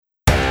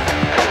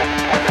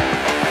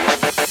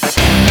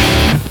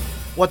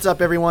What's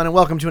up, everyone, and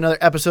welcome to another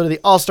episode of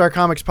the All-Star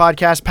Comics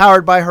Podcast,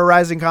 powered by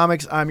Horizon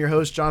Comics. I'm your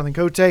host, Jonathan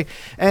Cote,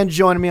 and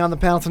joining me on the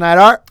panel tonight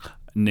are...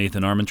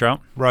 Nathan Armentrout.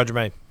 Roger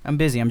May. I'm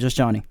busy. I'm just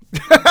Johnny.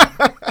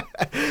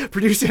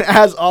 Producing,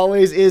 as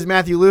always, is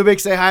Matthew Lubick.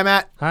 Say hi,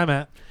 Matt. Hi,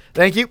 Matt.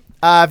 Thank you.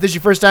 If this is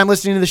your first time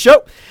listening to the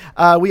show,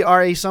 we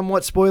are a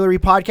somewhat spoilery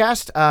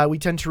podcast. We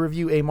tend to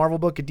review a Marvel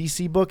book, a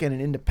DC book, and an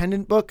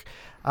independent book.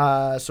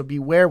 So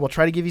beware. We'll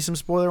try to give you some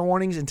spoiler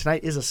warnings, and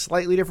tonight is a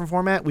slightly different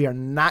format. We are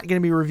not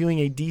going to be reviewing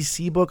a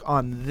DC book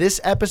on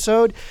this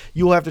episode.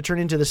 You will have to turn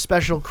into the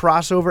special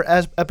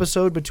crossover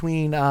episode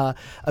between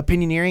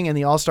Opinioneering and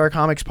the All-Star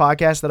Comics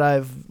Podcast that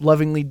I've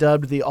lovingly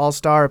dubbed the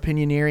All-Star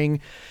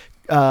Opinioneering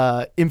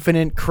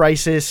Infinite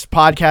Crisis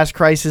Podcast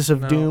Crisis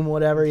of Doom,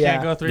 whatever.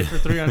 Can't go 3 for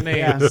 3 on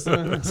names.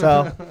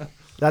 So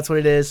that's what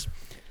it is.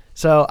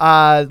 So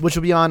which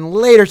will be on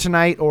later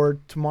tonight or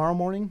tomorrow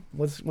morning.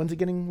 When's it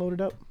getting loaded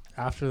up?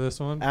 After this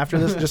one? After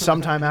this, just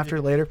sometime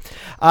after, later.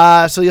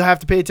 So you'll have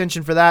to pay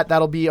attention for that.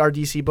 That'll be our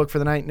DC book for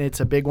the night, and it's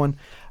a big one.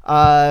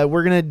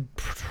 We're going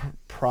to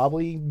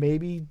probably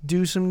maybe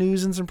do some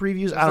news and some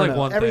previews. I don't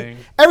know.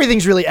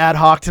 Everything's really ad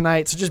hoc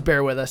tonight, so just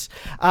bear with us.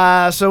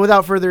 So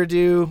without further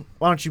ado,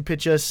 why don't you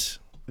pitch us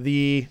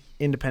the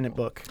independent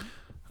book?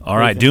 All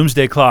right,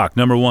 Doomsday Clock,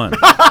 number 1.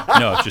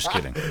 No, just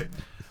kidding.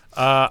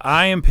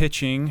 I am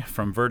pitching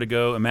from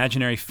Vertigo,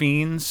 Imaginary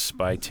Fiends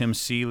by Tim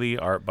Seeley,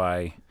 art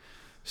by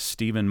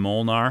Stephen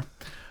Molnar.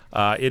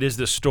 It is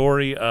the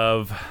story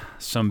of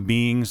some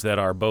beings that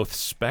are both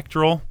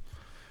spectral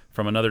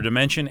from another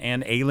dimension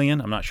and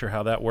alien. I'm not sure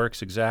how that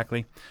works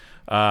exactly.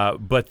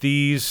 But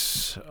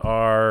these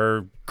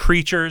are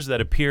creatures that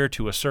appear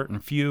to a certain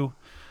few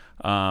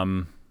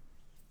and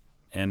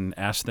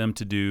ask them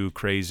to do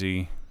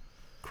crazy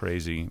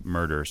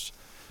murders.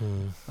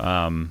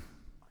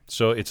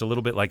 So it's a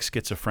little bit like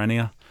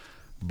schizophrenia,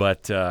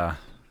 but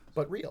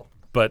real.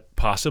 But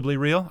possibly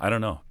real? I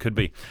don't know. Could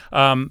be.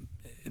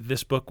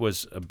 This book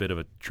was a bit of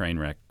a train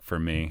wreck for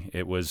me.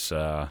 It was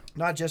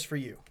not just for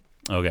you.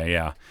 Okay,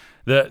 yeah.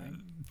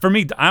 For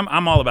me,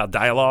 I'm all about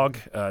dialogue.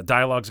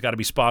 Dialogue's got to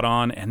be spot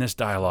on, and this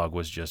dialogue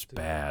was just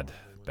bad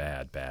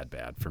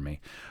for me.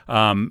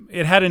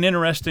 It had an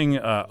interesting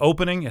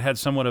opening. It had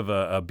somewhat of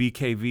a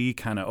BKV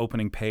kind of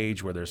opening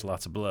page where there's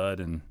lots of blood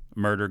and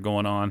murder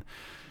going on.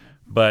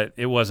 But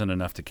it wasn't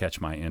enough to catch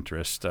my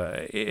interest.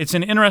 It's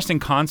an interesting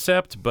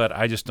concept, but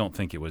I just don't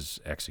think it was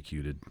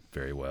executed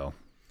very well.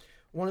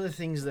 One of the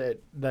things that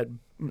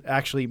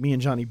actually me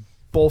and Johnny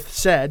both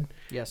said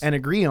and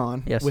agree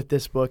on with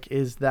this book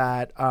is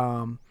that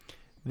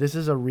this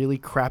is a really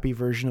crappy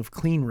version of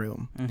Clean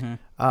Room.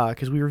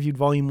 Because we reviewed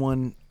Volume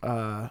 1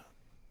 a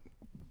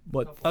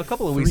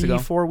couple of weeks ago.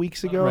 4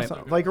 weeks ago?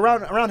 Right. Like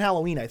around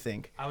Halloween, I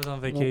think. I was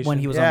on vacation. When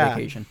he was on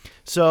vacation.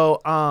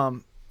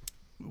 So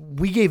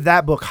we gave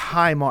that book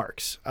high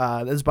marks.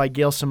 This is by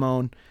Gail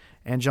Simone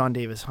and John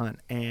Davis Hunt,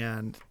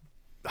 and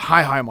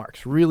high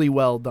marks. Really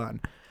well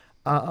done.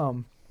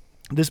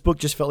 This book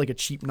just felt like a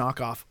cheap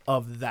knockoff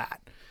of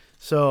that.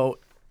 So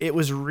it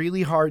was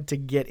really hard to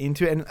get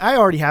into it. And I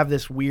already have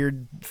this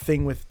weird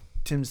thing with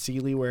Tim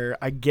Seeley where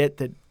I get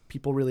that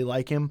people really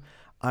like him.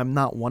 I'm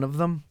not one of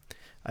them.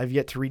 I've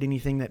yet to read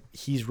anything that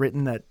he's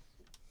written that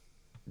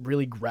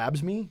really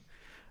grabs me.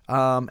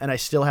 And I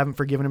still haven't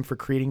forgiven him for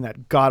creating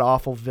that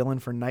god-awful villain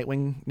for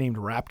Nightwing named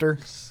Raptor.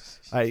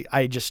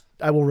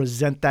 I will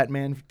resent that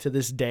man to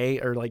this day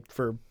or like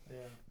for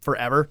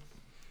forever.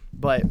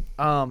 But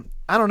I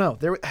don't know.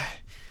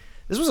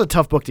 This was a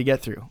tough book to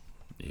get through.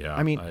 Yeah,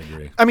 I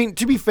agree. I mean,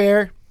 to be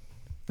fair,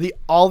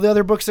 all the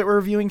other books that we're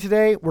reviewing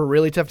today were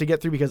really tough to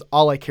get through because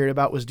all I cared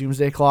about was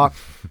Doomsday Clock.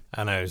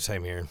 I know,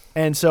 same here.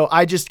 And so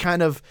I just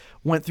kind of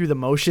went through the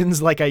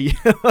motions like I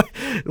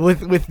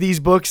with these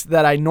books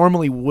that I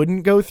normally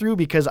wouldn't go through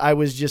because I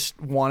was just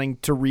wanting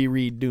to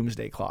reread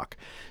Doomsday Clock.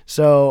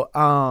 So,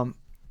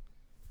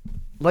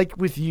 like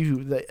with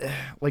you,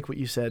 like what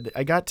you said,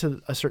 I got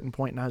to a certain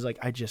point and I was like,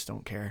 I just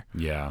don't care.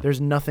 Yeah.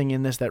 There's nothing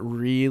in this that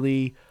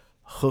really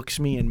hooks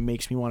me and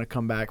makes me want to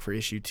come back for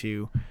issue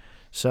 2.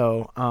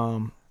 So,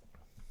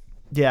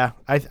 yeah,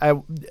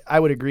 I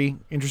would agree.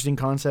 Interesting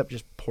concept,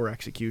 just poor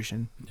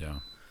execution. Yeah.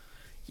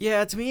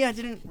 Yeah, to me, I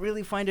didn't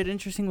really find it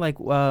interesting. Like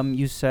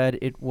you said,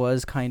 it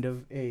was kind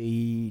of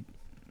a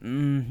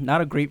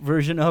not a great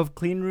version of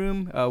Clean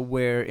Room,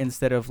 where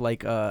instead of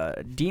like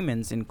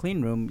demons in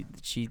Clean Room,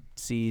 she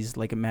sees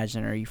like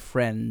imaginary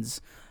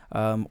friends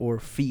or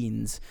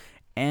fiends.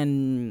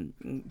 And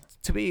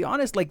to be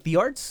honest, like the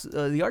art's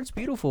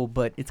beautiful,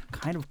 but it's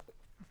kind of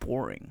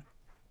boring.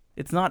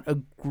 It's not a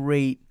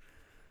great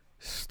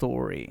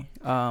story.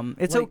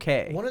 It's like,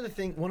 okay. One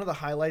of the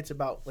highlights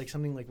about like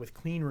something like with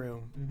Clean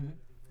Room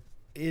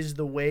is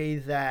the way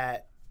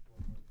that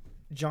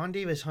John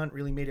Davis Hunt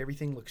really made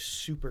everything look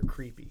super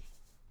creepy.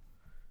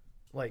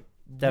 Like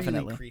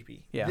definitely really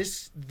creepy. Yeah.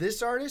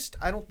 This artist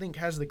I don't think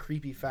has the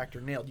creepy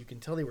factor nailed. You can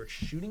tell they were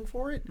shooting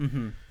for it,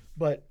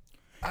 but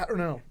I don't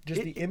know.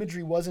 Just the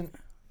imagery wasn't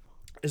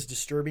as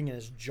disturbing and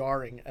as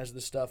jarring as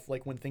the stuff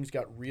like when things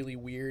got really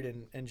weird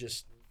and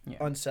just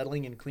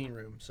unsettling in Clean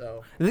Room.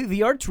 So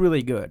the art's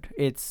really good.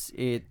 It's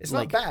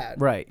not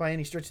bad, right? By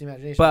any stretch of the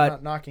imagination. But I'm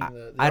not knocking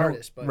the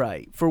artist, but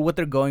right for what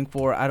they're going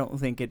for. I don't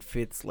think it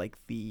fits like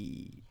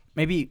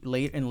maybe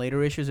in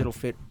later issues it'll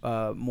fit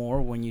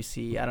more when you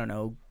see, I don't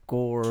know,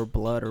 gore or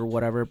blood or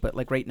whatever. But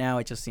like right now,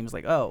 it just seems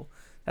like, oh,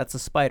 that's a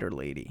spider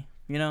lady.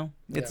 You know,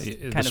 it's the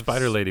kind of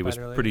Spider Lady was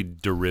pretty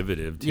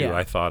derivative too. Yeah.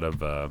 I thought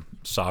of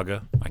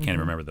Saga. I can't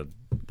even remember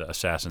the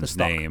assassin's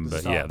Stalk. name,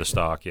 but the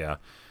Stalk. Yeah,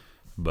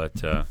 but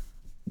there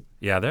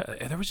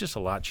was just a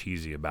lot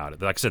cheesy about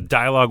it. Like I said,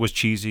 dialogue was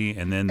cheesy,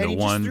 and then he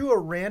one just threw a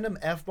random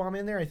F-bomb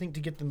in there, I think, to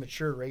get the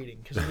mature rating,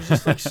 because it was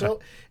just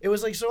like it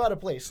was like so out of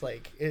place.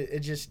 Like it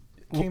just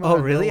came out. Oh,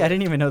 of really? nowhere. I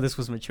didn't even know this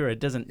was mature. It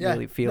doesn't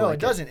really feel no, like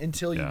it doesn't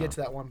until you get to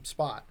that one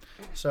spot.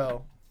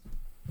 So,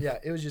 yeah,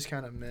 it was just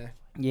kind of meh.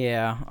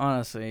 Yeah,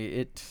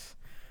 honestly,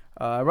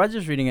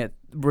 Roger's reading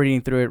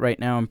through it right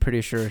now. I'm pretty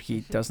sure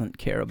he doesn't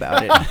care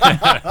about it.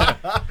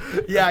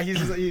 Yeah,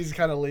 he's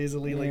kind of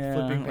lazily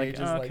flipping pages.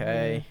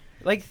 Okay,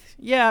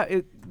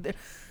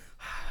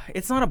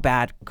 it's not a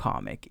bad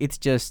comic. It's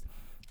just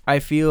I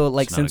feel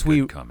like since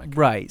we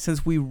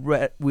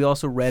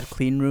also read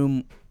Clean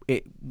Room,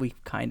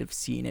 we've kind of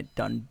seen it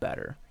done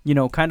better. You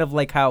know, kind of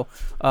like how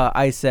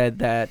I said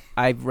that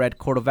I've read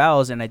Court of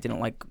Owls and I didn't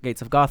like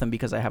Gates of Gotham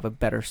because I have a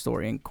better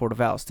story in Court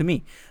of Owls to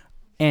me.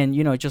 And,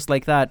 you know, just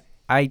like that,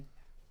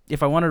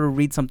 if I wanted to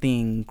read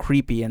something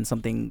creepy and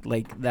something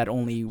like that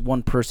only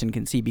one person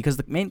can see, because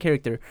the main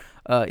character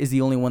is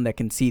the only one that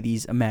can see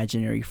these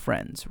imaginary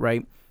friends,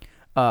 right?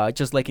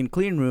 Just like in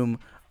Clean Room,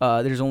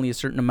 there's only a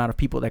certain amount of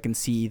people that can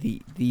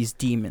see these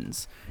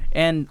demons.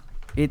 And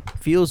it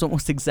feels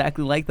almost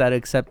exactly like that,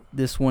 except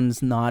this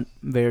one's not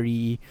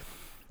very...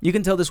 You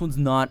can tell this one's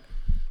not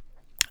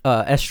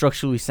as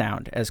structurally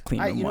sound as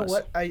Clean Room was. You know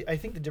what? I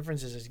think the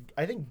difference is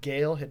I think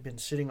Gale had been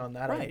sitting on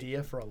that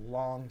idea for a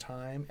long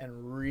time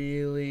and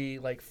really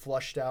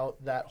flushed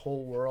out that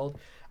whole world.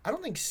 I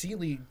don't think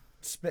Seeley,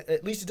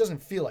 at least it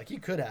doesn't feel like, he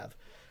could have.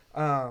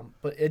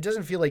 But it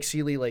doesn't feel like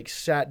Seeley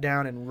sat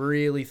down and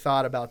really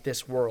thought about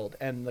this world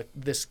and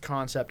this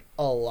concept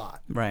a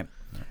lot. Right.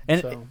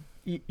 And,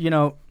 you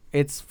know,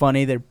 it's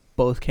funny they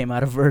both came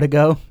out of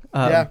Vertigo.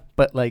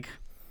 But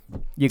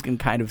you can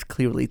kind of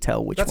clearly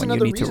tell which one you need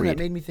to read. That's another reason that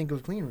made me think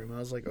of Clean Room. I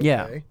was like,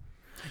 okay.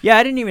 Yeah,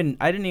 I didn't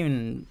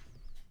even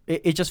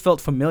it just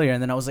felt familiar,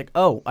 and then I was like,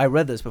 oh, I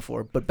read this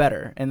before, but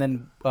better. And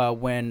then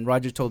when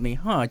Roger told me,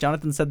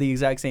 Jonathan said the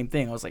exact same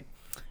thing, I was like,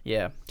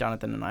 yeah,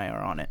 Jonathan and I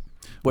are on it.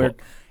 We're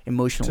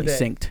emotionally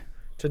synced.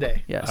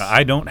 Today. Yes.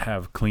 I don't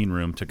have Clean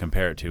Room to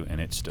compare it to,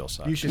 and it still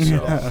sucks. You should see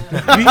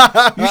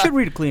that. You should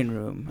read Clean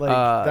Room.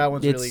 That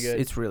one's really good.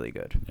 It's really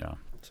good. Yeah.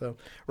 So,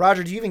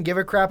 Roger, do you even give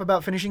a crap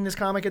about finishing this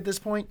comic at this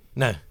point?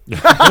 No. You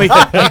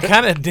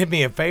kind of did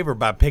me a favor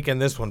by picking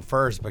this one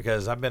first,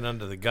 because I've been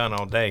under the gun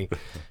all day,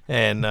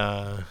 and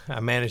I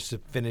managed to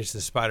finish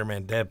the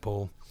Spider-Man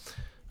Deadpool,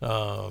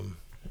 and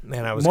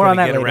I was going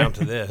to get around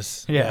to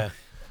this. Yeah.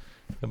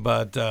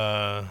 But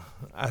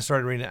I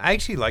started reading it. I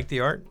actually like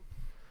the art.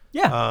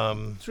 Yeah,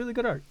 it's really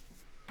good art.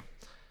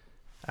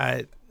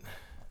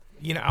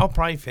 I'll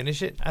probably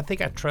finish it. I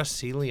think I trust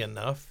Seeley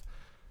enough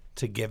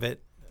to give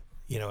it,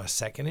 a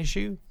second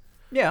issue.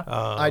 Yeah,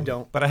 I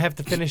don't. But I have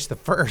to finish the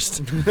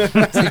first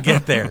to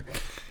get there.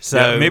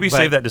 So maybe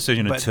save that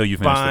decision until you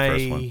finish the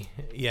first one.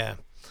 Yeah,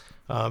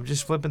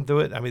 just flipping through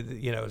it. I mean,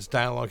 it's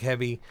dialogue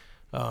heavy.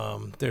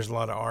 There's a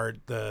lot of art.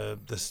 The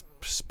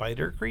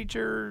spider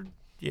creature.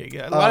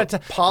 Yeah, a lot of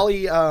time.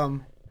 Polly.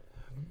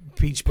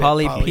 Peach Pit.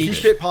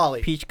 Peach Pit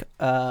Polly. Peach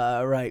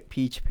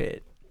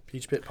Pit.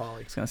 Peach Pit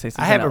Polly. I was gonna say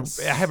something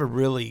else. I have a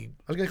really.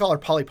 I was gonna call her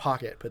Polly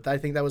Pocket, but I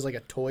think that was like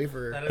a toy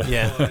for.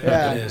 Yeah,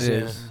 it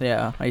is.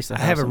 Yeah, I used to. I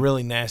have a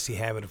really nasty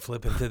habit of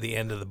flipping to the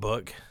end of the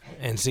book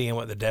and seeing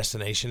what the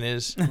destination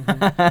is,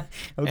 okay.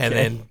 And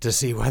then to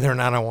see whether or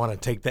not I want to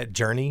take that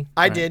journey.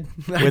 I did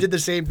the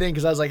same thing,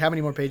 because I was like, how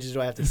many more pages do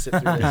I have to sit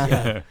through this?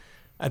 Yeah.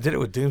 I did it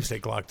with Doomsday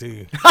Clock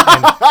too.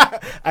 I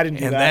didn't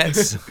do that. And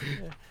that's.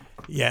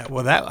 Yeah,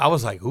 well, I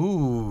was like,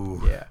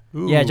 ooh. Yeah.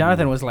 Ooh. Yeah,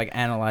 Jonathan was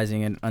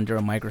analyzing it under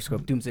a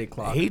microscope. Doomsday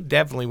Clock. He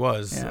definitely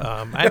was.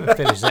 Yeah. I haven't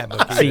finished that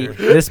book See, either.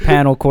 this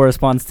panel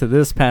corresponds to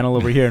this panel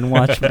over here in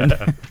Watchmen.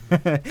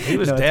 He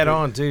was dead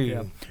on, too.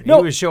 Yeah. He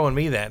was showing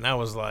me that, and I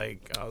was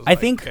like, I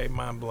think okay,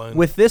 mind blown.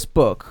 With this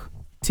book,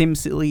 Tim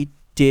Seeley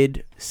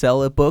did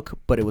sell a book,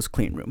 but it was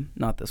Clean Room,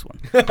 not this one.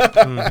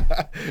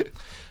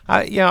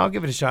 I'll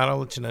give it a shot. I'll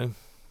let you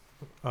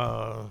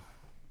know.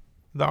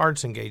 The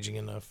art's engaging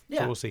enough,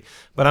 so we'll see.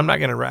 But I'm not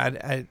going to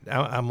ride.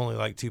 I'm only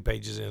like 2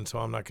 pages in, so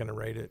I'm not going to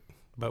rate it.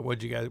 But what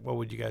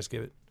would you guys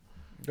give it?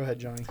 Go ahead,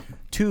 Johnny.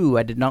 2.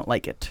 I did not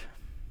like it.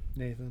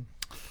 Nathan.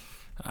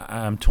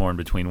 I'm torn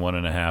between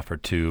 1.5 or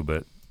 2,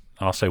 but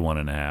I'll say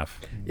 1.5.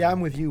 Yeah,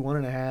 I'm with you.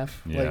 1.5.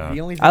 Yeah.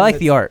 The only thing I like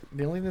the art.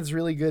 The only thing that's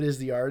really good is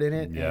the art in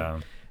it. Yeah.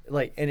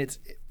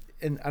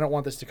 And I don't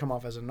want this to come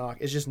off as a knock.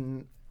 It's just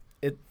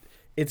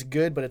it's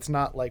good, but it's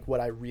not like what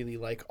I really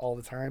like all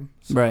the time.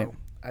 So right.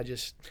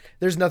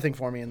 There's nothing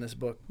for me in this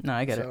book. No,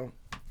 I get it.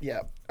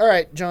 Yeah. All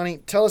right, Johnny,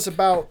 tell us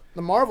about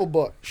the Marvel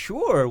book.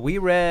 Sure. We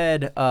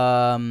read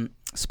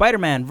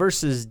Spider-Man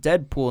versus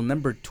Deadpool,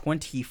 number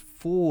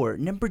 24.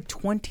 Number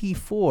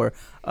 24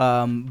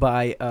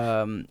 by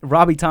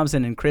Robbie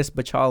Thompson and Chris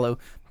Bachalo.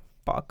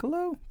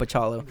 Bachalo.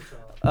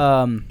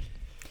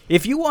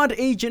 If you want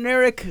a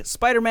generic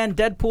Spider-Man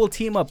Deadpool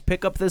team up,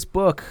 pick up this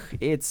book.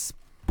 It's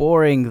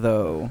boring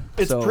though.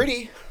 It's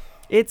pretty.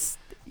 It's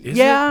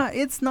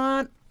it's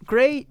not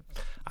great.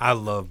 I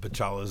love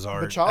Bachalo's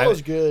art.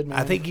 Bachalo's good, man.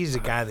 I think he's a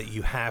guy that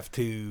you have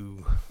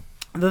to.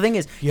 The thing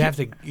is, you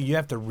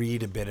have to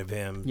read a bit of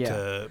him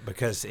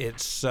because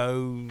it's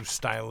so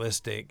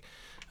stylistic.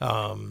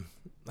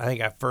 I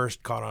think I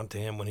first caught on to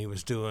him when he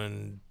was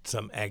doing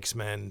some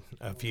X-Men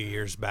a few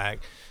years back,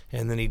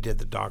 and then he did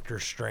the Doctor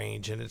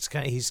Strange, and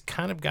he's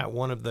kind of got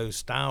one of those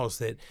styles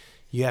that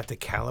you have to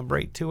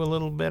calibrate to a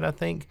little bit, I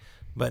think.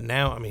 But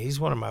now, I mean, he's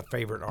one of my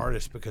favorite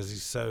artists because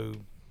he's so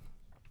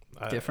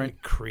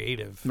different,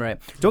 creative. Right.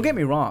 Don't get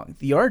me wrong,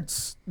 the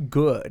art's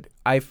good.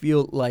 I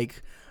feel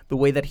like the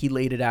way that he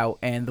laid it out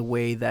and the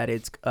way that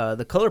it's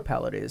the color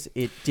palette is,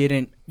 it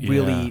didn't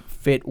really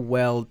fit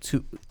well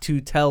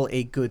to tell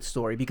a good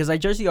story, because I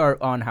judge the art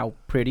on how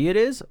pretty it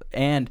is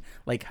and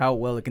like how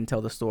well it can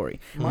tell the story.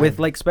 With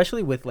like,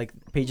 especially with like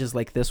pages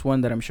like this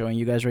one that I'm showing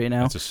you guys right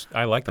now.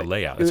 I like the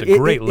layout. It's a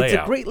great layout.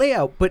 It's a great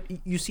layout, but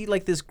you see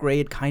like this gray,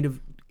 it kind of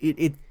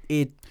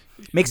it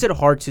makes it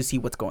hard to see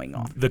what's going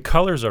on. The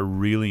colors are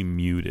really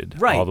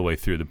muted all the way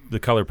through. The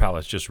color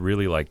palette's just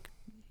really like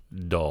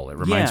dull. It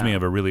reminds me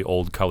of a really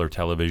old color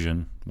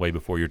television, way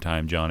before your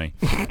time, Johnny,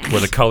 where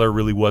the color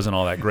really wasn't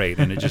all that great,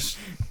 and it just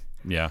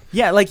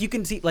like you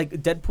can see, like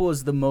Deadpool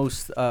is the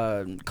most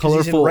colorful,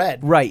 he's in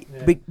red, right?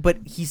 But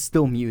he's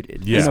still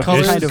muted. Yeah,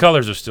 his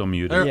colors are still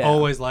muted. They're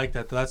always like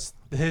that. That's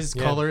his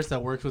colors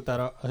that works with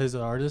that his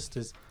artist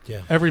is.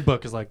 Yeah, every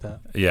book is like that.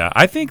 Yeah,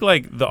 I think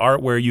like the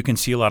art where you can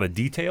see a lot of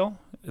detail,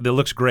 that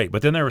looks great,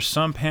 but then there were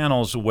some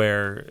panels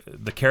where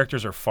the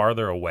characters are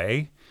farther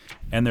away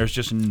and there's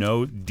just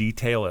no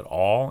detail at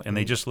all, and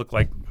they just look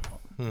like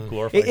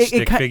glorified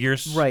stick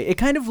figures. Right. It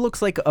kind of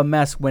looks like a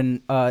mess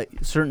when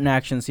certain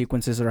action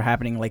sequences are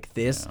happening like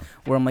this,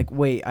 where I'm like,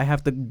 wait, I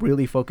have to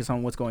really focus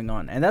on what's going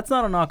on. And that's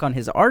not a knock on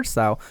his art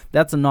style.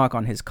 That's a knock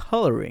on his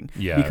coloring.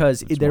 Yeah, because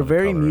they're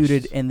very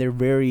muted, and they're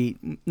very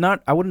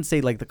not. I wouldn't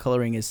say like the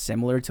coloring is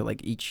similar to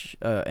like each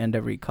and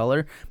every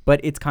color, but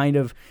it's kind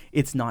of,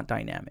 it's not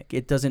dynamic.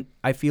 It doesn't.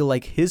 I feel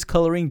like his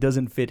coloring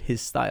doesn't fit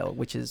his style,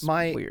 which is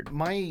weird.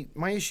 My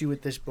issue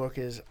with this book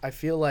is I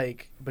feel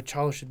like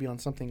Bachalo should be on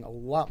something a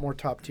lot more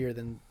top tier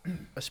than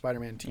a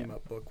Spider-Man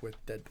team-up book with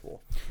Deadpool.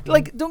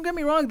 Like, don't get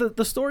me wrong,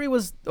 the story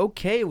was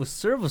okay, it was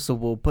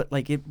serviceable, but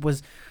like there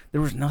was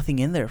nothing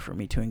in there for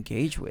me to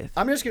engage with.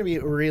 I'm just going to be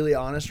really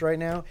honest right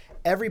now.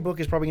 Every book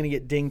is probably going to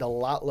get dinged a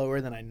lot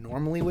lower than I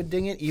normally would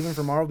ding it, even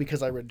for Marvel,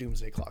 because I read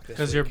Doomsday Clock this week.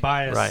 Because you're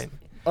biased. Right.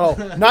 Oh,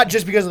 not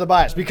just because of the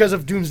bias, because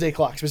of Doomsday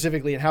Clock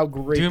specifically and how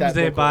great that book was.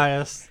 Doomsday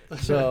bias.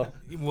 So,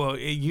 well,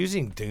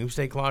 using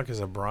Doomsday Clock as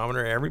a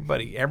barometer,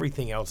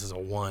 everything else is a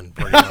 1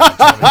 pretty much.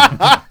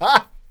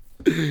 I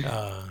mean,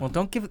 well,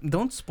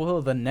 don't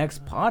spoil the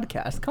next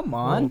podcast. Come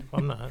on.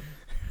 Well, I'm not.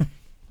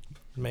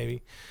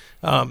 Maybe.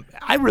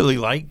 I really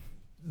like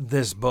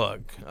this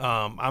book.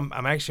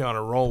 I'm actually on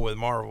a roll with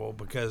Marvel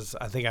because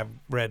I think I've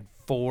read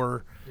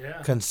 4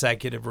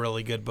 consecutive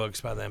really good books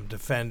by them.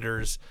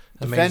 Defenders,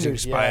 Amazing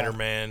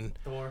Spider-Man,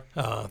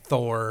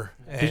 Thor.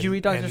 Did you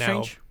read Doctor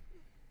Strange?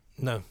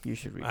 No. You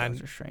should read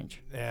Doctor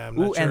Strange. Yeah, I'm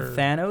not sure. And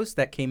Thanos,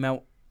 that came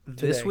out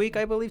this week,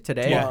 I believe.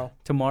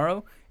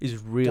 Tomorrow is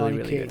really,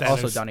 really good.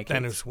 Also, Donny Cates.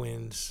 Thanos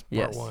Wins,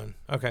 Part 1.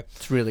 Okay.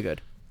 It's really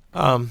good.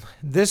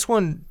 This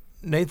one,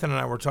 Nathan and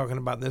I were talking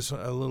about this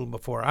a little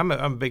before. I'm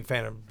a big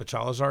fan of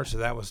Bachalo's art, so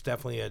that was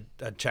definitely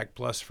a check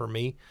plus for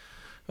me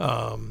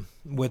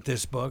with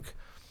this book.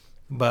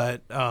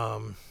 But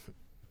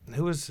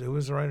who was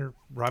the writer?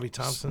 Robbie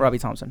Thompson. Robbie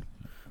Thompson,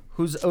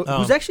 who's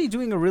actually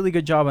doing a really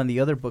good job on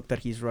the other book that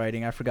he's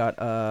writing. I forgot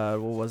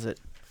what was it.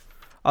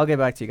 I'll get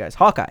back to you guys.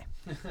 Hawkeye.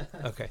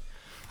 Okay,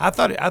 I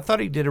thought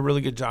he did a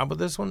really good job with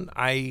this one.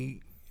 I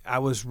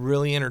was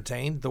really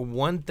entertained. The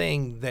one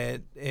thing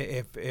that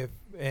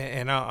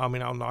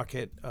I'll knock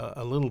it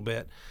a little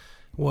bit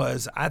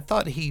was I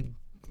thought he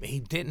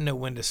didn't know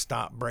when to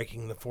stop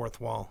breaking the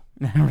fourth wall.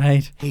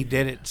 Right. He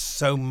did it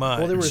so much.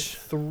 Well, there were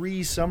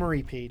 3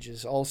 summary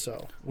pages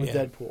also with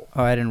Deadpool.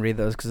 Oh, I didn't read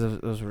those because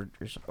those were.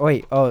 Oh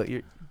wait. Oh,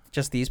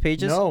 just these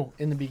pages? No,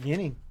 in the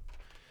beginning.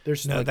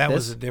 There's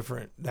was a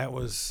different. That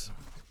was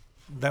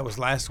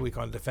last week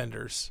on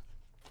Defenders.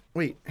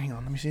 Wait, hang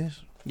on. Let me see this.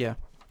 Yeah.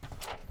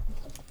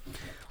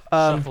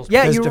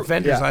 You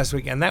Defenders last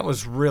week, and that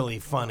was really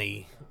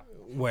funny.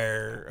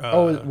 Where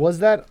was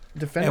that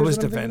Defenders? It was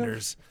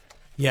Defenders.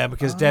 Yeah,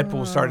 because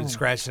Deadpool started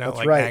scratching out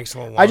like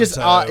Axel and I just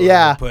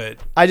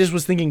I just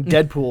was thinking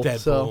Deadpool.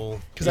 Deadpool.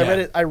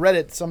 Because I read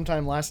it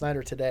sometime last night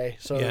or today.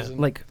 So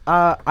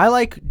I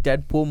like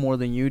Deadpool more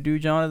than you do,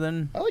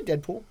 Jonathan. I like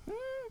Deadpool.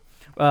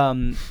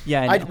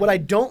 Yeah. What I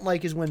don't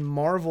like is when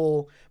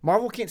Marvel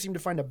can't seem to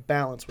find a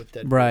balance with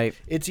Deadpool. Right.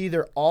 It's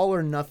either all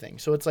or nothing.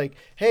 So it's like,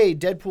 hey,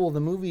 Deadpool, the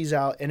movie's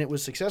out and it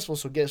was successful.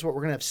 So guess what?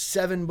 We're gonna have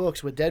 7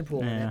 books with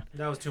Deadpool in it.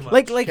 That was too much.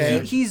 Like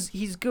Okay.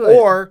 he's good.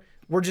 Or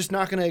we're just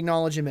not gonna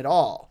acknowledge him at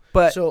all.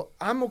 But So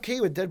I'm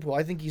okay with Deadpool.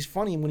 I think he's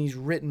funny when he's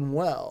written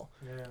well.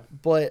 Yeah.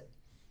 But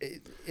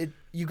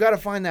you got to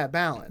find that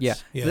balance. yeah.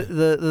 Yeah.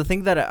 The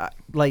thing that I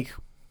like.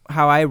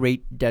 How I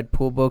rate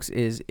Deadpool books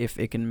is if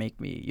it can make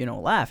me,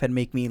 laugh and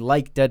make me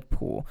like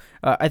Deadpool.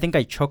 I think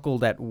I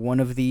chuckled at one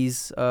of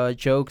these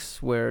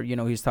jokes where,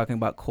 he's talking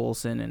about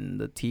Coulson and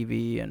the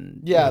TV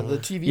and Yeah, the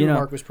TV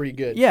remark was pretty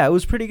good. yeah, it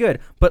was pretty good.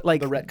 But like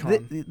The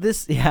retcon.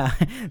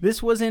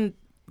 this wasn't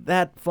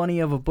that funny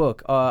of a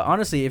book.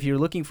 Honestly, if you're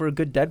looking for a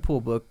good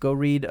Deadpool book, go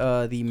read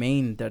the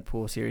main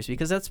Deadpool series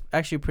because that's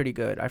actually pretty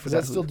good. I Is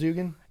forgot that still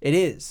Dugan? it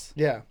is.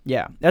 Yeah.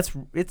 Yeah,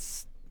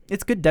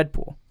 it's good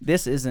Deadpool.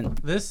 This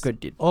isn't This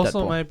good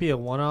also Deadpool. might be a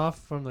one-off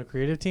from the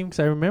creative team because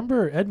I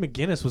remember Ed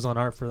McGuinness was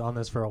on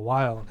this for a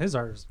while, and his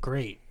art is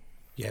great.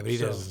 Yeah, but he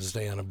doesn't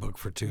stay on a book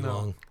for too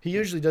long. He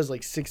usually does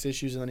like 6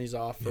 issues and then he's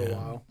off for a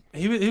while.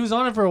 He was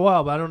on it for a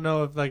while, but I don't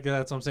know if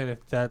that's what I'm saying.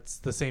 If that's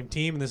the same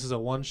team, and this is a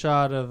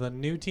one-shot of a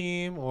new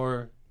team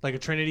or like a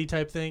Trinity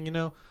type thing,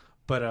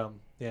 But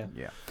yeah.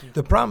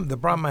 The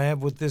problem I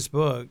have with this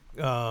book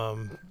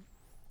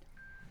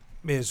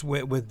is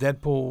with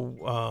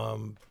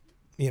Deadpool.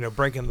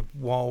 Breaking the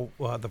wall,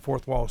 the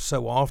fourth wall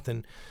so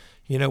often.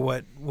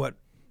 What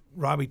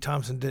Robbie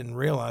Thompson didn't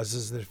realize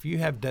is that if you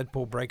have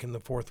Deadpool breaking the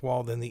fourth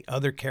wall, then the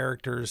other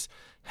characters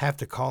have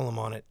to call him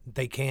on it.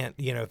 They can't,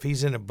 if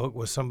he's in a book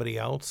with somebody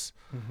else,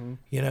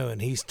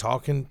 and he's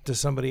talking to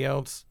somebody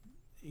else,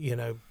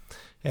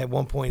 at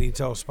one point he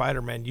tells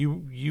Spider-Man,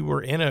 you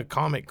were in a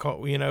comic called,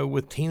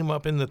 with Team 'em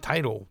Up in the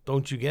title.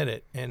 Don't you get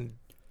it? And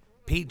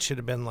Pete should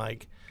have been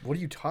like, What are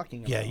you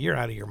talking about? yeah, you're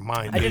out of your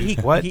mind. I did.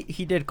 Dude. What?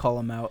 He did call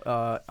him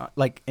out,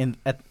 like in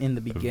the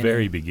The beginning.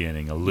 very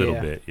beginning, a little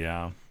Yeah. bit,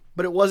 yeah.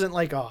 But it wasn't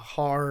like a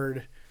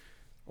hard,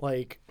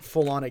 like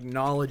full-on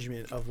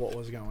acknowledgement of what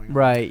was going on.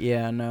 Right.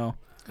 Yeah. No.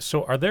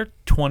 So are there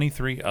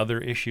 23 other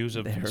issues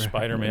of There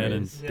Spider-Man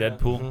and is.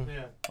 Deadpool?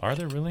 Yeah. Are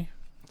there really?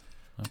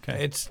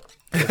 Okay. It's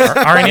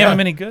Are any of them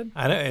any good?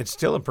 I know it's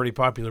still a pretty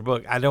popular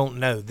book. I don't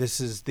know.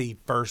 This is the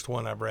first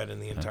one I've read in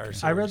the entire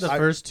series. I read the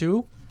first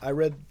 2. I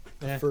read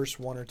Yeah. the first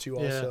 1 or 2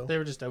 Yeah, also. they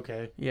were just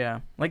okay. Yeah.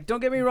 Like, don't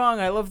get me wrong.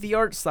 I love the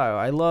art style.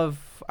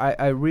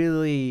 I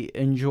really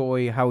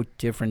enjoy how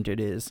different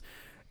it is.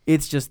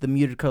 It's just the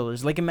muted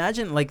colors. Like,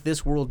 imagine like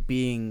this world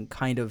being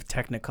kind of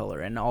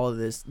Technicolor and all of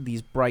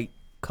these bright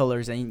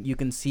colors, and you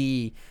can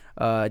see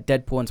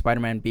Deadpool and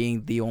Spider-Man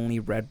being the only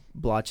red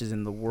blotches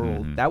in the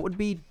world. Mhm. That would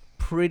be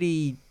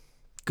pretty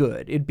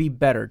good. It'd be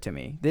better to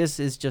me. This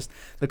is just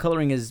the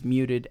coloring is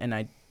muted, and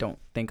I don't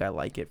think I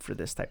like it for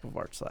this type of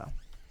art style.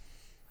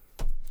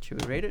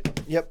 Should we rate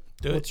it? Yep.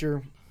 Do it. What's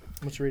your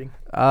rating?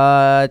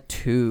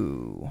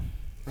 2.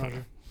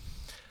 Roger.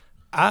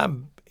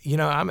 I'm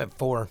at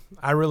 4.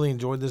 I really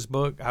enjoyed this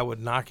book. I would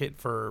knock it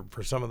for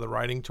some of the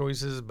writing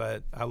choices,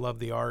 but I love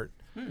the art.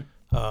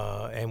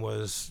 And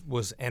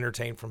was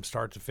entertained from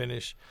start to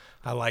finish.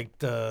 I liked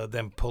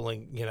them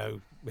pulling,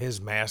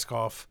 his mask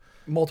off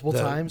Multiple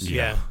times.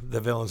 Yeah,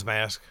 the villain's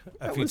mask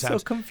a few was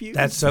times. so confused.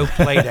 That's so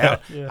played out.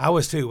 Yeah. I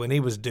was too when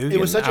he was Dugan. It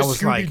was such a I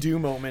was like, Scooby-Doo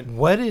moment.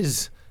 what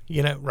is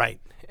right?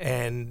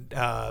 And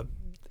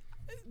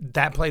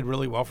that played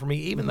really well for me,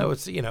 even though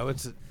it's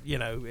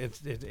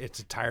it's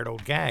a tired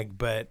old gag,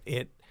 but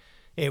it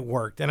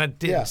worked, and I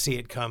didn't see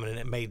it coming, and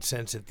it made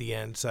sense at the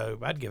end. So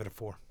I'd give it a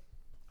 4.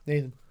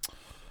 Nathan.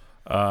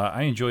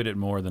 I enjoyed it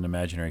more than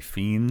Imaginary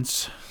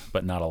Fiends,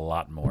 but not a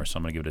lot more, so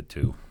I'm going to give it a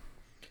 2.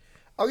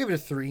 I'll give it a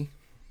 3.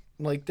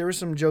 Like, there were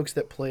some jokes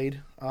that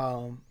played.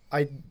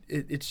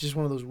 It's just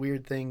one of those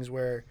weird things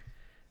where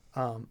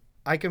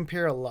I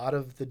compare a lot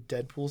of the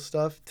Deadpool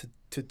stuff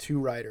to 2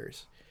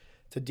 writers.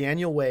 To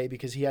Daniel Way,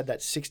 because he had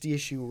that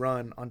 60-issue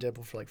run on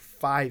Deadpool for like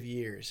 5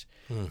 years.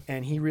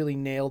 And he really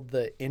nailed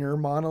the inner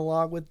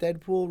monologue with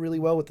Deadpool really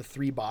well with the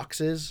 3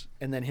 boxes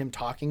and then him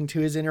talking to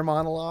his inner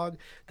monologue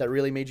that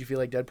really made you feel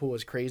like Deadpool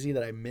was crazy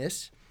that I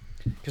miss.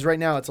 Because right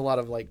now it's a lot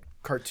of like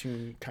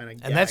cartoon kind of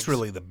gags. And that's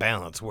really the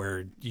balance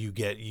where you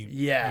get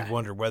you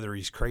wonder whether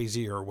he's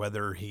crazy or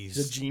whether he's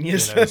a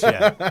genius.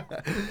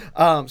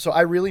 So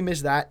I really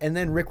miss that. And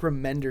then Rick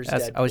Remender's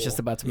Deadpool. I was just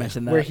about to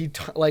mention that. Where he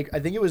I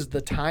think it was the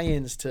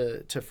tie-ins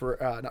to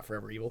not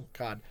Forever Evil.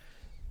 God,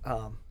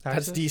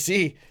 that's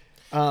DC.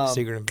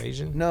 Secret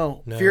Invasion.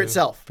 No, Fear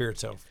Itself. Fear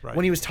Itself. Right.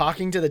 When he was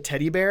talking to the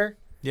teddy bear.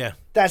 Yeah.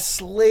 That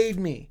slayed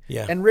me.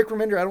 Yeah. And Rick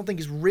Remender, I don't think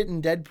has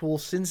written Deadpool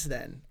since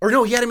then. Or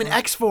no, he had him in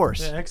X-Force.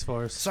 Yeah,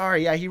 X-Force.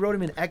 Sorry, yeah, he wrote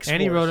him in X-Force.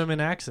 And he wrote him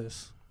in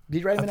Axis. Did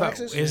he write him in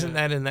Axis? Isn't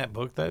that in that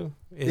book though?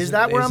 Is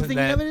that where I'm thinking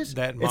that, of it is?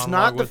 That It's monologue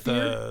not the with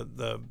Fear?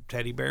 the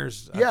teddy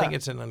bears. Yeah. I think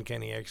it's in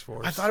Uncanny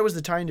X-Force. I thought it was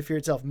the tie-in to Fear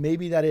Itself.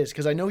 Maybe that is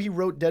because I know he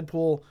wrote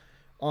Deadpool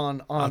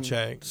on I'll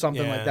check.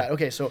 something Yeah. like that.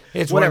 Okay, so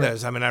It's whatever. one of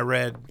those. I mean, I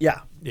read.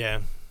 Yeah, Yeah.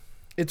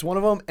 it's one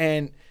of them,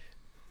 and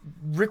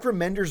Rick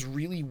Remender's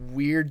really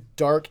weird,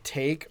 dark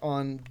take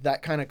on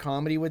that kind of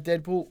comedy with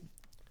Deadpool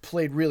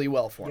played really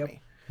well for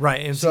me.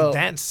 Right, and So-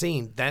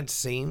 see that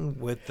scene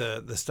with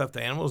the stuffed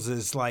animals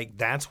is like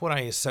that's what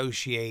I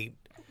associate.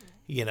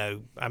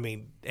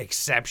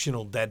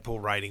 Exceptional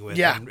Deadpool writing with,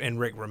 Yeah. and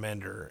Rick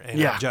Remender, and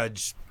Yeah. I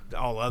judge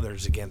all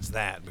others against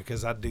that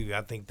because I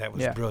think that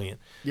was Yeah. brilliant.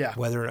 Yeah.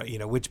 Whether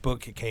which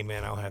book it came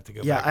in, I'll have to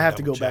go. Yeah, back I have to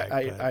and go back.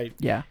 double check,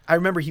 but- I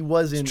remember he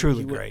was in. truly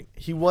he wa- great.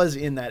 He was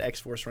in that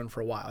X-Force run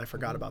for a while. I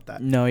forgot about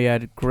that. No, he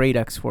had a great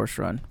X-Force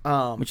run.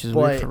 Which is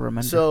weird to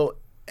remember. So,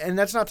 and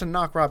that's not to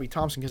knock Robbie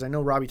Thompson because I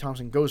know Robbie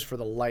Thompson goes for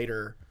the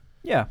lighter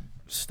Yeah.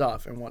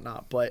 stuff and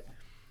whatnot, but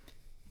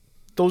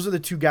those are the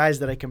two guys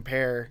that I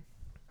compare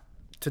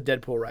to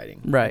Deadpool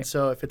writing. Right. And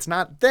so if it's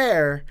not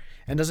there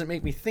and doesn't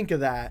make me think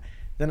of that,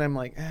 then I'm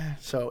like,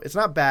 So it's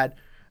not bad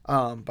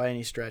by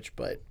any stretch,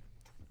 but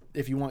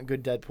if you want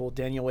good Deadpool,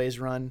 Daniel Way's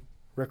run,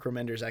 Rick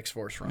Remender's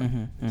X-Force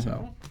run.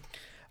 So,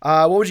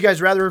 what would you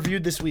guys rather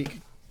reviewed this week?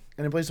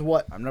 And in place of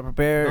what? I'm not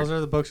prepared. Those are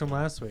the books from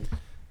last week.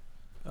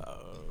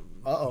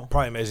 Uh-oh.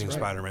 Probably Amazing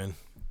Spider-Man.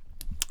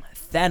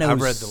 Thanos.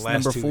 I've read the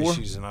last number 2 4.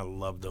 issues and I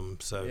loved them.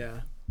 So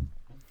Yeah.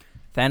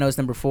 Thanos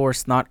number 4.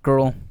 Snot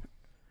Girl.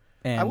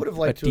 And I would have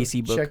liked a to have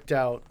DC book. checked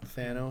out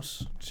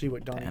Thanos, see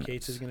what Donny Thanos.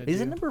 Cates is going to do.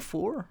 Is it number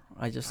 4?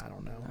 I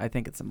don't know. I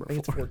think it's number I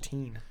think 4. it's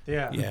 14.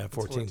 Yeah. yeah, it's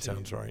 14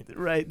 sounds right.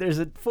 Right. There's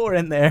a 4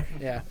 in there.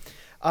 Yeah.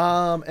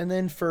 And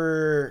then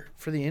for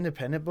the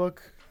independent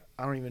book,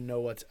 I don't even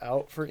know what's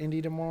out for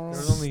indie tomorrow.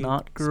 There's only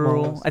Snot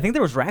Girl. smalls. I think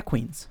there was Rat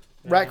Queens.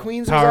 Rat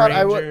Queens is Power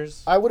out.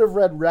 Rangers. I would have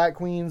read Rat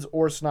Queens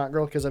or Snot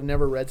Girl because I've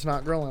never read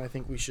Snot Girl, and I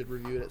think we should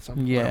review it at some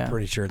point. Yeah. I'm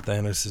pretty sure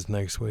Thanos is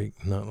next week,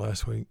 not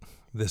last week.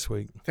 This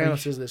week,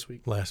 Thanos is this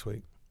week. last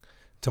week,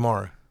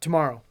 tomorrow.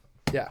 Tomorrow.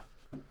 Yeah.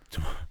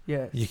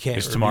 Yeah. You can't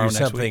Is review tomorrow next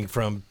something week?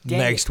 from Dang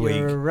next it, week.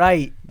 You're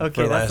right.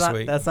 Okay, for that's last not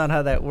week. that's not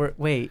how that works.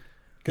 Wait.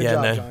 Good Yeah,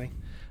 job, no. Johnny.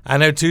 I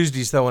know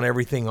Tuesday's throwing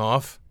everything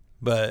off,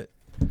 but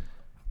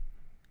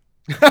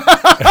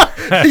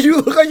You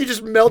look like you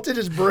just melted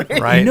his brain.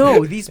 right.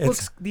 No, these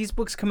It's-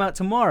 books come out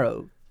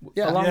tomorrow.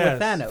 Yeah. Along Yes.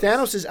 with Thanos.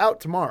 Thanos is out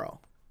tomorrow.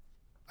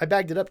 I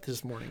bagged it up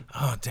this morning.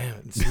 Oh damn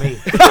it, it's me.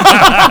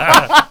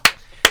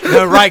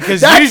 No, right?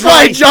 Because That's usually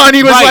why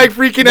Johnny was like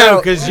freaking no,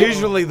 out. because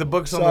usually the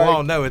books on the Sorry.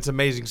 wall. No, it's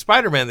Amazing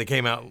Spider-Man that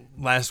came out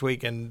last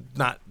week and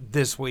not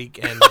this week.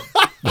 And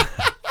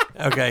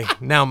okay,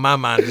 now my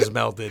mind is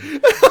melted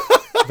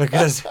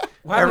because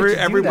Why would you do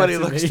that everybody to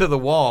looks me? to the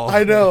wall.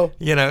 I know.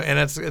 And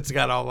it's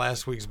got all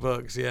last week's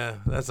books. Yeah,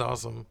 that's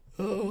awesome.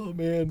 Oh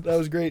man, that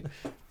was great.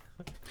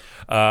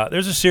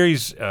 There's a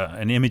series,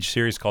 an image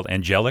series called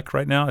Angelic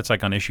right now. It's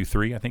like on issue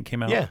 3, I think,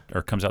 came out Yeah.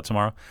 or comes out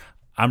tomorrow.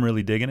 I'm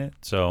really digging it,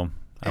 so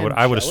I would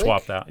have Angelic?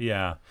 swapped out.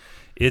 Yeah,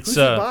 it's Who's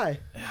it by?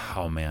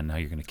 oh man, now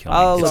you're gonna kill me.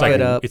 I'll it's look like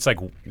it up. it's like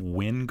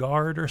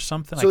Wingard or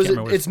something. I So can't is it,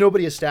 remember. what it's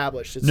nobody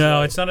established. It's no,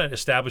 like, it's not an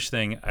established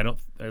thing. I don't.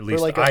 At or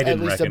least like I at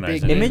didn't least a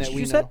recognize big it. name Image, that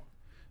we you said?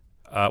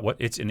 know. What?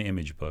 It's an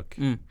image book.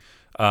 Mm.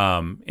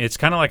 It's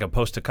kind of like a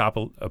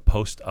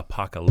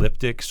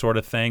post-apocalyptic sort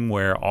of thing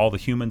where all the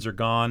humans are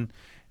gone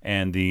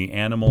and the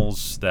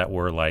animals that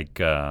were like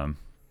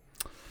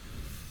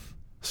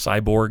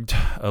cyborged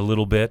a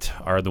little bit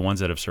are the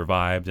ones that have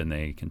survived, and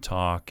they can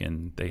talk,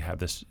 and they have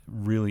this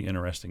really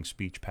interesting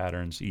speech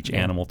patterns. Each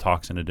animal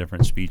talks in a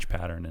different speech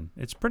pattern, and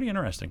it's pretty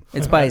interesting.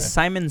 It's by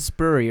Simon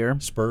Spurrier.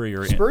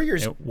 Spurrier.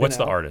 Spurrier's What's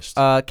been the out. artist?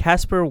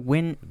 Casper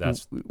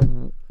That's-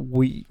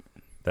 Wijngaard.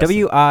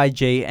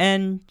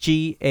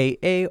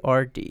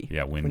 Wijngaard.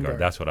 Yeah, Wingard. Wingard.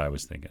 That's what I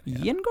was thinking.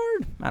 Yeah.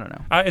 Yengard? I don't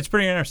know. It's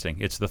pretty interesting.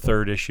 It's the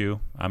 3rd issue.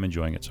 I'm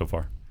enjoying it so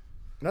far.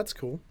 That's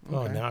cool. Oh,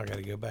 Okay. now I got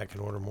to go back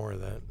and order more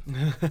of that.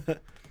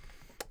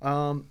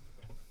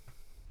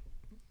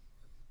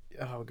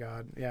 Oh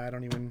God, yeah, I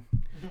don't even.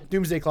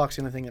 Doomsday Clock's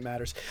the only thing that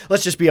matters.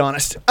 Let's just be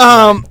honest.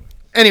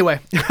 Anyway,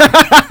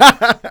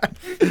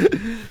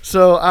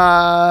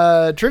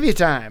 so trivia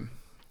time.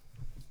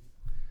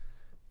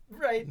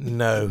 Right.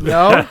 No.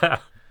 No,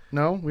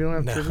 no, we don't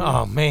have No. trivia.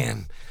 Oh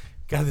man,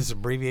 God, this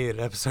abbreviated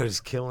episode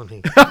is killing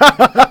me.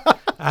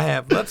 I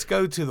have. Let's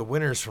go to the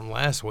winners from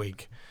last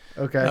week.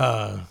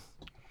 Okay.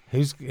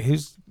 Who's?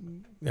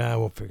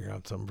 We'll figure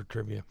out something for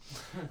trivia.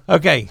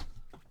 Okay,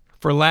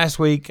 for last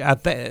week, I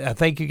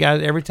thank you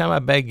guys. Every time I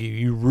beg you,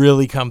 you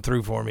really come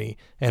through for me,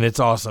 and it's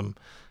awesome.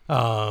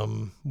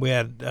 We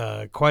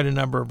had quite a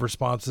number of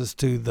responses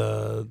to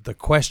the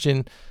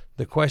question.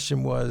 The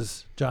question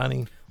was,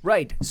 Johnny.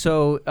 Right.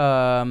 So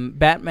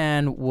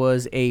Batman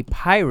was a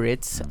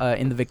pirate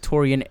in the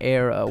Victorian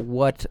era.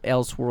 What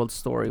Elseworld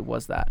story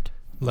was that?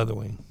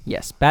 Leatherwing.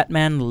 Yes,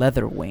 Batman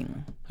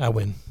Leatherwing. I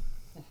win.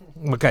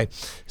 Okay,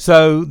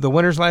 so the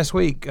winners last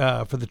week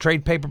for the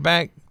trade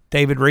paperback,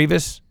 David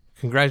Rivas.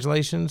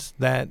 Congratulations.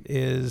 That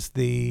is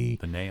the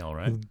The Nail,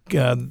 right?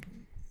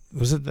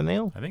 was it the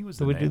Nail? I think it was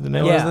Did the we Nail. do the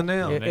Nail? was Yeah, the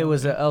Nail. It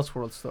was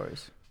Elseworld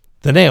stories.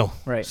 The Nail.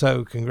 Right.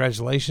 So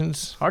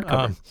congratulations.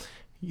 Hardcover.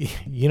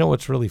 You know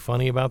what's really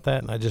funny about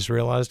that, and I just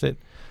realized it.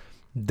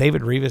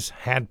 David Rivas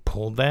had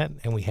pulled that,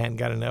 and we hadn't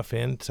got enough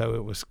in, so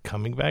it was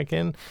coming back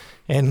in.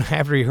 And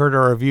after he heard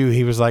our review,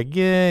 he was like,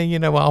 "Yeah,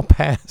 I'll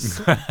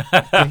pass."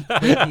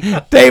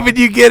 David,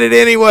 you get it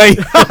anyway.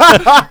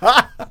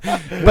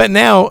 But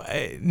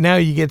now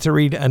you get to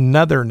read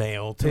another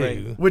nail too,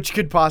 Right. Which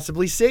could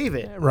possibly save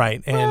it.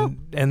 right? And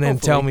then hopefully.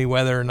 tell me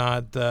whether or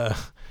not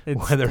It's I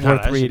worth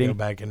should reading. go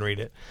back and read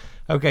it.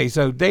 Okay,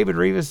 so David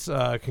Rivas,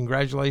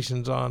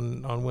 congratulations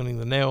on winning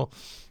the nail.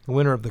 The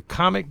winner of the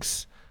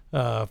comics,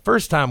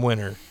 first time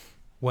winner,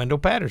 Wendell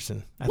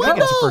Patterson. I think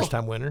it's a first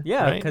time winner.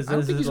 Yeah, right? because I don't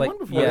this think is he's like won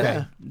before.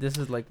 Okay. this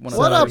is like one of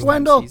What the up, first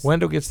Wendell? times he's-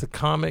 Wendell gets the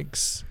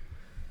comics,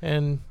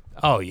 and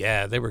oh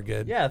yeah, they were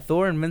good. Yeah,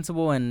 Thor,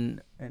 Invincible,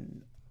 and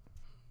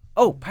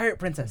Pirate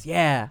Princess.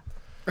 Yeah.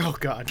 Oh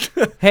God.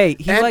 Hey,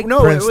 he And like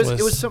no, Princeless.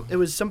 it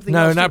was something.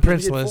 No, else not too,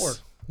 'cause he did Princeless. four.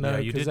 No, Yeah,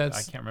 you 'cause did. I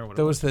that's can't remember what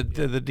that it was was.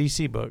 the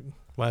DC book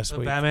last The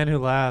week. Batman Who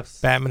Laughs.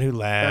 Batman Who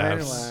Batman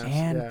Who Laughs. Laughs.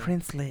 and Yeah.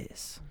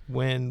 Princeless.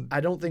 When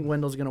I don't think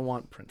Wendell's gonna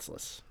want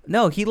Princeless.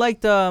 No, he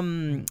liked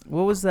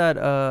what was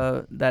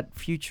that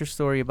future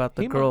story about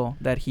the He girl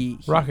that he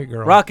Rocket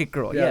Girl. Rocket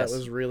Girl, Yeah, yes. it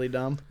was really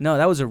dumb. No,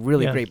 that was a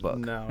really Yeah. great book.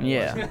 No, it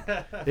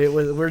Yeah. It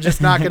was. We're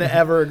just not gonna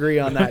ever agree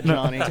on that,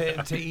 Johnny.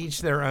 to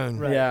each their own.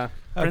 Yeah.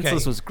 Okay.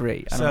 Princeless was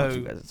great. I don't know what So-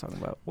 you guys are talking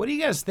about. What do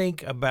you guys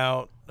think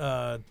about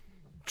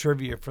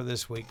trivia for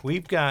this week?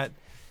 We've got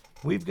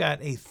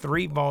a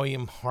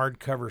 3-volume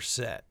hardcover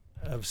set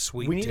of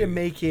Sweet We need to Tooth.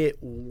 make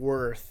it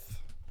worth.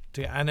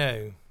 I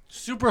know.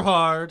 Super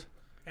hard.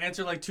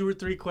 Answer like 2 or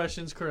 3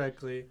 questions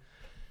correctly.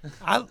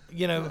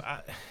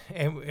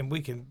 And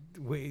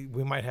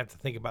we might have to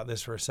think about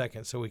this for a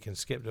second, so we can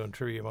skip doing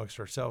trivia amongst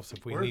ourselves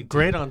if we We're need to.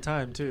 great on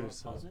time too.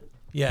 So.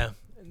 Yeah.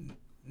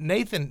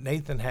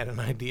 Nathan had an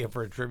idea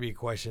for a trivia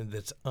question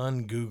that's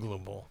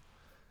ungoogleable,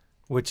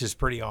 which is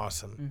pretty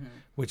awesome.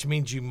 Which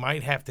means you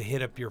might have to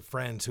hit up your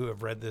friends who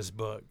have read this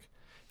book.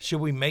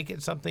 Should we make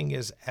it something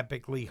as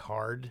epically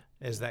hard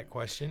as that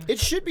question? It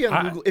should be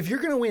on Google. If you're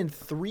gonna win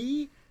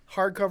 3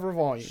 hardcover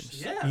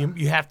volumes, Yeah.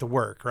 You have to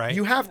work, right?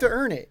 you have to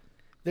earn it.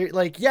 They're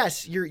like,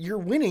 yes, you're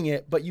winning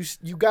it, but you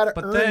got to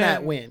But earn then-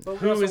 that win.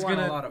 Who is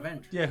gonna? of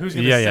entries. Yeah, who's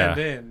gonna Yeah, send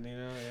in? You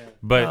know. Yeah.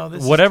 But No,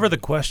 this is whatever true. the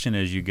question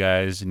is, you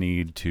guys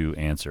need to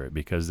answer it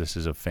because this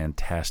is a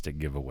fantastic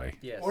giveaway.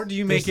 Yes. Or do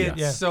you make it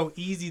Yeah. so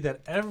easy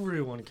that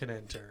everyone can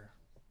enter?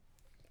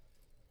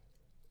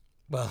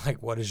 Well,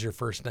 like, what is your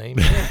first name?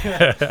 sorry.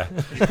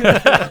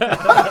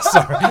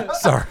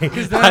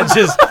 I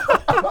just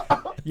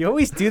You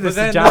always do But this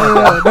then, to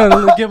John.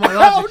 no, get my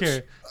logic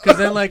here. Because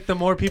then, like, the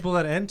more people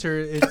that enter,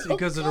 it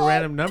goes to the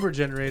random number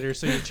generator,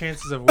 so your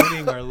chances of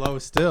winning are low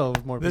still.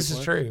 With more people, This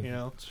is true. You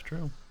know, It's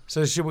true.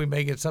 so should we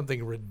make it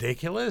something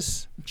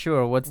ridiculous?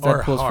 Sure. What's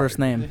Or Deadpool's hard. first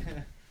name?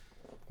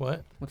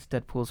 What? What's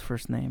Deadpool's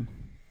first name?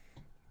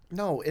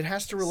 No, it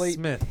has to relate.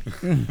 Smith.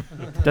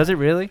 Does it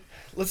really?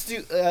 Let's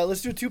do a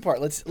 2-part.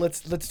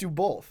 Let's do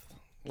both.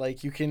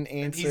 Like you can An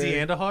answer easy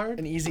and a hard.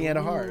 an easy and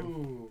a hard.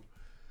 Ooh.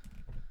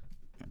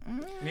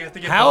 You have to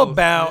get How both,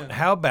 about yeah.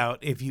 how about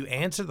if you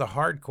answer the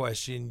hard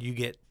question, you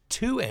get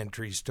 2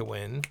 entries to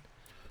win,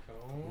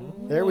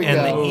 There we and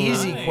go. the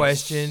easy Nice.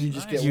 question You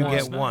just get you one.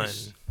 get one.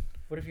 Nice.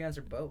 What if you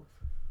answer both?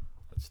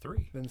 That's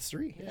 3. Then it's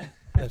 3. Yeah.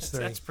 That's 3.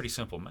 That's pretty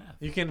simple math.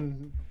 You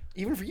can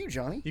Even for you,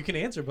 Johnny.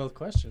 answer both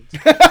questions.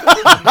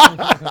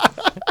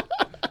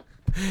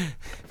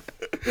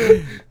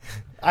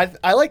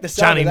 I like the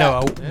sound Johnny,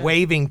 of that. no,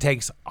 waving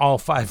takes all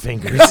 5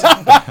 fingers.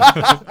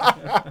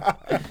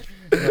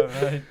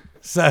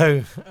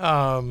 So,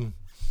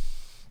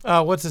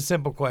 what's a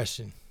simple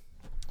question?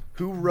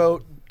 Who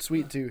wrote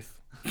Sweet Tooth?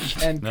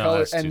 And No, color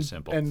that's too and,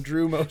 simple. and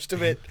drew most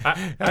of it.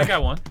 I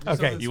got one.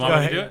 Okay, You go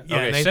want me to ahead. do it? Yeah,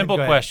 Okay, Nathan, simple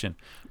go ahead. question.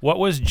 What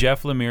was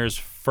Jeff Lemire's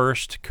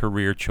first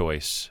career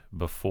choice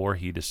before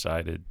he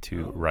decided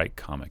to write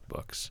comic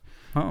books?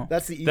 Oh.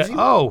 That's the easy That-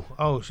 one.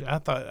 I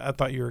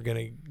thought you were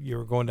going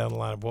down the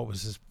line of what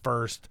was his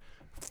first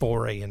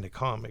foray into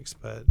comics,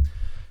 but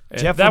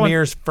Jeff that one-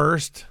 Lemire's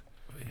first.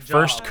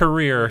 First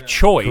career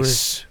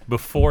choice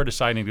before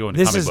deciding to go into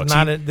This comic is books.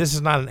 this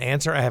is not an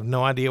answer. I have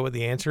no idea what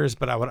the answer is,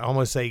 but I would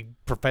almost say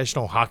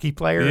professional hockey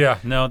player. Yeah,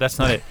 no, that's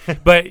not it.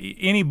 But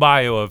any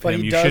bio of But him,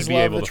 he you does should be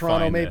love able the to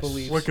Toronto find Maple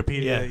this. Leafs.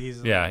 Wikipedia Yeah.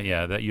 easily.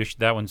 Yeah,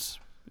 that one's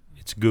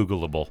it's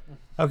Googleable.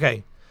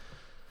 Okay.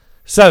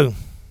 So,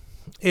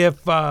 if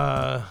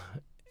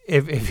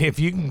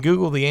you can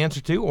Google the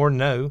answer to or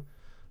know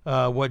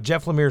what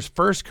Jeff Lemire's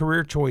first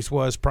career choice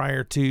was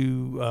prior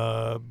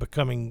to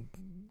becoming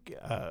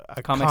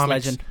a Comics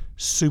legend.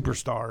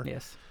 superstar,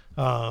 Yes.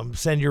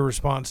 send your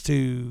response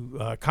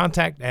to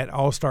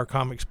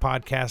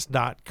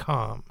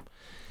contact@allstarcomicspodcast.com.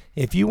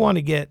 If you want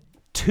to get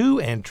 2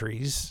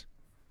 entries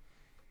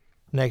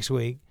next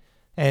week,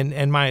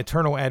 and my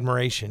eternal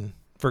admiration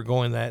for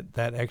going that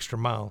extra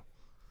mile.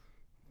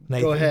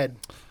 Nathan? Go ahead.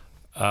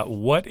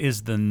 What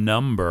is the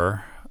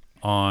number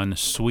on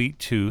Sweet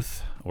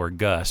Tooth or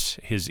Gus,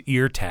 his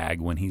ear tag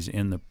when he's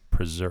in the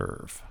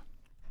preserve?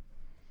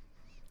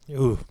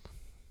 Ooh.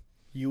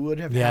 You would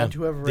have Yeah, had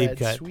to have deep read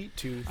cut. Sweet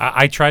Tooth.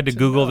 I tried to To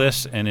Google know.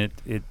 this, and it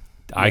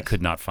I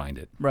could not find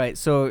it. Right.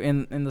 So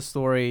in the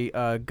story,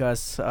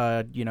 Gus,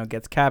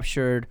 gets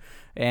captured,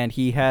 and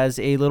he has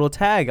a little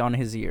tag on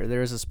his ear.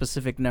 There is a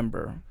specific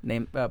number.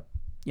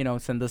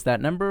 Send us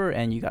that number,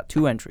 and you got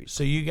 2 entries.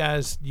 So you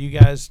guys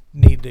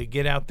need to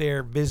get out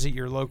there, visit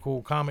your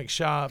local comic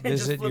shop,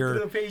 visit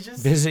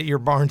your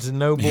Barnes and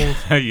Nobles.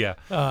 Yeah.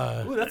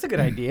 Ooh, that's a good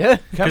idea.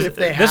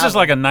 This is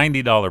like a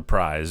 $90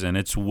 prize, and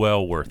it's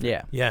well worth it.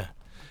 Yeah. Yeah.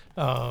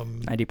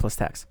 90 plus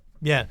tax.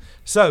 Yeah.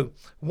 So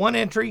 1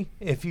 entry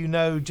if you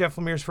know Jeff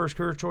Lemire's first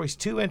career choice.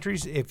 2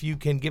 entries if you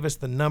can give us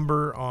the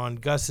number on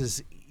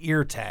Gus's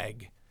ear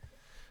tag.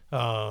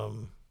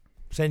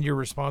 Send your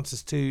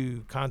responses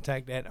to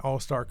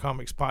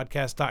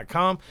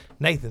contact@allstarcomicspodcast.com.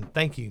 Nathan,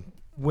 thank you.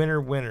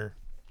 Winner.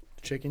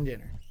 Chicken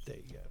dinner. There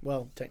you go.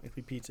 Well,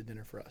 technically pizza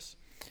dinner for us.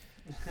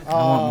 I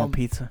want more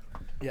pizza.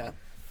 Yeah.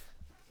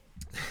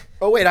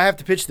 Oh wait, I have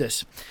to pitch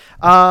this.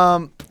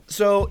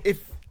 So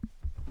if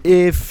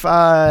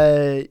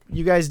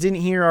you guys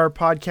didn't hear our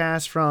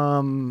podcast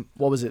from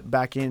what was it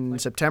back in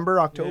September,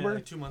 October? Yeah,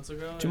 like 2 months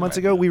ago. 2 months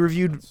ago, we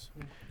reviewed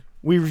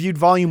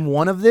volume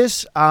 1 of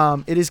this.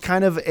 It is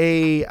kind of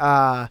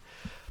a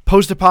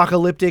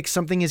post-apocalyptic.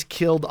 Something has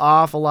killed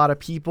off a lot of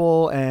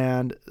people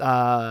and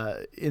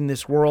in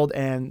this world,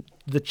 and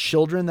the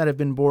children that have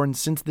been born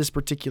since this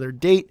particular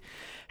date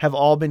have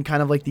all been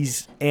kind of like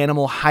these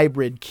animal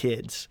hybrid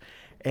kids.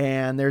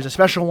 And there's a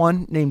special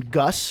one named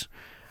Gus,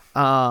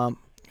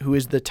 who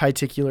is the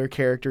titular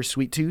character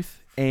Sweet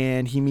Tooth,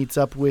 and he meets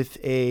up with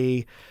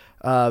a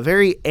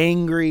very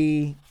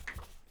angry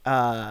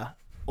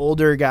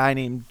older guy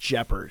named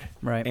Jeopard.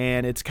 Right.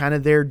 And it's kind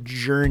of their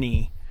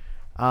journey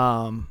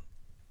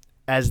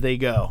as they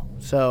go.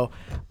 So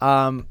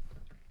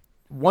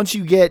once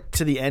you get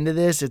to the end of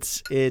this,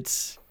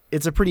 it's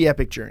a pretty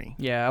epic journey.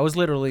 Yeah, I was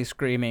literally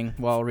screaming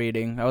while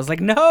reading. I was like,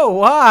 no,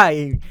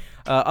 why?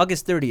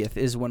 August 30th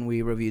is when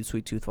we reviewed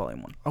Sweet Tooth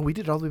Volume 1. Oh, we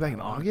did it all the way back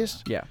in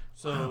August? Yeah.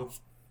 So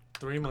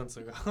 3 months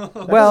ago.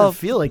 Well, doesn't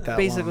feel like that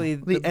basically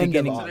long. the end of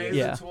beginning. August. Today's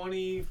Yeah. the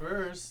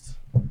 21st.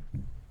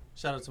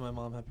 Shout out to my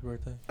mom. Happy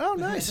birthday. Oh,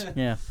 nice.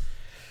 Yeah.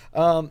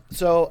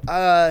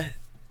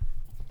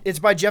 It's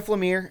by Jeff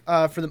Lemire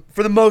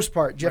for the most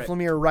part. Jeff Right.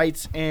 Lemire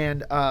writes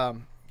and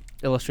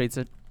Illustrates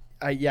it.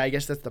 I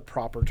guess that's the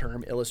proper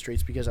term,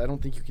 illustrates, because I don't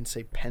think you can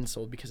say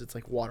penciled because it's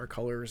like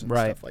watercolors and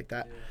Right. stuff like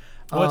that.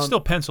 Well, it's still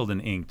penciled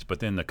and inked, but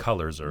then the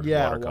colors are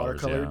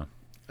watercolors. watercolored.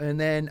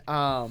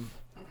 Yeah.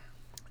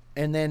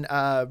 And then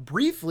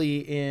briefly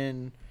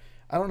in,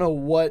 I don't know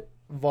what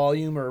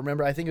volume or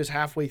remember, I think it was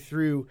halfway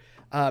through,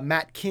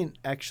 Matt Kint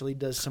actually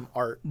does some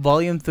art.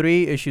 Volume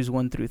 3, issues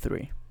 1 through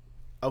 3.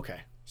 Okay,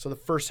 so the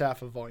first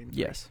half of volume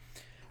 3. Yes.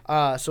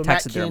 So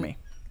Taxidermy.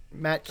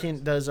 Matt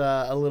Kint does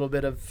a little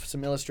bit of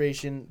some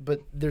illustration,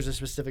 but there's a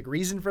specific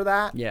reason for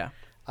that. Yeah.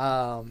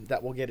 That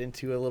we'll get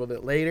into a little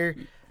bit later.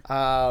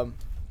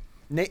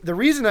 The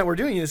reason that we're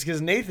doing this is because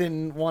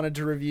Nathan wanted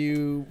to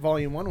review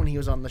Volume 1 when he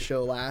was on the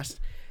show last,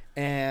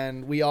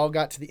 and we all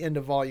got to the end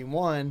of Volume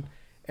 1,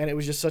 and it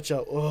was just such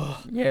a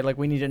Yeah, like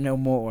we need to know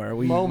more.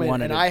 We moment,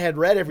 wanted and it. I had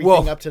read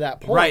everything up to that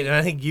point. Right, and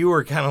I think you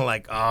were kind of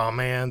like, oh,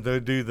 man, they'll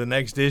do the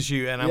next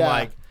issue. And I'm Yeah.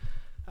 like,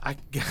 I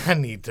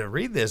need to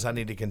read this. I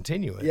need to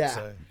continue it.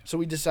 Yeah. So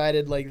we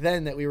decided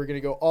then that we were going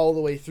to go all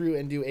the way through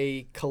and do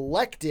a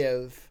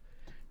collective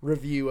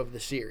review of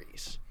the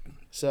series.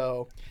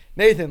 So,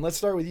 Nathan, let's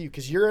start with you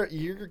because you're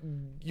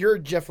a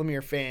Jeff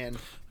Lemire fan.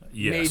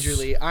 Yes.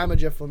 Majorly. I'm a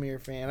Jeff Lemire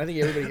fan. I think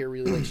everybody here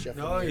really likes Jeff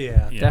Lemire. Oh,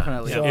 yeah.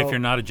 Definitely. Yeah, So- if you're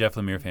not a Jeff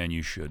Lemire fan,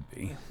 you should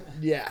be.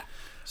 Yeah.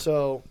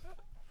 So,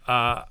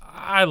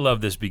 I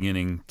love this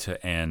beginning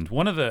to end.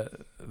 One of the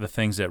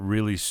things that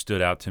really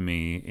stood out to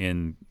me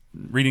in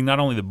reading not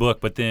only the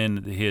book but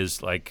then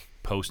his like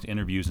post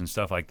interviews and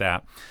stuff like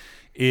that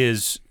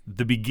is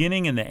the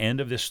beginning and the end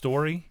of this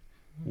story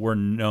were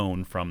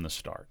known from the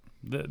start.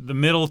 The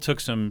middle took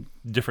some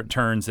different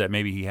turns that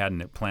maybe he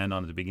hadn't planned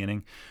on at the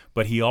beginning,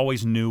 but he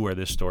always knew where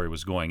this story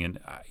was going, and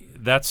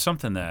that's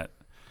something that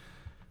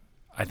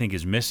I think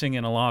is missing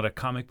in a lot of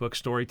comic book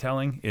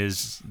storytelling.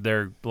 Is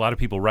a lot of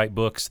people write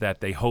books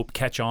that they hope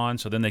catch on,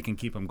 so then they can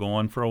keep them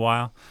going for a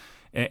while.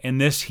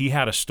 And this, he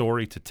had a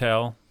story to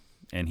tell,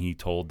 and he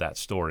told that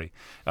story.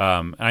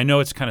 And I know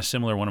it's kind of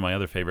similar. One of my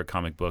other favorite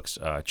comic books,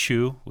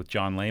 Chew with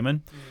John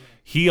Layman.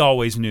 He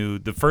always knew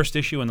the first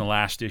issue and the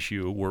last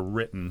issue were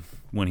written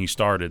when he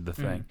started the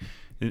thing.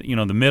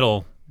 The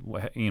middle,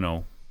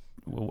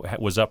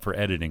 was up for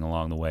editing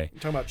along the way. you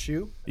talking about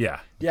Chew? Yeah.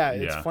 Yeah,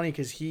 it's funny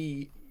because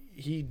he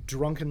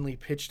drunkenly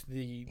pitched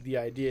the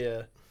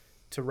idea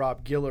to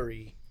Rob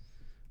Guillory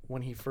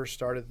when he first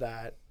started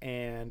that,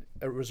 and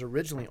it was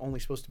originally only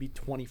supposed to be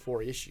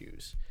 24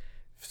 issues.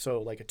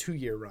 So like a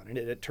 2-year run, and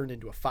it turned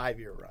into a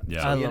 5-year run.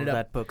 Yeah. So I he love ended up-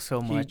 that book so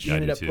much. He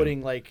ended I up do too.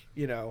 putting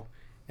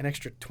an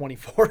extra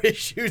 24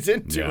 issues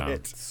into Yeah.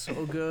 it.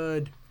 So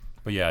good.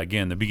 But yeah,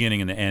 again, the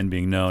beginning and the end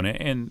being known,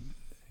 and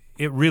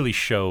it really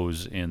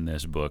shows in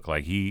this book.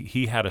 Like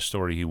he had a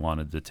story he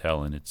wanted to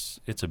tell, and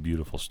it's a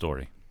beautiful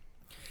story.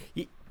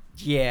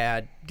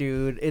 Yeah,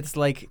 dude. It's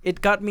like it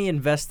got me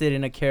invested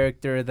in a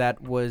character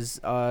that was,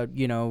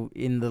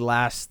 in the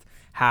last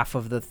half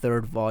of the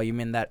third volume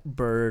in that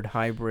bird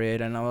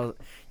hybrid, and I was,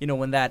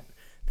 when that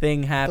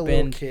thing The happened,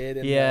 little kid.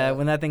 And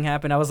when that thing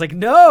happened, I was like,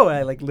 no!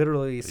 I like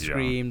literally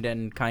screamed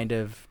and kind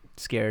of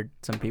scared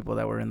some people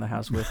that were in the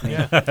house with me.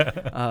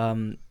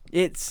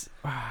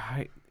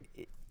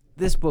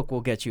 This book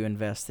will get you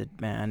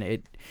invested,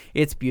 man.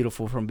 It's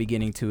beautiful from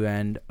beginning to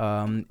end.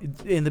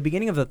 In the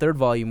beginning of the third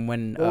volume,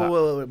 when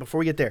wait, before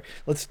we get there,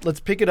 let's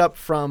pick it up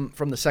from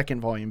the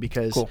second volume,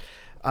 because Cool.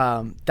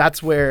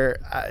 That's where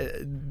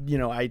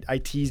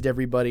I teased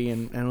everybody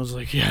and was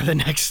like, yeah, the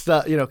next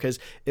stuff, because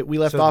we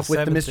left off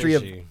with the mystery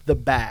of the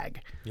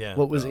bag. Yeah.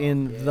 What was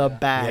in the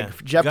bag?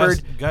 Yeah.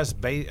 Jeopard.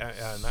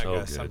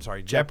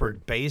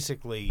 Jeopard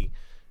basically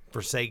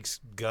forsakes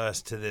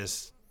Gus to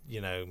this,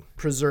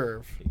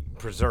 Preserve,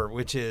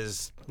 which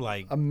is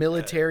like a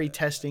military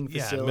testing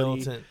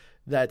facility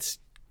that's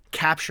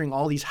capturing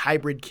all these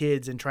hybrid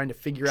kids and trying to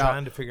figure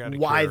out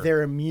why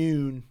they're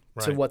immune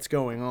to what's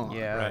going on.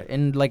 Yeah,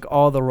 in like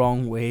all the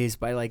wrong ways,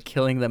 by like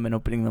killing them and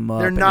opening them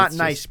up. They're not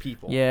nice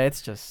people. Yeah,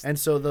 it's just. And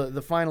so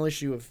the final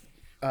issue of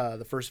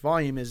the first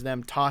volume is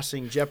them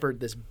tossing Jeopard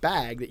this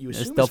bag that you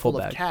assume is full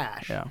of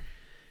cash,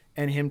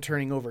 and him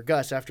turning over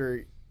Gus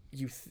after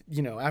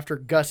after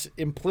Gus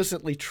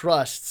implicitly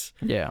trusts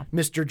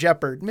Mr.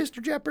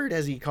 Jeopard,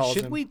 as he calls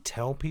him. Should we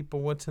tell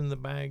people what's in the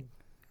bag?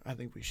 I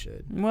think we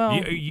should.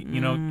 Well,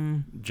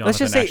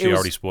 Jonathan actually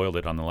already spoiled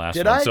it on the last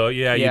one. I? So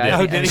yeah, you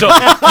Yeah, did. So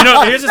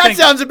here's the That thing.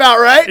 sounds about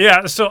right.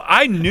 Yeah, so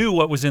I knew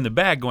what was in the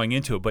bag going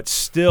into it, but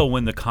still,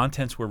 when the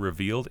contents were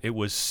revealed, it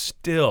was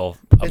still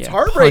It's punch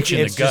heartbreaking.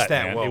 in the It's gut, just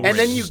that man. well It And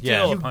then was you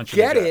still a punch in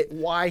get the gut. it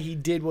why he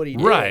did what he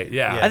did. Right?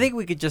 Yeah. I think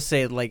we could just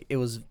say like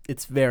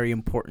it's very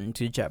important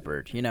to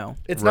Jeopard,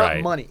 It's Right.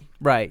 not money.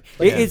 Right.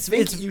 Like,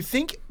 It's you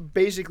think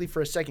basically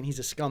for a second he's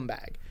a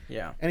scumbag,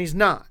 yeah. and he's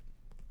not.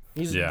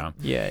 He's Yeah.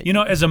 Yeah.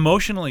 As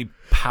emotionally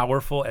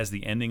powerful as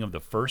the ending of the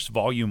first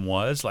volume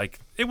was,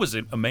 like, it was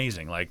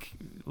amazing. Like,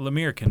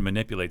 Lemire can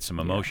manipulate some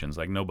emotions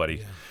like nobody.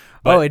 Yeah.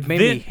 But it made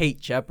then, me hate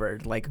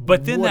Jeopard. Like,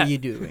 But then what that are you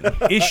doing?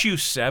 issue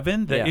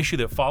 7, the Yeah. issue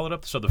that followed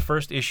up, so the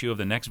first issue of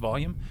the next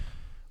volume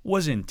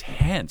was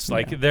intense.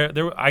 Like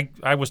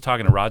I was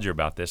talking to Roger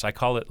about this. I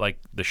call it like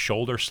the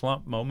shoulder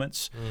slump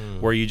moments,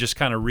 where you just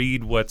kind of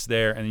read what's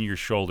there and then your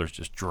shoulders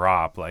just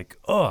drop. Like,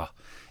 ugh.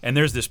 And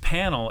there's this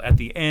panel at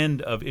the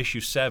end of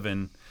issue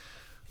 7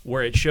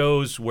 where it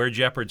shows where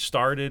Jeopard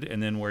started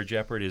and then where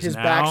Jeopard is His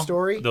now.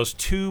 backstory? Those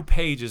 2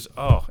 pages.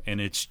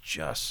 And it's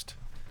just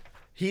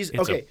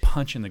It's a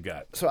punch in the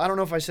gut. So I don't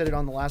know if I said it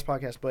on the last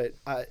podcast, but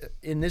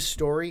in this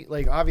story,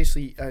 like,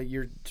 obviously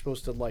you're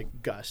supposed to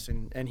like Gus,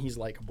 and he's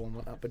likable and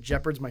whatnot, but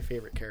Jeopard's my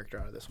favorite character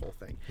out of this whole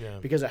thing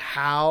because of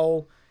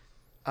how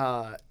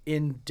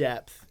in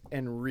depth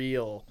and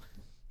real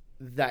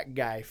that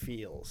guy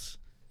feels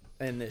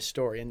in this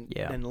story. And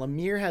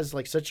Lemire has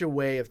like such a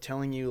way of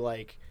telling you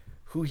like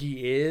who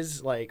he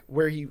is, like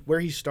where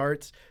he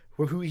starts,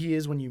 who he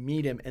is when you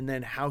meet him, and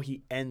then how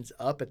he ends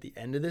up at the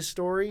end of this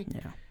story.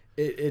 Yeah.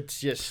 It's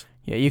just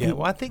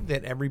Well, I think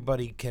that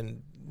everybody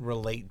can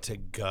relate to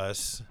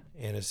Gus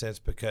in a sense,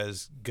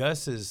 because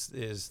Gus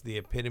is the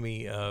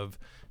epitome of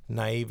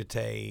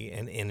naivete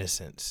and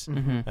innocence.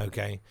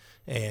 Okay,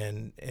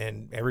 and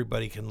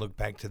everybody can look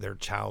back to their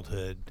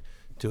childhood,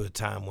 to a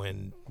time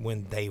when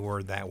they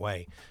were that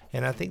way.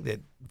 And I think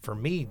that for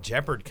me,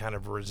 Jeopard kind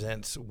of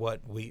represents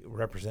what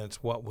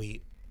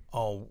we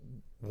all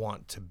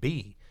want to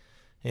be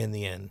in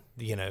the end.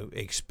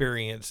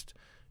 Experienced,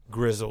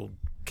 grizzled,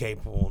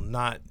 capable,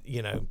 not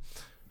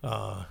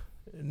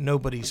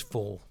nobody's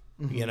full,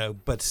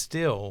 but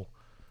still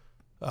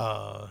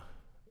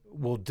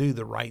will do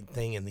the right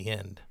thing in the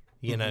end.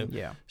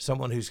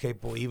 Someone who's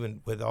capable, even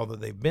with all that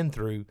they've been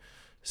through,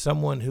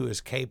 someone who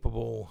is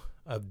capable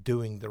of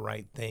doing the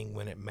right thing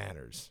when it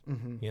matters.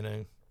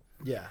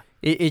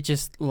 It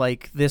just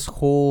like this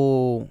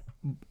whole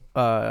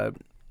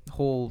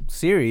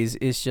series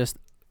is just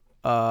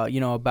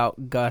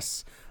about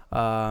Gus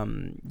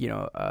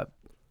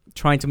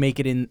trying to make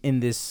it in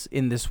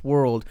this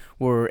world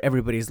where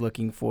everybody's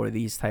looking for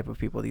these type of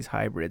people, these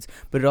hybrids.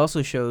 But it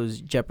also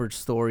shows Jeopard's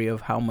story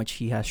of how much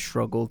he has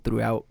struggled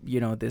throughout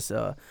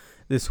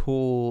this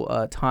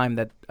whole time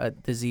that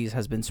disease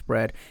has been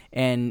spread,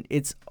 and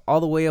it's all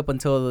the way up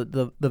until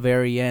the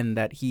very end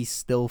that he's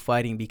still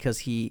fighting because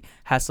he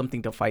has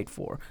something to fight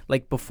for.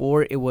 Like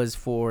before, it was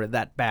for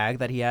that bag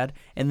that he had,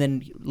 and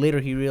then later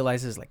he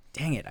realizes, like,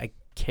 dang it, I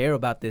care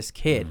about this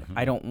kid.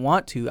 I don't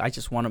want to. I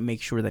just want to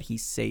make sure that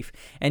he's safe.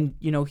 And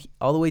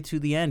all the way to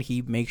the end,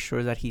 he makes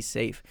sure that he's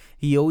safe.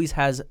 He always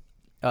has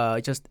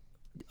just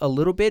a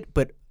little bit,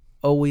 but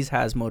always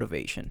has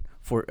motivation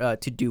for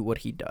to do what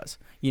he does.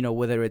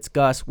 Whether it's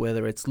Gus,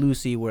 whether it's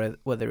Lucy,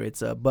 whether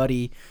it's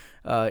Buddy,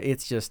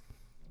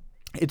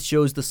 it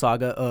shows the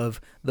saga of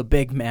the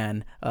big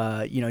man,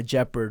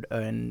 Jeopard,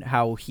 and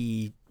how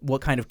he what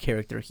kind of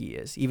character he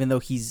is. Even though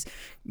he's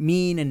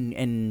mean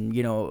and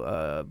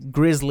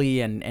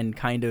grisly and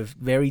kind of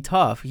very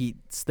tough, he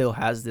still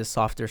has this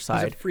softer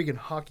side. He's a freaking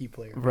hockey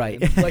player, right?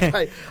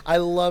 Like I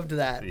loved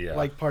that, Yeah.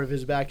 like part of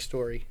his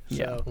backstory.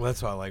 Yeah. So. Well,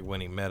 that's why I like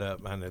when he met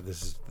up. I know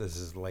this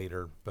is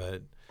later,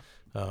 but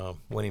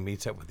when he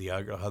meets up with the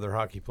other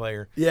hockey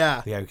player,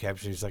 Yeah. the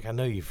captain, he's like, "I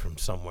know you from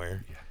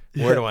somewhere.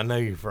 Where do I know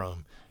you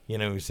from?"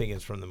 He's thinking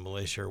it's from the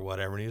militia or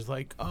whatever, and he's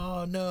like,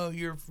 "Oh no,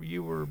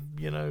 you were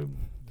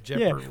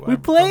Jeopardy. We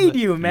played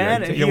you,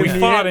 man. Yeah, we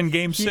fought in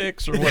Game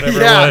 6 or whatever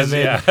Yeah. it was.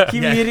 Yeah. He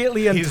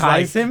immediately He's unties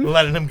like him.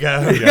 letting him go.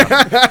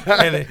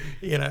 And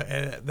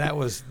and that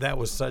was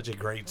such a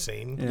great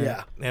scene.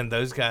 Yeah. And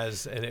those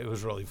guys, and it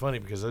was really funny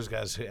because those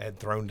guys had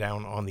thrown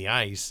down on the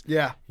ice.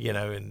 Yeah.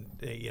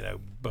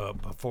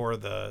 Before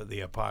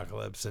the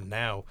apocalypse, and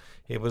now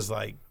it was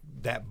like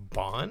that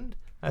bond.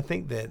 I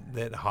think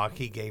that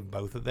hockey gave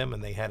both of them,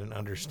 and they had an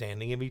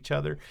understanding of each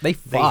other. They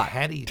fought. They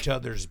had each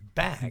other's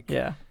back.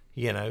 Yeah.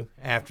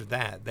 After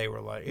that, they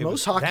were like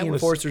Most hockey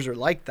enforcers are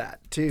like that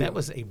too. That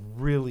was a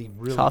really,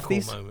 really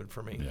Softies? cool moment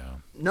for me. Yeah.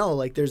 No,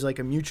 like there's like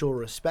a mutual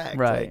respect.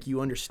 Right. Like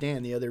you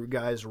understand the other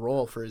guy's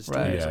role for his team.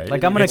 Right. or Yeah, something.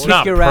 Like, I'm gonna it's kick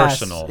not your ass.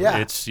 personal. Yeah.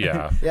 It's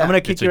Yeah. I'm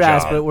gonna kick It's a your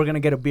ass, job. but we're gonna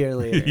get a beer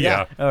later.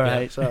 Yeah. All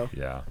right. So,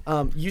 Yeah.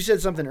 you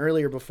said something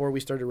earlier before we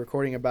started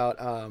recording about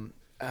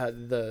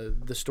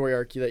the story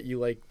arc that you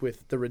like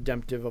with the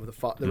redemptive of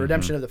the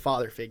redemption of the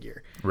father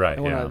figure. Right.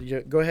 I Yeah. want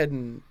to go ahead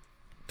and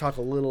talk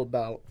a little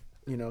about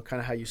kind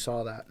of how you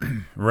saw that.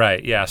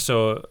 Right. Yeah.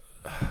 So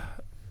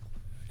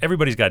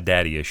everybody's got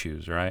daddy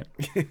issues, right?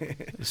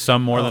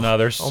 Some more than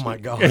others. Oh my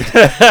God.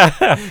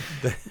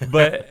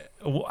 But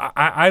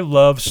I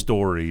love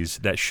stories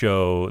that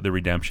show the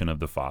redemption of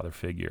the father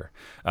figure.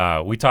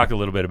 We talked a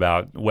little bit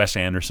about Wes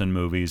Anderson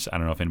movies. I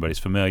don't know if anybody's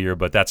familiar,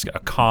 but that's a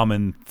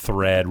common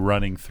thread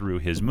running through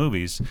his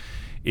movies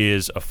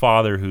is a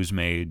father who's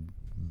made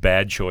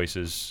bad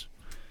choices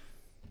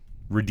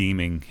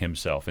redeeming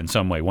himself in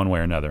some way, one way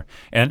or another.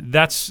 And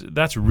that's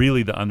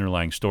really the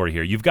underlying story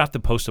here. You've got the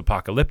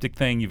post-apocalyptic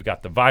thing. You've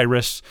got the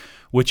virus,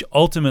 which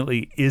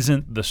ultimately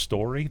isn't the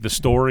story. The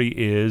story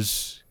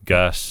is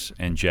Gus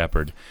and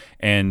Jeopard.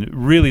 And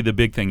really the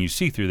big thing you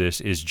see through this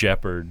is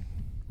Jeopard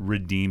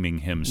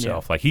redeeming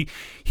himself. Yeah. Like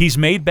he's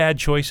made bad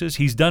choices.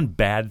 He's done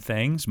bad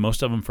things,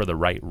 most of them for the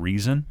right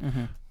reason.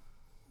 Mm-hmm.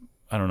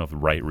 I don't know if the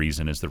right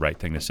reason is the right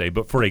thing to say,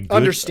 but for an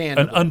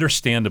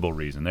understandable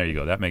reason. There you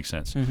go. That makes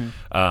sense.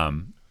 Mm-hmm.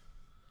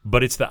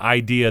 But it's the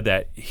idea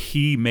that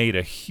he made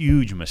a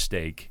huge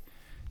mistake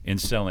in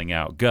selling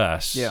out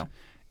Gus. Yeah.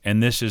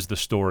 And this is the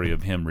story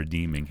of him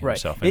redeeming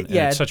himself. Right. And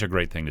it's such a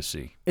great thing to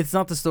see. It's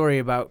not the story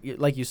about,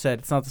 like you said,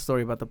 it's not the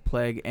story about the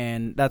plague,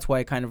 and that's why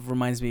it kind of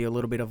reminds me a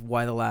little bit of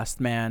Why the Last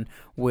Man,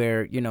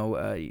 where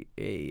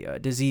a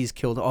disease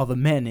killed all the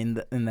men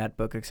in that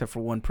book except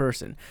for one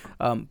person.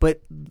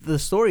 But the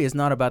story is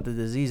not about the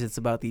disease; it's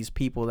about these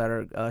people that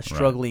are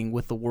struggling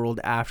with the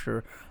world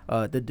after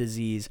the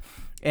disease,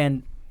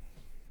 and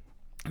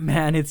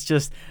man,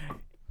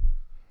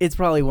 it's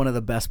probably one of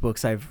the best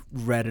books I've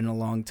read in a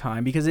long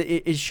time because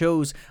it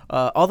shows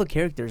all the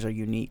characters are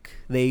unique.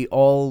 They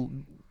all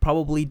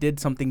probably did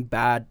something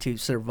bad to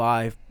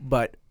survive,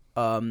 but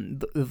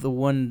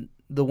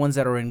the ones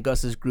that are in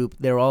Gus's group,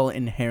 they're all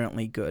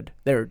inherently good.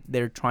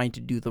 They're trying to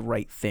do the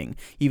right thing,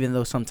 even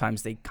though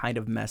sometimes they kind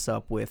of mess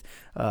up with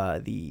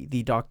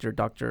the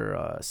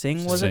Dr.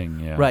 Singh, was it?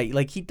 Yeah. Right,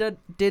 like he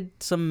did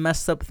some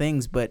messed up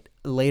things, but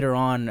later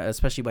on,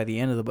 especially by the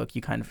end of the book,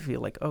 you kind of feel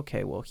like,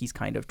 okay, well, he's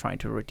kind of trying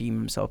to redeem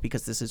himself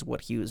because this is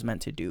what he was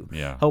meant to do.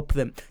 Yeah. Help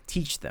them,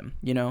 teach them,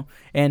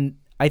 And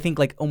I think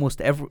like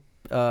almost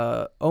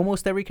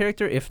every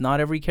character, if not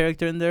every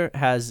character in there,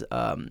 has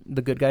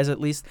the good guys at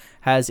least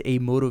has a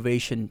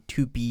motivation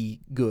to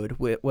be good.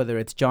 Whether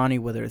it's Johnny,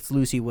 whether it's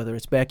Lucy, whether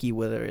it's Becky,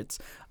 whether it's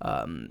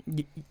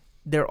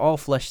they're all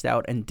fleshed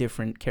out and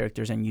different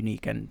characters and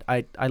unique. And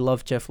I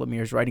love Jeff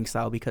Lemire's writing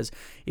style because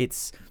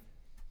it's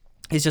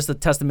just a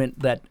testament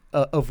that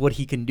of what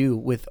he can do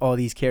with all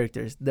these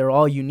characters. They're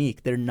all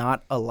unique. They're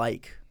not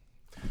alike.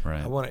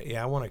 Right. I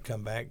want to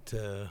come back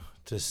to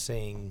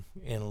Sing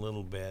in a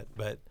little bit,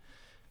 but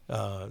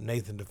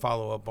Nathan, to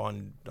follow up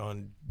on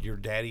your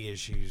daddy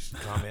issues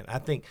comment, I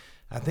think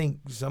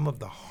some of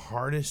the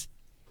hardest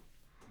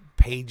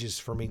pages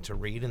for me to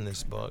read in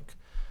this book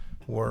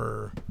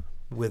were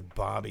with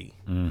Bobby.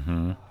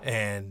 Mm-hmm.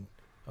 And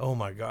oh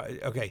my God,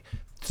 okay,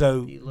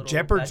 so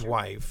Jeopard's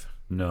wife.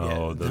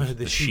 No, Yeah,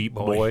 the sheep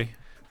boy.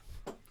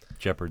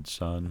 Jeopard's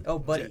son. Oh,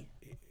 Buddy.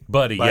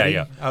 Buddy,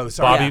 yeah. Oh,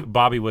 sorry.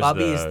 Bobby was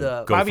Bobby the is the-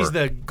 gopher. Bobby's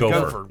the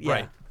gopher, Yeah.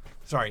 right?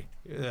 Sorry,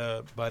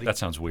 Buddy. That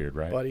sounds weird,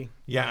 right? Buddy.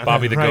 Yeah, I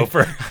Bobby know, the right?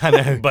 gopher. I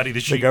know. Buddy the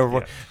sheep.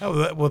 gopher. Yeah.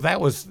 Oh, well, that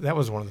was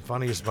one of the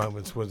funniest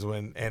moments was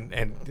when, and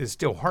it's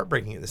still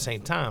heartbreaking at the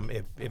same time,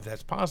 if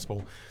that's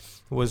possible,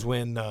 was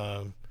when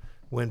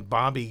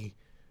Bobby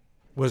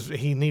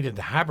he needed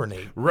to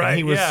hibernate. Right, And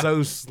he was yeah.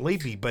 so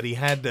sleepy, but he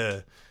had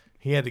to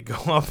go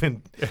up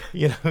and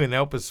and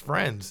help his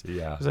friends.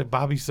 Yeah. It was like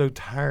Bobby's so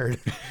tired.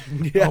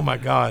 Oh my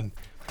God.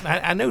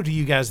 I know to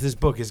you guys this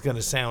book is going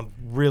to sound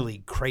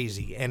really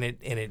crazy, and it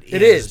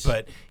It is,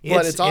 but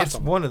it's awesome. It's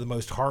one of the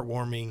most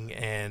heartwarming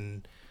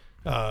and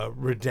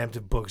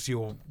redemptive books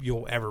you'll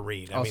ever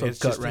read. I Also mean, it's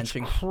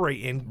gut-wrenching. Just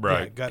great and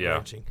gut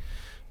wrenching.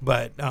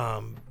 But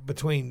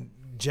between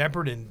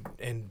Jeopard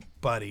and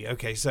Buddy,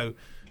 okay, so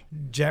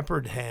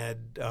Jeopard had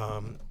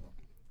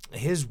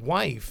his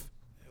wife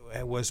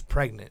was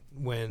pregnant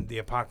when the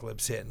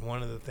apocalypse hit, and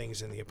one of the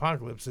things in the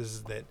apocalypse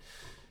is that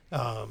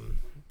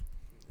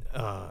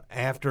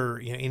after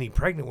any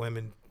pregnant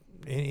women,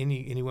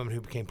 any women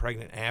who became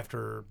pregnant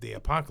after the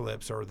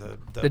apocalypse or the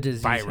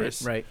disease virus,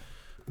 hit, right?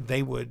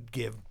 They would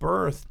give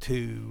birth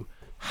to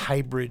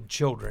hybrid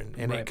children,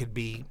 and it could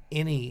be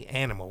any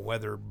animal,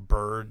 whether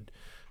bird,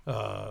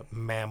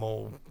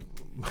 mammal,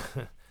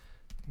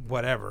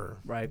 whatever,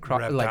 Right,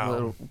 reptile. like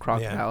little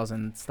crocodiles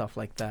and stuff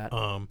like that.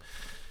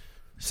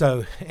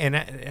 So, and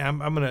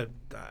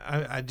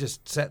I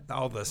just set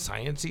all the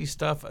sciencey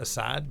stuff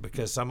aside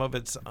because some of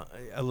it's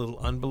a little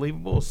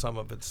unbelievable, some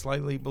of it's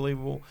slightly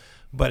believable,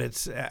 but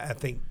it's, I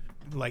think,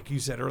 like you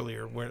said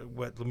earlier,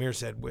 what Lemire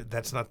said,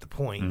 that's not the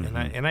point,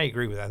 and I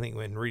agree with it. I think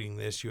when reading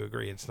this, you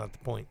agree it's not the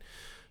point.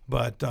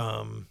 But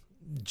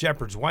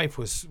Jeopard's wife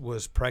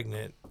was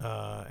pregnant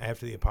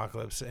after the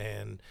apocalypse,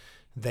 and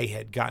they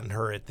had gotten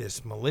her at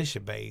this militia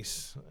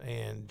base,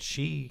 and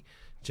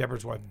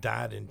Jeopard's wife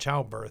died in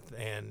childbirth,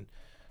 and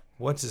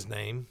what's his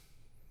name?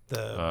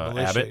 The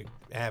militia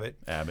Abbott.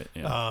 Abbott.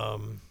 Yeah.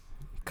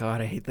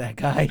 God, I hate that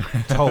guy.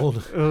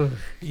 Told.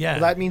 Yeah.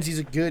 Well, that means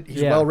he's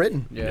well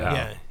written.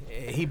 Yeah.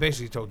 He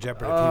basically told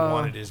Jeopard if he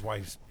wanted his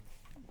wife's,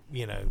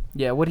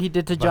 Yeah, what he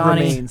did to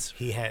Johnny. Remains.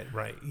 he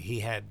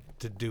had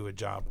to do a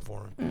job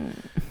for him.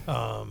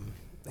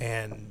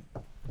 And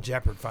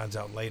Jeopard finds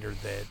out later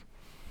that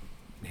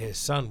his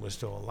son was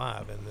still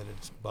alive and that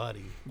it's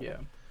Buddy, Yeah.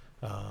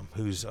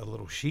 who's a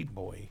little sheep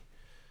boy.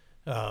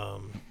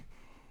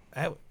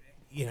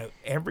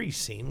 Every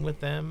scene with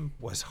them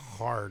was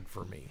hard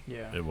for me.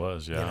 Yeah. It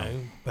was, yeah.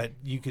 But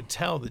you could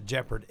tell that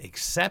Jeopard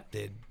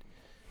accepted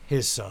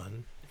his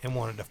son and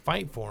wanted to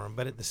fight for him,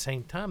 but at the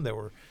same time there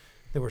were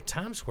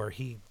times where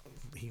he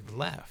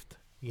left,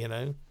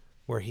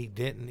 where he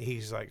didn't.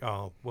 He's like,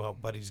 oh well,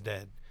 Buddy's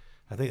dead.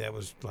 I think that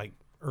was like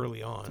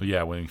early on.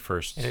 Yeah, when he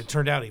first. And it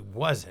turned out he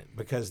wasn't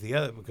because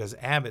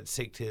Abbott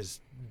sicked his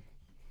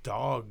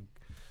dog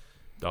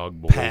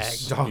boys.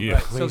 pack. Yeah.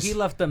 So he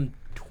left them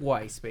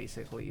twice,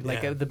 basically.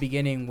 Like at the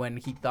beginning when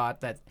he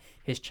thought that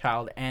his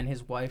child and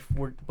his wife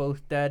were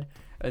both dead,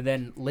 and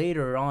then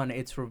later on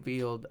it's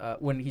revealed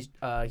when he's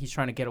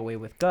trying to get away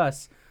with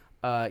Gus.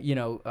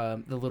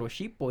 The little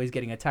sheep boy is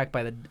getting attacked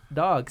by the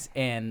dogs,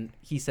 and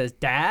he says,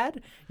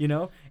 "Dad,"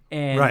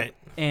 and Right.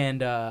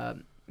 and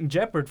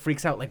Jeopard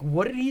freaks out, like,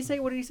 "What did he say?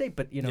 What did he say?"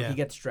 But he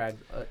gets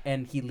dragged,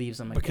 and he leaves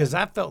him because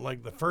I felt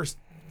like the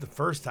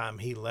first time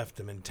he left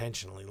him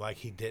intentionally, like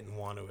he didn't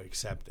want to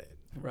accept it.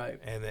 right,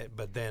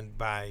 But then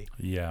by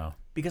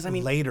because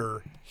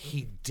later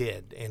he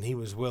did, and he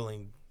was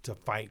willing to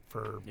fight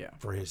for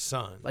his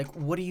son. like,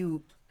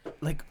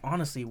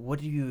 honestly, what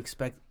do you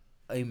expect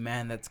a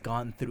man that's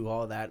gone through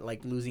all that,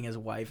 like losing his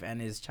wife and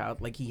his child,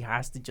 like he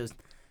has to just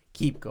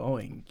keep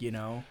going,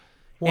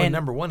 Well, and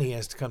number one, he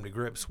has to come to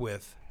grips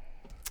with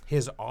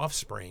his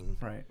offspring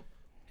right,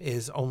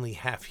 is only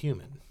half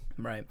human.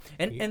 right,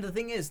 and the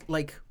thing is,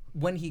 like,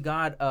 when he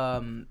got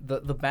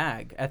the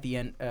bag at the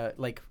end,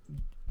 like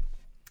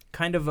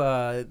kind of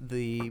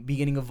the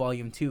beginning of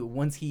volume 2,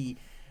 once he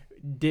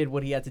did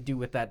what he had to do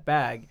with that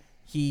bag,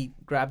 he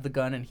grabbed the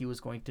gun and he was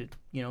going to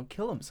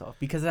kill himself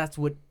because that's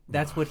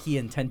what he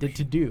intended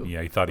to do.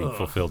 Yeah, he thought he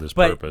fulfilled his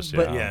But purpose.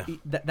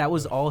 that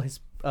was all his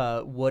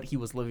what he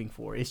was living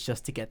for, is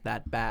just to get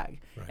that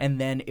bag. Right. And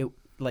then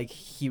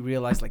he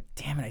realized, like,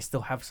 damn it, I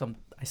still have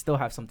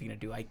something to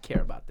do. I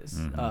care about this.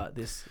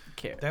 This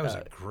care. That was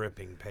a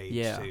gripping page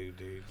too,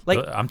 dude. Like,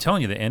 I'm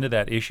telling you, the end of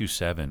that issue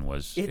 7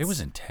 was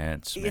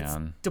intense, man.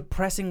 It's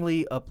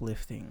depressingly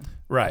uplifting.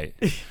 Right.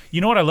 You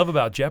know what I love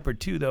about Jeopard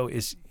too, though,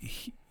 is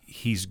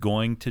he's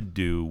going to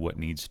do what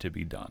needs to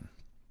be done.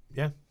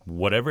 Yeah.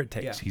 Whatever it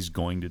takes, he's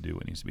going to do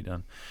what needs to be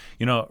done.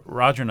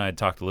 Roger and I had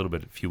talked a little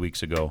bit a few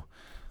weeks ago.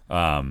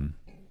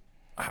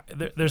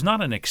 There's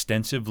not an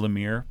extensive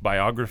Lemire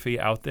biography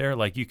out there.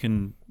 Like, you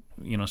can,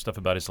 stuff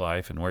about his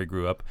life and where he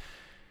grew up.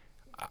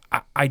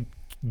 I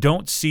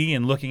don't see,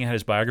 in looking at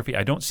his biography,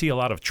 I don't see a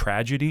lot of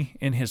tragedy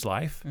in his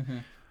life.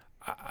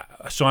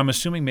 So I'm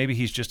assuming maybe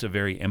he's just a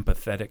very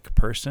empathetic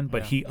person,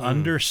 but he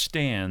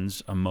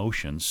understands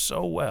emotions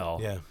so well.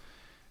 Yeah.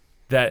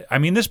 That, I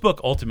mean, this book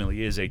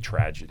ultimately is a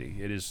tragedy.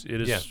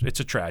 It's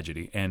a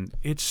tragedy, and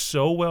it's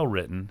so well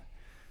written.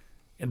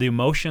 And the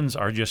emotions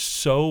are just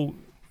so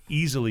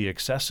easily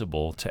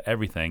accessible to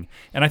everything.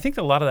 And I think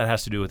a lot of that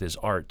has to do with his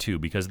art too,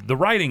 because the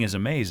writing is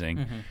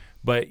amazing,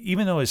 but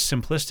even though as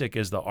simplistic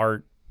as the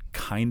art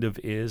kind of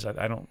is,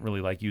 I don't really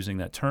like using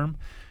that term,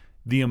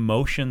 the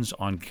emotions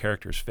on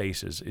characters'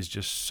 faces is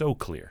just so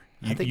clear.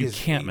 You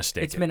can't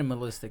mistake it. It's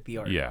minimalistic, the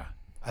art. Yeah.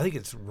 I think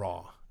it's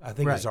raw. I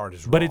think his art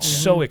is raw. But it's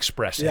so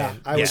expressive. Yeah,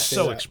 I would say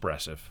so that.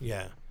 expressive.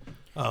 Yeah.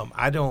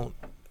 I don't.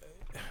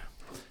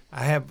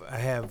 I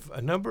have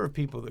a number of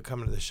people that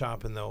come into the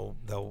shop and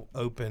they'll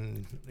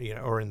open,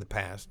 or in the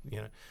past,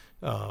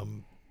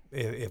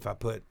 if I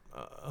put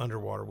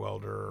underwater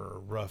welder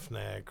or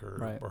roughneck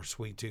or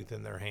sweet tooth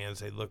in their hands,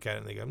 they look at it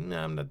and they go,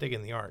 no, I'm not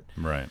digging the art.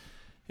 Right.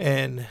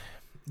 And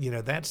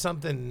that's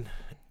something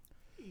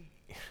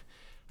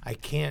I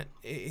can't.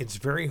 It's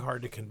very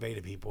hard to convey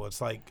to people.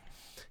 It's like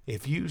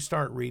if you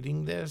start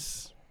reading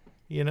this,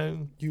 you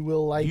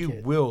will like it.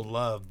 You will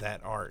love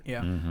that art.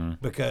 Yeah. Mm-hmm.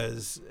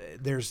 Because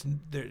there's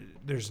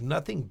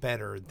nothing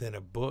better than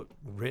a book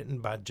written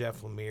by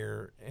Jeff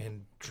Lemire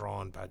and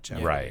drawn by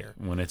Jeff Lemire.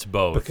 When it's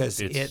both.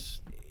 Because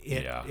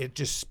it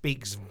just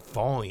speaks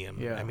volume.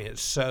 Yeah. I mean,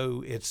 it's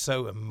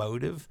so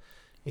emotive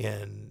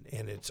in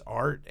its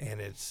art and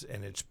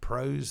its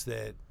prose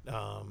that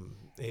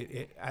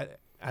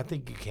I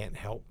think you can't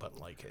help but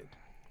like it.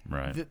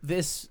 Right.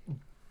 This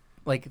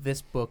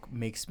book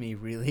makes me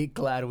really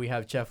glad we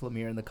have Jeff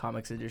Lemire in the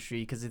comics industry,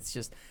 because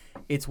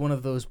it's one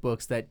of those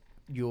books that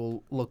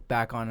you'll look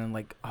back on and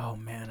like, oh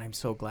man, I'm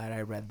so glad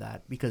I read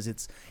that, because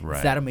it's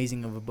that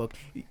amazing of a book.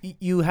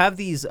 You have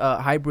these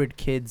hybrid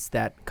kids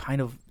that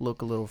kind of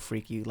look a little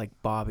freaky, like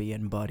Bobby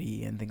and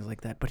Buddy and things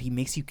like that, but he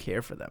makes you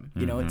care for them,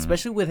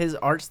 especially with his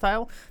art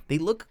style. They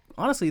look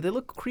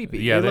creepy.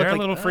 Yeah, they're look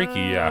a little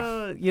freaky,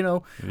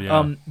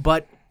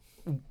 but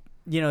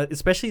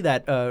especially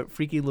that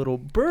freaky little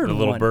bird. The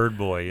little bird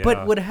boy, yeah.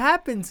 But what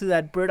happened to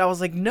that bird? I was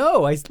like,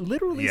 no! I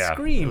literally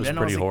screamed. It was and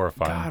pretty I was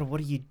horrifying. Like, God,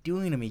 what are you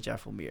doing to me,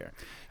 Jeff Lemire?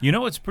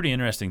 What's pretty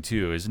interesting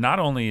too is not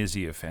only is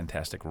he a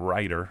fantastic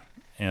writer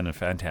and a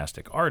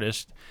fantastic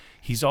artist,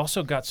 he's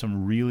also got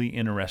some really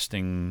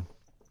interesting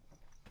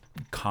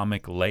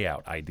comic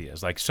layout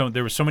ideas. Like, so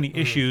there were so many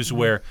issues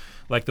where,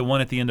 like the one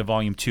at the end of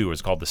Volume 2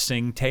 is called the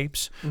Sing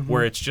Tapes,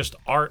 where it's just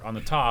art on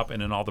the top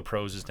and then all the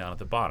prose is down at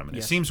the bottom. And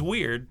it seems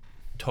weird.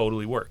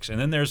 Totally works. And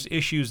then there's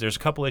a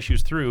couple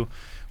issues through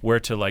where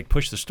to like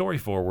push the story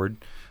forward,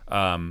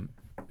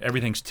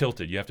 everything's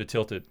tilted. You have to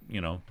tilt it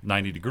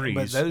 90 degrees.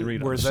 But to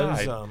read were on the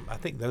those side. I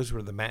think those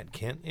were the Matt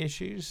Kent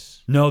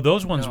issues. No,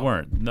 those ones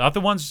weren't. Not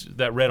the ones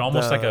that read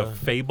almost like a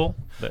fable.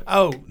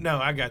 Oh no,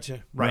 I got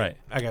you. Right.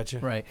 I got you.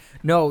 Right.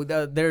 No,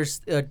 there's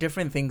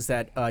different things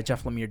that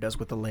Jeff Lemire does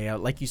with the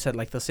layout. Like you said,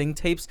 like the Sing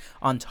Tapes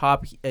on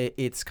top,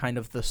 it's kind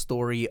of the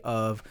story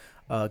of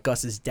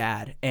Gus's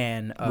dad,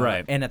 and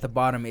and at the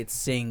bottom it's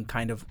Sing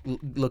kind of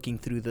looking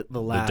through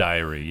the lab. The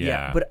diary,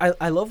 yeah. But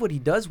I love what he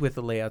does with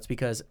the layouts,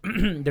 because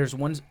there's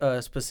one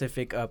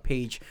specific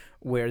page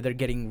where they're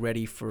getting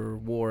ready for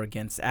war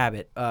against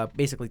Abbott,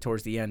 basically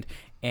towards the end,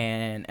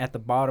 and at the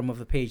bottom of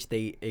the page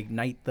they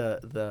ignite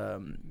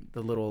the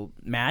little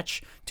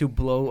match to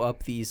blow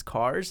up these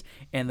cars,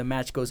 and the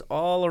match goes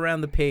all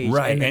around the page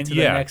and then to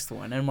the next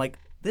one. And I'm like,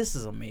 this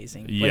is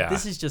amazing. Yeah. Like,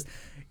 this is just...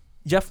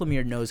 Jeff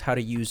Lemire knows how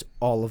to use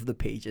all of the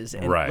pages,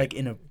 and like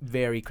in a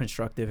very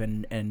constructive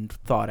and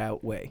thought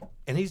out way.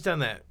 And he's done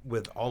that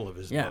with all of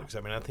his books.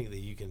 I mean, I think that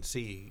you can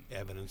see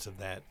evidence of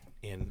that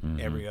in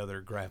every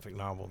other graphic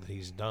novel that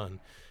he's done.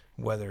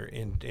 Whether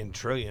in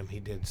Trillium, he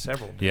did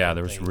several. Yeah,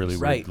 there was things. really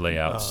weird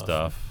layout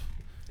stuff.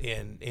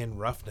 In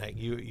Roughneck,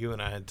 you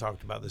and I had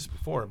talked about this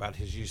before about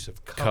his use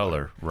of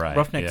color. Right,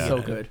 Roughneck's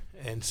so good,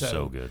 and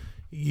so good.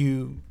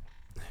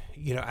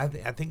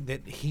 I think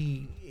that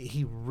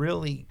he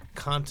really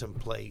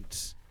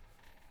contemplates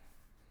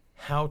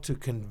how to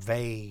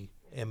convey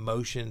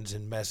emotions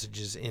and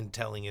messages in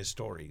telling his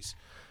stories.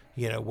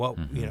 What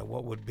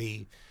would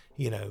be,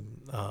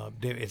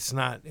 it's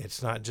not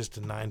just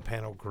a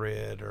 9-panel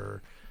grid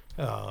or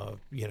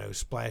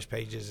splash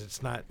pages.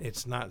 It's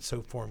not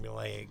so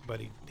formulaic,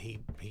 but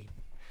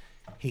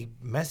he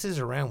messes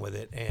around with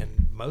it,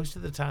 and most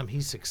of the time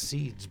he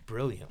succeeds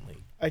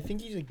brilliantly. I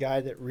think he's a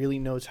guy that really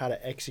knows how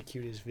to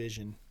execute his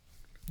vision.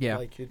 Yeah.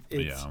 Like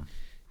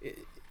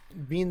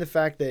being the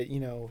fact that,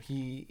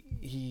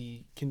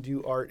 he can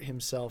do art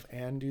himself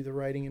and do the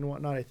writing and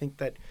whatnot, I think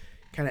that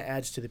kind of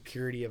adds to the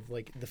purity of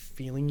like the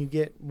feeling you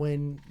get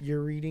when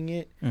you're reading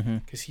it.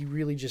 Because he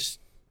really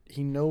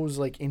he knows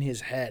like in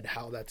his head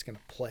how that's going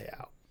to play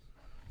out.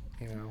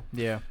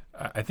 Yeah.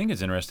 I think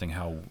it's interesting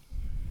how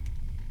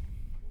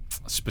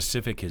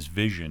specific his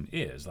vision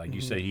is. Like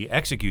you say, he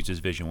executes his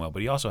vision well,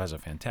 but he also has a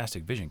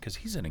fantastic vision because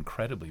he's an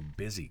incredibly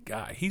busy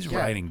guy. He's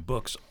writing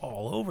books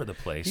all over the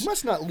place. He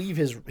must not leave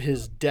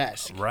his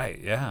desk. Right,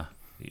 yeah.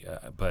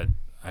 But,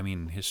 I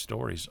mean, his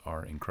stories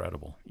are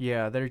incredible.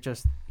 Yeah, they're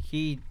just...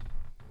 He's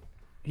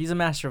a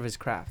master of his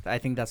craft. I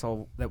think that's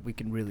all that we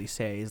can really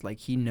say is, like,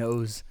 he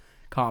knows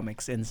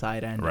comics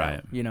inside and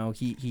out.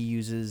 He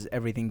uses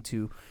everything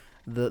to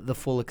the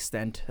full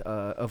extent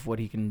of what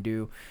he can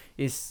do.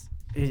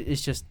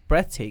 It's just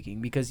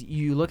breathtaking because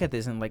you look at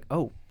this and like,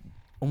 oh,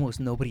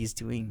 almost nobody's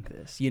doing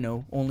this.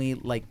 Only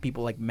like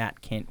people like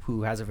Matt Kent,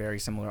 who has a very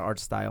similar art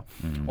style.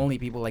 Only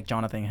people like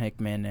Jonathan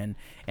Hickman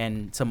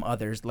and some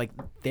others, like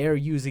they're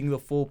using the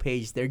full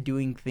page. They're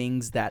doing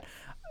things that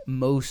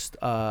most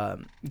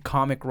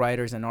comic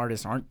writers and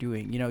artists aren't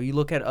doing. You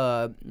look at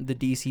the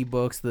DC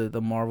books,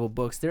 the Marvel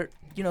books. They're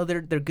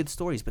good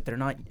stories, but they're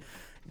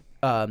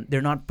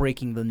not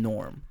breaking the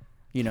norm.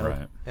 You know,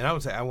 Right. And I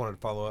would say I wanted to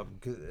follow up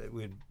because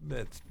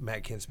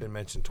Matt Kent's been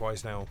mentioned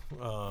twice now.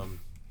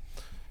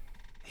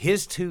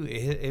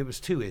 It was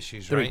 2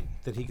 issues, Three. right?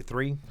 That he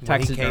 3 when he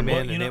Taxidermy. came Well,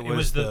 in, you and know, it it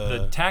was the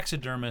the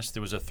taxidermist.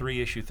 There was a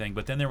 3-issue thing,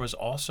 but then there was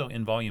also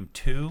in volume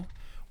 2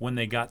 when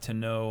they got to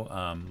know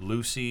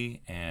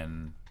Lucy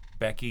and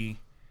Becky,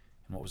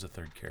 and what was the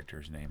third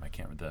character's name? I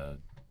can't remember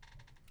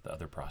the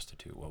other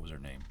prostitute. What was her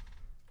name?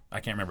 I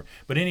can't remember.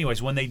 But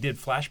anyways, when they did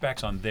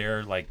flashbacks on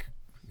their like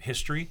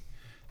history,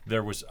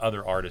 there was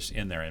other artists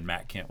in there, and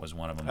Matt Kent was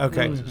one of them.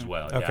 Okay. As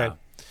well. Okay. Yeah.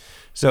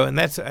 So, and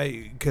that's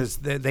because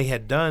they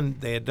had done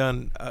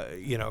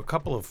a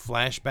couple of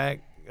flashback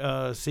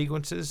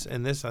sequences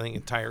in this, I think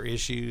entire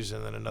issues,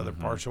 and then another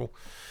partial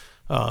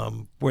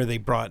where they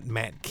brought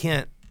Matt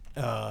Kent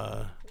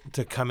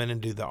to come in and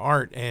do the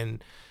art,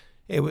 and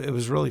it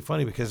was really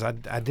funny because I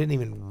didn't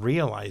even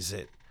realize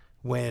it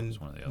when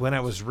I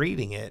was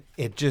reading it.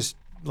 It just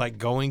like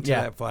going to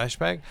that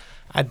flashback,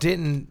 I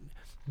didn't,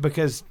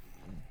 because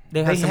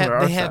they have similar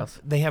art styles.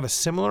 They have a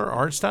similar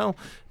art style,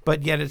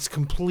 but yet it's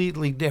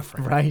completely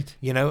different. Right.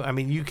 You know, I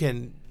mean, you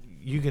can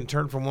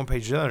turn from one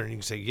page to the other and you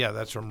can say, yeah,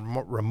 that's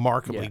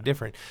remarkably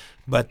different.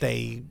 But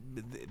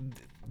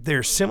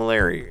they're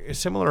similar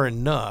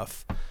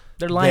enough.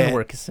 Their line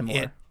work is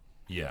similar.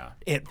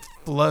 It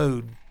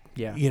flowed,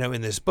 Yeah. you know,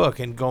 in this book,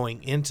 and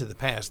going into the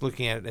past,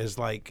 looking at it as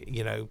like,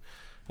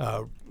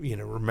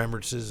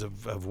 remembrances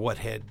of what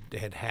had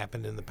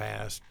happened in the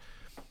past.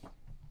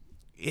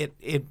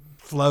 It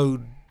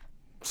flowed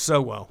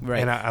so well,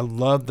 right? And I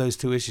love those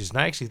 2 issues, and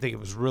I actually think it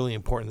was really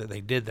important that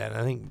they did that.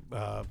 And I think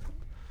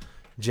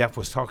Jeff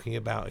was talking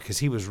about, because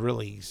he was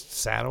really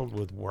saddled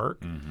with work.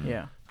 Mm-hmm.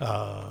 Yeah.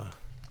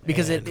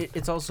 Because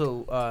it's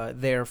also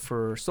there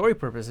for story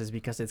purposes,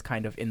 because it's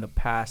kind of in the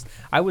past.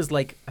 I was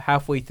like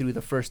halfway through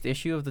the first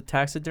issue of The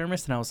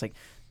Taxidermist, and I was like,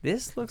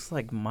 this looks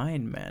like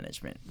Mind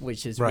Management,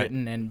 which is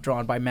written and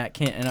drawn by Matt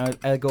Kent. And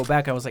I go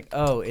back, I was like,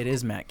 oh, it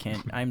is Matt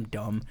Kent. I'm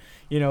dumb.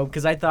 You know,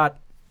 because I thought,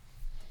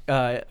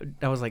 I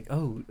was like,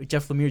 oh,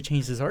 Jeff Lemire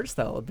changed his art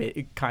style a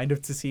bit, kind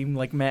of to seem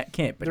like Matt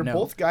Kent. But they're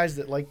both guys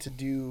that like to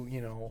do,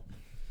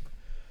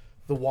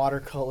 the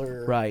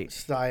watercolor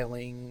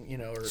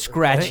styling, or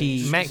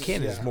scratchy. Matt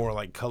Kent is more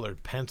like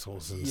colored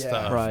pencils and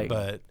stuff, right?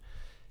 But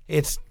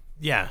it's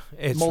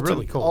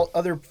really cool. All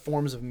other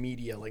forms of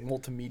media, like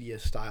multimedia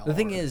style. The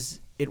thing is,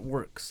 it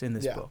works in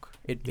this book.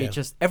 It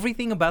just,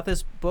 everything about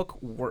this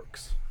book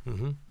works.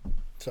 Mm-hmm.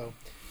 So,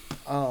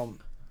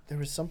 there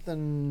was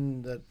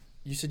something that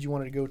you said you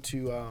wanted to go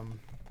to,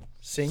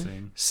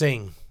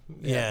 Sing.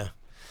 Yeah.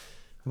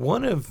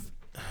 One of,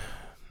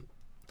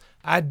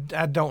 I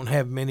don't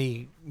have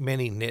many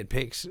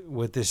nitpicks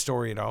with this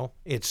story at all.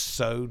 It's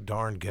so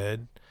darn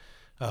good,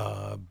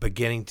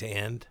 beginning to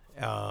end,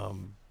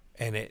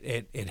 and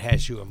it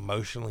has you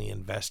emotionally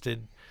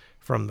invested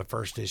from the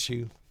first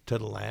issue to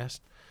the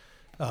last.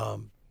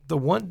 The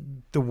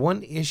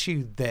one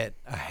issue that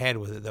I had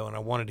with it, though, and I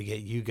wanted to get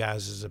you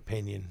guys'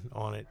 opinion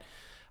on it,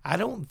 I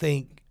don't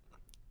think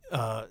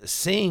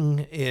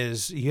Sing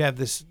is, you have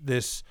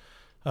this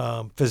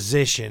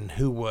physician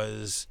who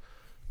was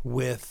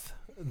with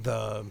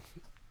the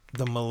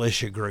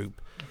militia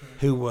group,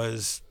 he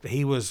was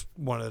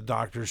one of the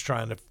doctors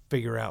trying to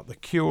figure out the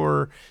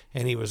cure,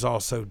 and he was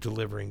also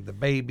delivering the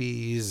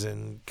babies,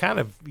 and kind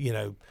of,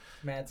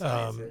 mad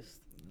scientist.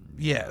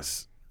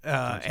 Yes,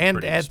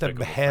 and at the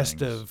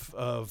behest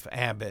of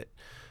Abbott,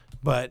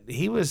 but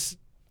he's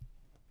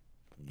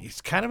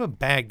kind of a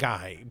bad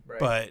guy,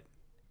 but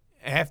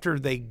after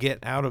they get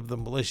out of the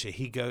militia,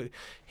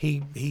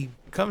 he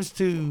comes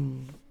to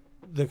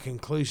the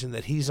conclusion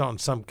that he's on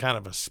some kind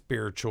of a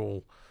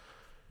spiritual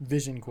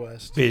vision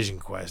quest.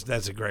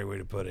 That's a great way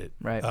to put it.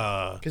 Right.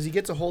 Because he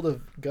gets a hold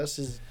of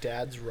Gus's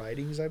dad's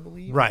writings, I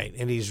believe. Right,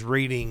 and he's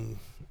reading,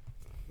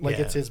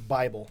 it's his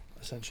Bible,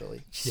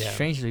 essentially.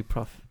 Strangely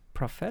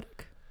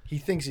prophetic. He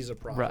thinks he's a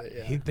prophet. Right.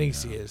 Yeah. He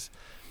thinks he is,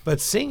 but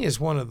Sing is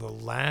one of the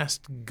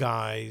last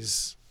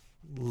guys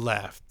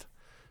left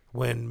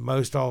when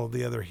most all of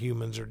the other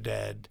humans are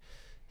dead,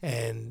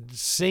 and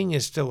Sing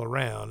is still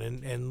around,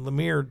 and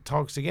Lemire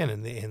talks again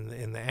in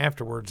the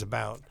afterwards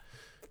about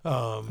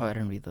I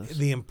didn't read those.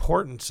 The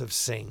importance of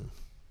Sing,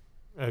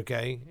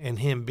 okay, and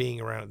him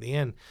being around at the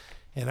end.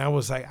 And I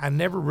was like, I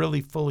never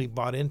really fully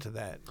bought into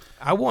that.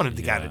 I wanted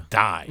the guy to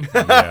die.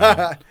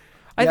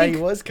 I think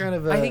he was kind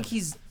of I think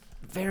he's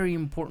very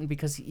important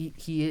because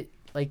he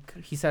like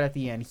he said at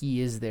the end,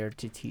 he is there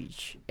to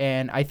teach.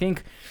 And I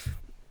think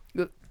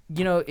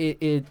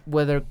it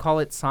whether call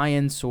it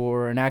science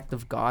or an act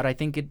of God, I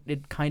think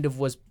it kind of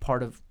was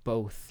part of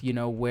both,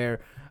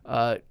 where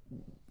the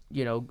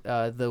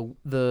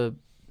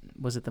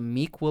was it the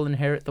meek will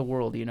inherit the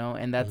world,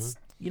 and that's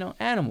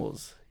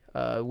animals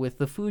with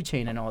the food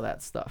chain and all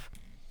that stuff.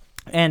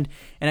 And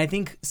I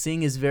think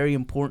Sing is very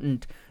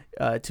important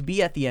to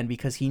be at the end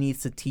because he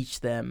needs to teach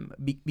them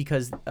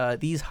because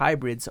these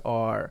hybrids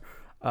are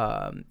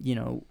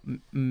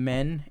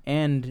men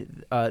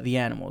and the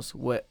animals,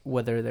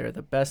 whether they're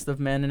the best of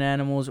men and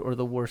animals or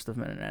the worst of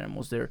men and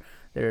animals,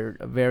 they're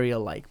very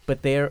alike,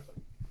 but they're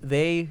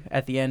they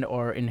at the end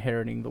are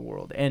inheriting the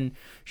world. And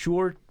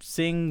sure,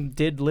 Singh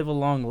did live a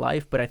long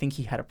life, but I think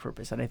he had a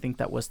purpose, and I think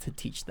that was to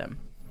teach them.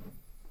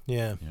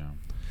 Yeah.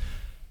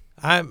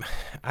 Yeah.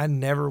 I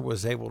never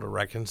was able to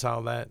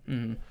reconcile that.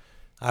 Mm.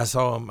 I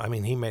saw him. I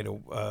mean, he made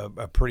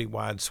a pretty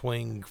wide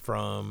swing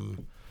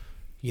from,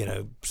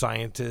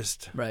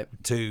 scientist Right.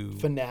 to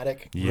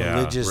Fanatic. Yeah.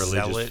 religious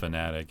zealot,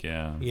 fanatic.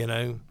 Yeah.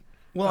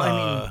 Well,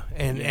 I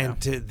mean,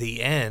 and to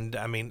the end.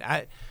 I mean,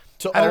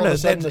 So I don't all know. of a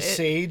sudden, the That's-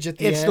 sage at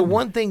the it's end. the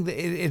one thing that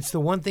it's the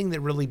one thing that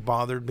really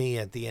bothered me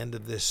at the end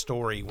of this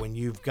story when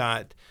you've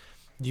got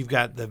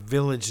the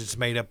village that's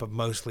made up of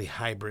mostly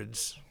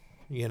hybrids,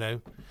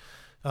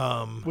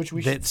 Which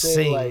we that should say,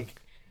 sing.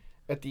 like,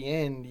 at the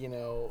end,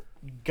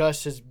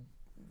 Gus has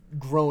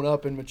grown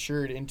up and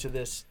matured into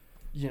this,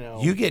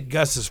 You get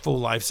Gus's full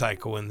life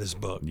cycle in this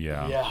book.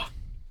 Yeah.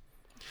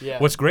 Yeah.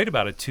 What's great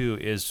about it too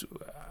is,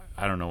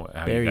 I don't know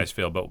how Very. you guys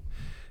feel, but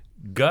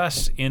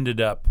Gus ended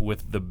up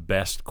with the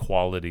best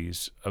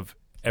qualities of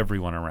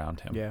everyone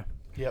around him. yeah.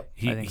 Yep.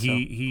 He I think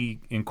he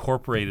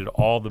incorporated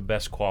all the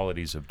best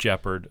qualities of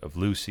Jeopard, of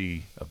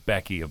Lucy, of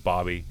Becky, of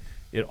Bobby.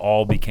 It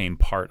all became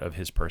part of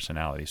his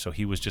personality. So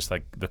he was just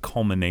like the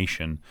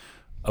culmination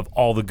of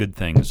all the good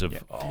things of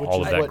Which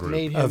all is of that what group.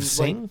 made him Of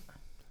Sing?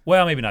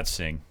 Well, maybe not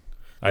Sing.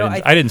 No,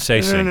 I didn't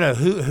say Sing. No.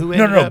 Who?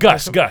 No, ended up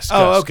Gus. becoming- Gus.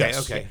 Oh,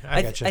 Gus. okay.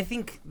 I gotcha.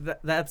 think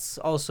that's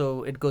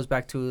also, it goes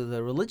back to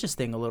the religious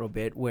thing a little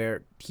bit,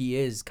 where he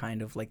is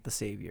kind of like the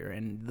savior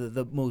and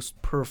the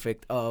most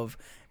perfect of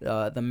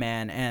the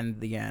man and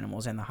the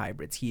animals and the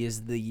hybrids. He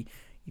is the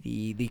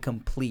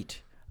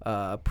complete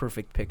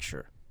perfect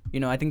picture.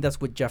 I think that's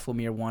what Jeff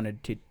Lemire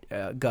wanted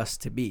to Gus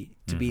to be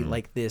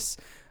like this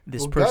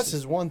Well, person. Gus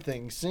is one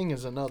thing, Sing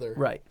is another.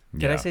 Right.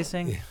 Did I Yeah. say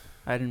Sing?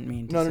 I didn't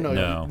mean to No, say no,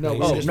 No. no.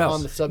 Oh, We're just no.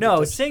 on the subject.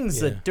 No, of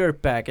Sing's a Yeah.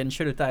 dirtbag and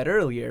should have died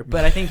earlier.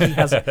 But I think he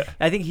has.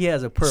 I think he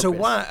has a purpose. So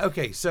why?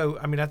 Okay, so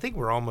I mean, I think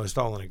we're almost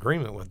all in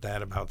agreement with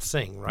that about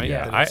Sing, right?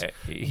 Yeah, That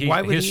it's-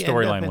 why would his he end up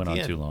storyline at went the on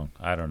end? too long.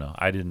 I don't know.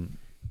 I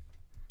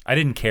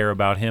didn't care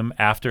about him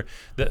after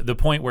the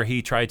point where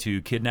he tried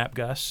to kidnap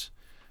Gus.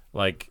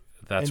 Like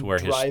that's And where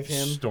his drive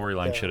him.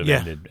 storyline Yeah. should have Yeah.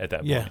 ended at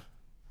that Yeah. point.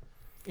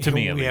 To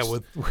me, at yeah,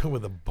 least.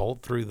 with a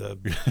bolt through the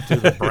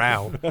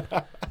brow.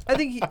 I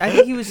think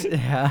he was.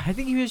 I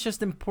think he was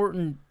just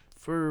important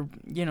for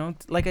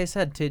like I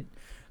said,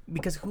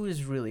 because who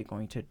is really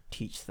going to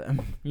teach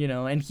them?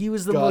 And he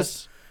was the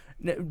Gus.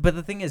 most. But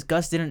the thing is,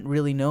 Gus didn't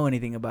really know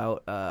anything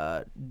about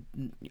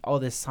all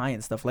this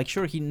science stuff. Like,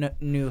 sure, he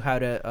knew how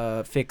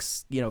to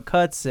fix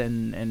cuts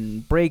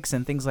and breaks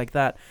and things like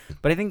that.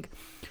 But I think.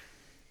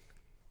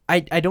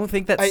 I don't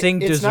think that Sing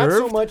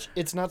deserved.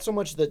 It's not so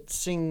much that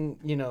Sing,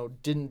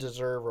 didn't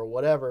deserve or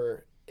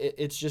whatever.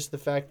 It's just the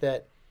fact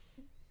that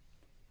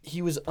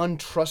he was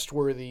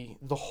untrustworthy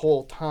the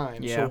whole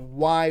time. Yeah. So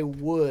why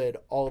would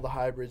all the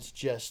hybrids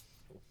just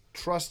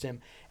trust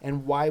him?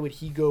 And why would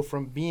he go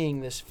from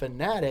being this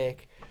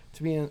fanatic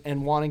to being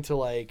and wanting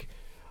to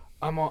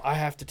I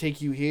have to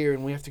take you here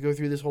and we have to go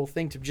through this whole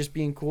thing to just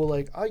being cool?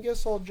 Like, I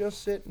guess I'll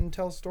just sit and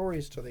tell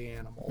stories to the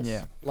animals.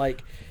 Yeah.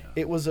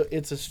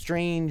 It's a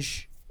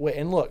strange way.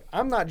 And look,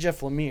 I'm not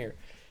Jeff Lemire.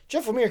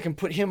 Jeff Lemire can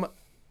put him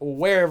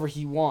wherever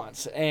he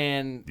wants,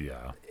 and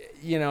Yeah.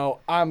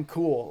 I'm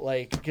cool,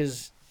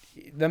 because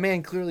the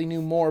man clearly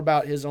knew more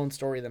about his own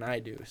story than I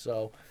do.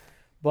 So,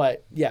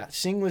 but yeah,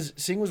 Sing was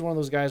one of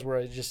those guys where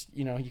I just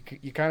you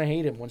kind of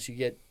hate him once you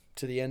get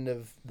to the end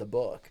of the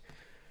book.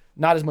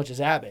 Not as much as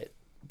Abbott,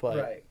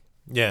 but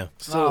Yeah.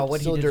 still,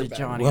 what still he a did to dirtbag.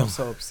 Johnny, Well- I'm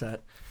so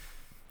upset.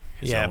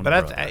 Yeah, own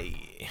but brother.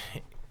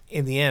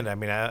 in the end, I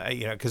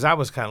mean, because I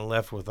was kind of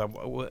left with,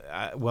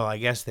 I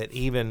guess that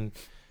even,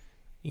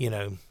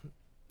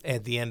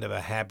 at the end of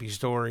a happy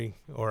story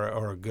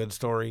or a good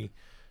story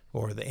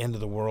or the end of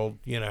the world,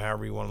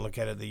 however you want to look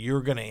at it, that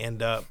you're going to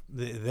end up,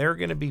 there are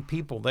going to be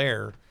people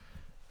there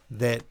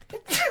that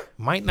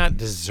might not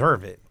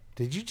deserve it.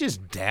 Did you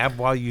just dab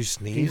while you He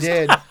sneezed?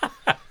 did.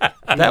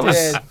 That was.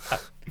 did.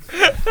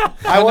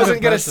 I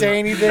wasn't gonna say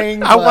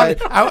anything.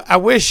 I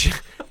wish,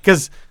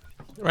 because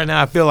right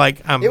now I feel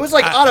like I'm. It was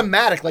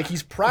automatic, like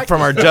he's practicing.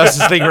 From our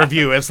Justice League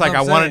review, it's like I'm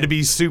I wanted saying. to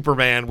be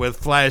Superman with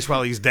Flash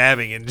while he's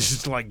dabbing and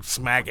just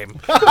smack him,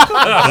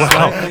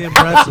 Slightly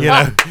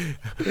impressive.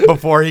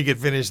 before he could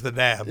finish the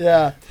dab.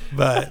 Yeah.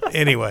 But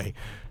anyway,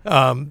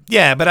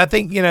 but I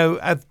think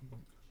I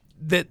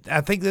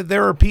think that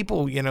there are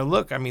people.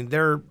 Look, I mean,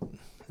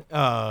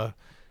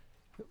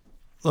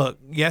 look.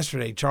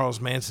 Yesterday, Charles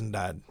Manson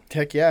died.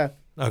 Heck yeah.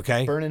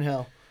 Okay, Burn in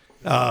hell.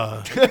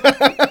 I'm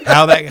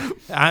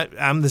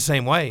the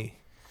same way.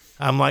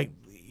 I'm like,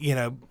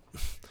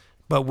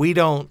 but we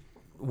don't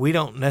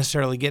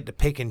necessarily get to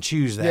pick and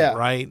choose that, Yeah.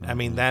 right? I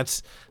mean,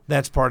 that's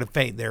part of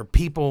fate. There are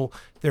people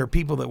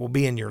that will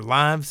be in your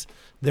lives.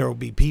 There will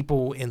be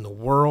people in the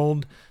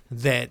world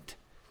that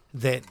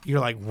you're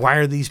like, why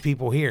are these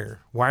people here?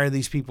 Why are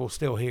these people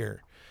still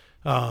here?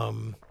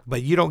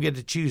 But you don't get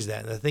to choose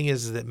that. And the thing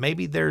is that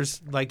maybe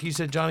there's, like you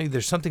said, Johnny,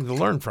 there's something to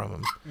learn from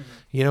him.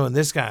 And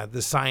this guy,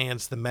 the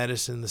science, the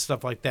medicine, the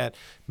stuff like that,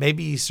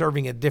 maybe he's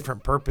serving a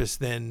different purpose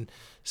than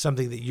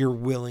something that you're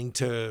willing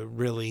to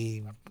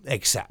really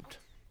accept.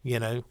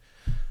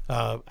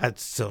 I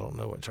still don't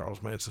know what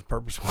Charles Manson's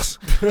purpose was.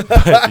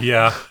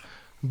 Yeah.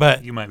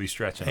 But You might be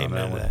stretching on amen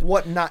that to one. that.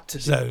 What not to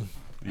do. So,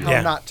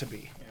 How not to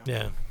be.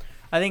 Yeah.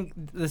 I think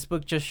this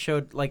book just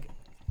showed like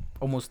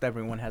almost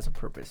everyone has a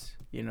purpose.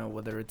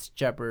 Whether it's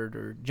Jeopard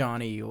or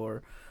Johnny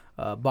or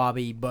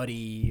Bobby,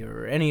 Buddy,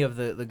 or any of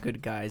the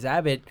good guys.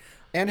 Abbott.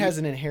 And has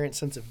an inherent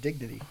sense of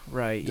dignity.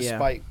 Right,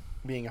 despite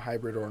being a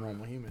hybrid or a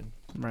normal human.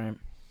 Right.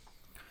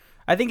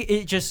 I think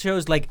it just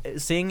shows, like,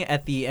 seeing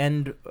at the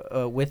end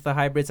with the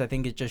hybrids, I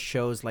think it just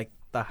shows, like,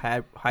 the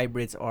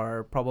hybrids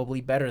are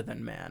probably better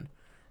than man.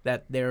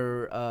 That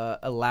they're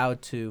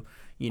allowed to,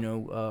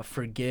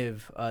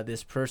 forgive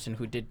this person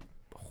who did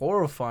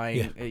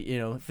horrifying,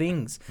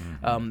 things.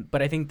 Mm-hmm.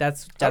 But I think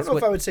that's I don't know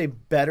what if I would say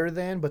better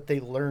than, but they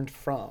learned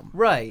from.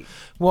 Right.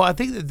 Well, I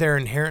think that they're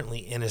inherently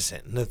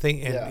innocent. And the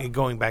thing, and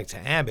going back to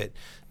Abbott,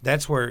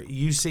 that's where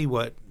you see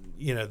what,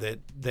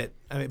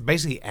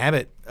 basically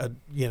Abbott,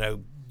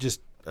 just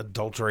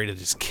adulterated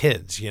his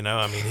kids,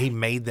 he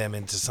made them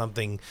into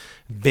something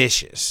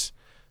vicious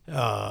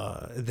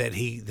that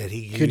he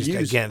used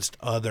against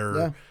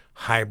other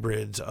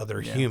hybrids,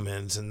 other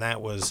humans, and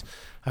that was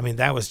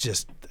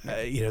just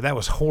that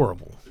was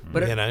horrible.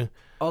 But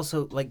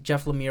also, like,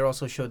 Jeff Lemire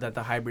also showed that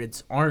the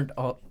hybrids aren't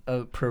all,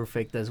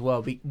 perfect as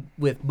well.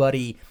 With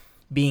Buddy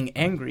being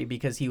angry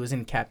because he was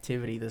in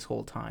captivity this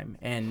whole time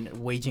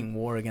and waging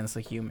war against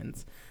the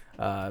humans.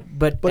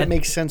 But it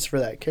makes sense for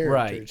that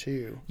character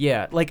too.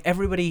 Yeah, like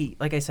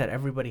I said,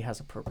 everybody has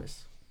a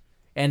purpose,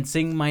 and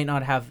Singh might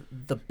not have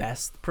the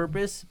best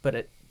purpose,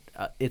 but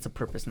it's a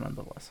purpose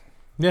nonetheless.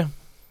 Yeah,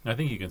 I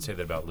think you can say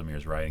that about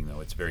Lemire's writing,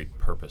 though. It's very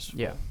purposeful.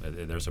 Yeah,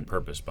 there's a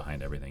purpose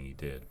behind everything he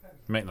did.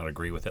 You might not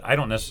agree with it. I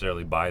don't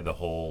necessarily buy the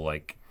whole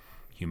like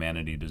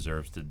humanity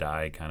deserves to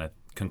die kind of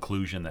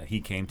conclusion that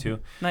he came to.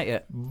 Not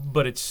yet,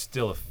 but it's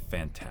still a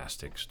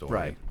fantastic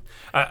story.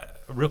 Right.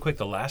 Real quick,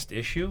 the last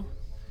issue.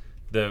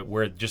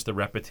 Where just the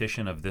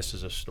repetition of this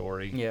is a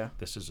story,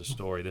 this is a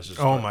story, this is a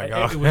story. Oh my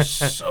God. It was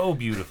so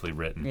beautifully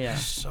written.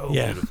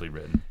 Beautifully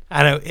written.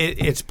 I know,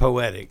 it's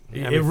poetic.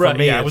 It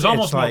was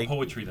almost more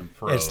poetry than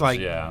prose. It's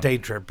like Day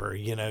Tripper,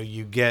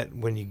 you get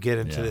when you get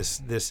into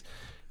this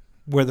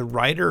where the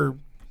writer,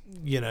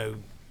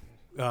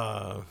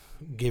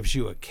 gives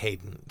you a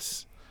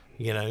cadence,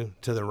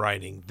 to the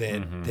writing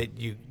that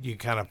you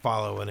kind of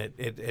follow, and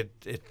it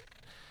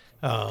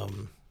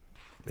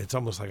it's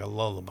almost like a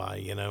lullaby,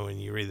 when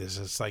you read this.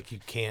 It's like you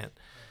can't.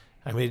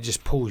 It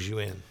just pulls you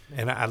in,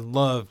 and I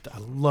loved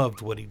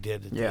what he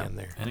did at the end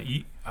there.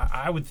 And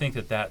I would think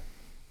that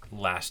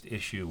last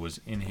issue was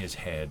in his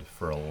head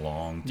for a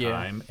long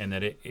time, and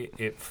that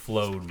it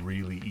flowed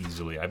really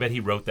easily. I bet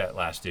he wrote that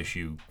last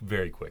issue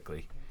very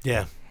quickly.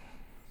 Yeah.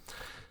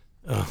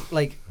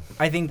 Like,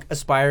 I think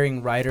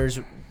aspiring writers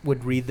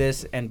would read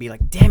this and be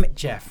like, "Damn it,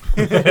 Jeff!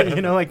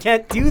 I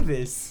can't do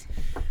this."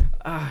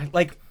 I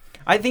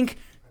think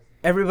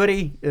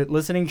everybody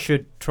listening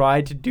should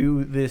try to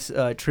do this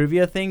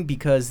trivia thing,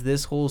 because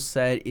this whole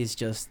set is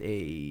just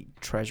a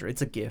treasure.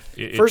 It's a gift.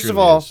 First of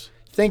all,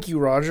 thank you,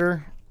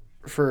 Roger,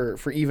 for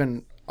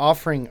even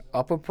offering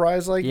up a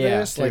prize like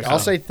this. Like, I'll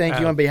say thank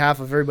you on behalf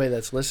of everybody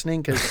that's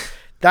listening, because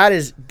that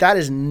is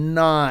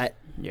not.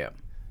 Yeah.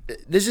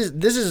 This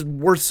is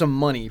worth some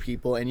money,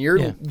 people, and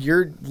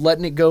you're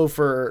letting it go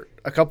for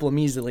a couple of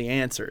measly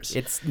answers.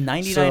 It's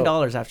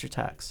 $99 after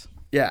tax.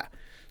 Yeah.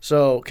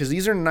 So, because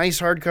these are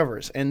nice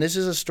hardcovers, and this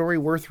is a story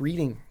worth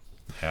reading.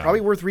 Yeah. Probably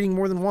worth reading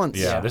more than once.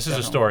 Yeah, this is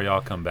a story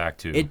I'll come back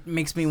to. It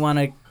makes me want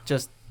to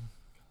just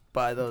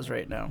buy those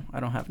right now. I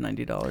don't have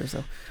 $90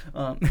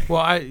 though. Well,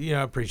 I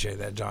appreciate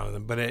that,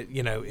 Jonathan, but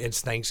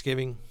it's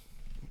Thanksgiving,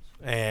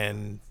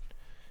 and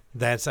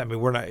that's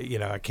we're not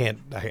I can't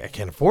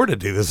afford to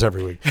do this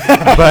every week,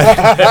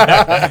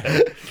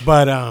 but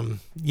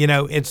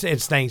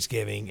it's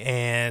Thanksgiving,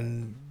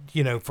 and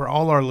for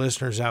all our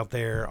listeners out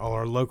there, all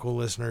our local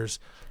listeners,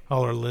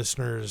 all our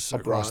listeners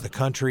across the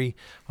country,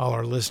 all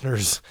our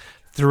listeners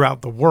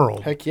throughout the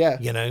world. Heck yeah.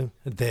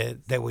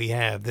 That we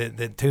have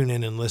that tune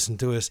in and listen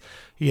to us.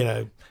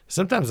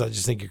 Sometimes I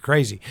just think you're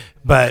crazy,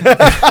 but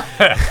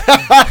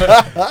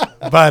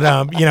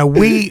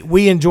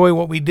we enjoy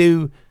what we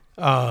do,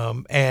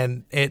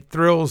 and it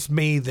thrills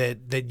me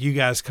that you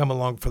guys come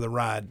along for the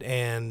ride,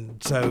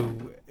 and so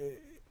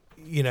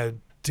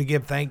to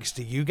give thanks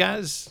to you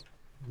guys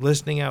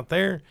listening out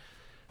there,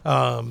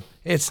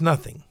 it's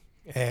nothing.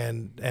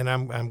 And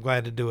I'm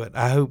glad to do it.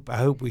 I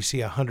hope we see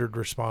 100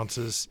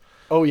 responses.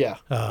 Oh yeah.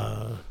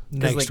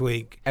 Next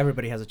week.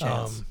 Everybody has a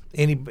chance.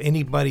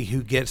 Anybody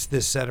who gets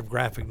this set of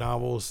graphic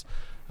novels,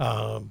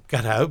 God,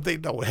 I hope they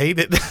don't hate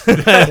it.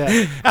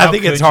 I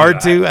think it's hard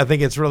to. I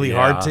think it's really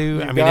hard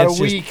to.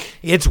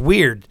 It's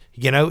weird.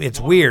 It's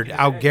weird.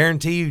 I'll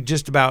guarantee you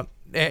just about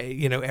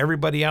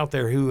everybody out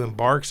there who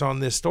embarks on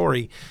this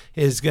story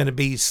is going to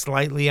be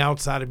slightly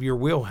outside of your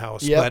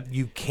wheelhouse. Yep. But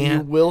you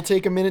can't. You will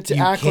take a minute to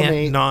you acclimate.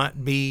 can't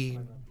not be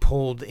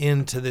pulled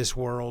into this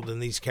world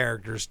and these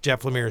characters.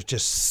 Jeff Lemire is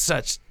just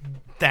such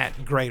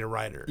that great a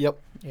writer. Yep.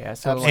 Yeah,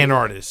 so And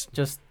artist.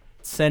 just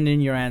send in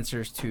your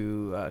answers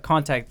to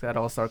contact at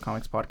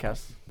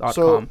allstarcomicspodcast.com.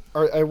 So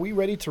are we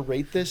ready to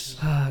rate this?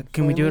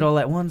 Can we do it all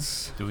at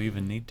once? Do we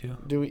even need to?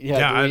 Do we?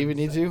 Yeah, do we even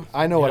need to?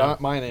 I know what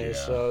mine is.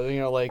 Yeah.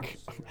 So like.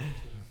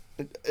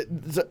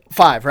 It's a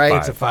 5, right?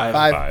 It's a 5.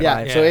 Yeah.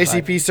 Five. So Yeah,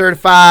 ACP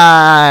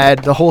certified,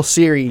 the whole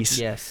series.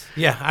 Yes.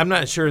 Yeah, I'm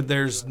not sure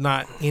there's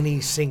not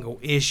any single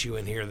issue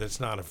in here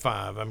that's not a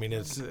 5. I mean,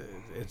 it's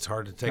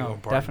hard to take No, one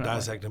apart and definitely.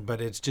 dissect them, but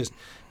it's just,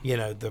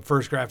 the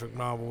first graphic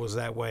novel was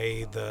that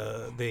way.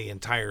 The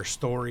entire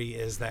story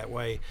is that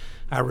way.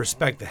 I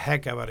respect the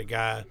heck out of a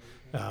guy,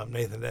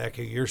 Nathan, to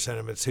echo your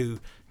sentiments, who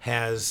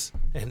has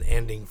an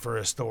ending for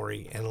a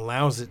story and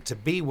allows it to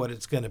be what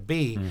it's going to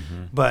be,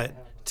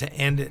 but to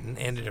end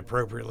it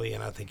appropriately,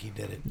 and I think he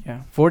did it.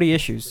 Yeah. 40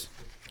 issues.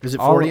 Is it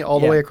 40 all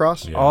the way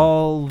across? Yeah.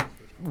 All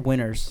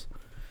winners.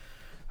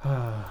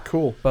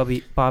 Cool.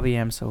 Bobby,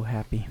 I'm so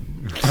happy.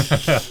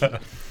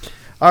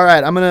 All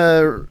right, I'm going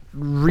to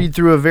read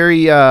through a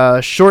very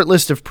short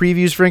list of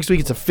previews for next week.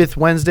 It's a 5th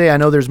Wednesday. I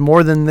know there's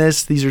more than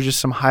this. These are just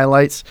some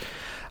highlights.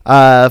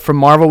 From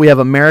Marvel, we have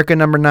America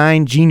number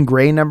 9, Jean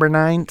Grey number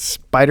 9,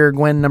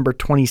 Spider-Gwen number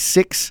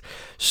 26,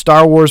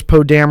 Star Wars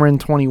Poe Dameron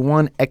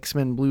 21,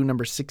 X-Men Blue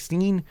number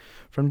 16.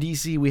 From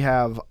DC, we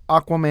have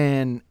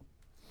Aquaman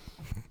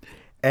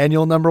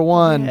Annual number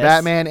 1, Yes.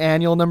 Batman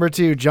Annual number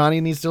 2.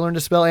 Johnny needs to learn to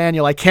spell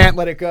annual. I can't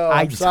let it go.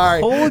 I'm sorry.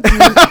 told you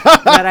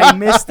that I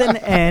missed an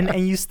N,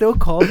 and you still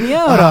called me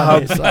out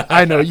on it.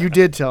 I know you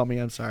did tell me.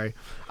 I'm sorry.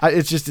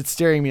 It's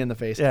staring me in the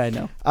face. Yeah, I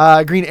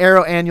know. Green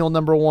Arrow Annual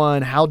number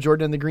 1, Hal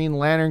Jordan and the Green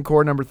Lantern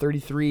Corps number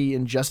 33,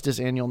 Injustice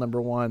Annual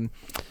number 1.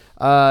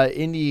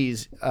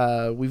 Indies,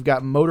 we've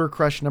got Motor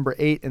Crush number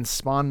 8 and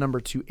Spawn number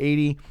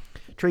 280.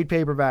 Trade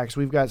paperbacks,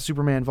 we've got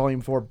Superman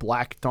Volume 4,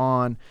 Black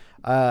Dawn,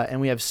 and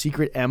we have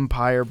Secret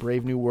Empire,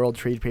 Brave New World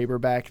trade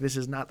paperback. This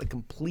is not the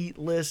complete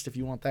list. If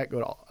you want that, go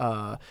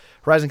to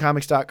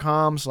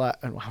horizoncomics.com /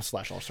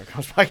 All-Star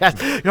Comics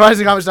Podcast.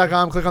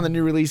 horizoncomics.com, click on the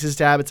new releases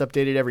tab. It's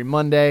updated every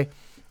Monday.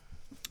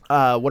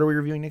 What are we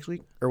reviewing next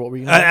week? Or what were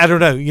you going to I don't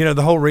know.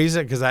 The whole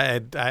reason, because I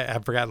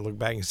forgot to look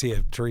back and see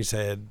if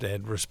Teresa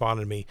had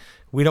responded to me.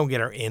 We don't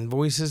get our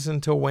invoices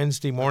until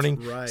Wednesday morning.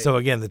 That's right. So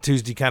again, the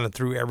Tuesday kind of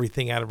threw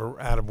everything out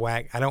of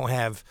whack. I don't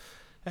have,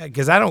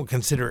 because I don't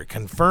consider it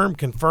confirm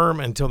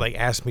until they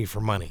ask me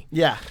for money.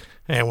 Yeah.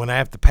 And when I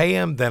have to pay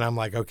them, then I'm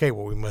like, okay,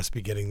 well, we must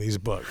be getting these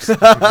books.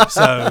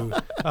 So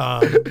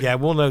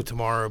we'll know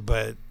tomorrow.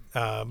 But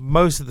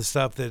most of the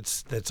stuff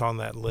that's on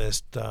that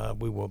list,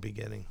 we will be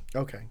getting.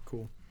 Okay,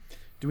 cool.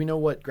 Do we know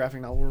what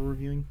graphic novel we're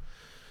reviewing?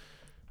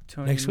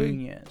 Tony Next week?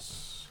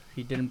 Yes.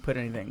 He didn't put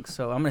anything,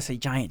 so I'm going to say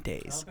Giant I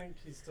Days. don't think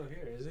he's still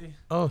here, is he?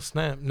 Oh,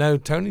 snap. No,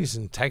 Tony's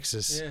in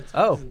Texas. Yeah, it's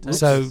Oh, in Texas.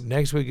 So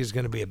next week is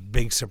going to be a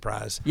big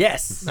surprise.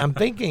 Yes. I'm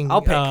thinking,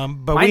 I'll pick.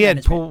 but Mine we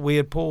had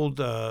management. pulled,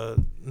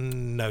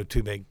 no,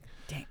 too big.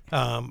 Dang.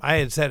 I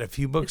had set a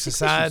few books It's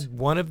aside. issues.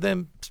 One of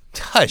them,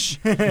 hush.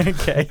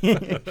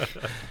 Okay.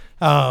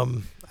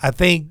 I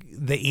think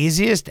the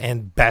easiest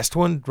and best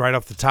one, right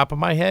off the top of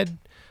my head,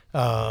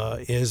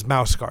 is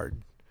Mouse Guard.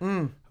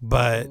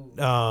 But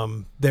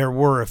there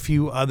were a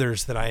few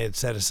others that I had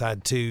set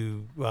aside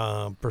too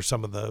for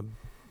some of the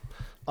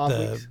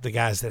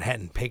guys that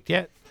hadn't picked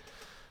yet.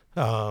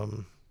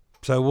 So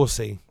we'll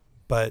see.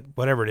 But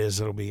whatever it is,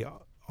 it'll be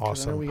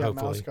awesome. We got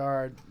Hopefully, Mouse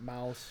Guard,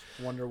 Mouse,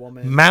 Wonder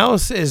Woman.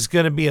 Mouse is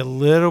going to be a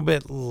little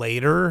bit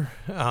later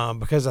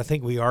because I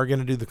think we are going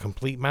to do the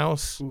complete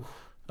Mouse.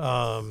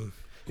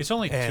 It's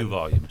only 2 And-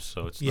 volumes,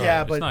 so it's not,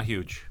 Yeah, it's but- not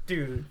huge.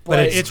 Dude, But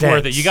It's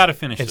worth it. dense. You got to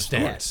finish It's the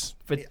story. dense.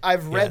 But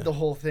I've read Yeah. the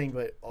whole thing,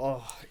 but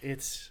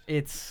it's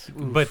it's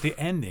But the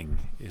ending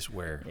is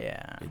where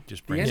yeah. it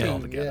just the brings it all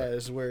ending. together. Yeah,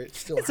 is where it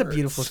still. It's a hurts.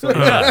 beautiful It story.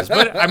 does,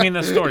 but I mean,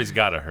 the story's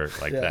got to hurt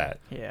like Yeah. that.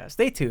 Yeah.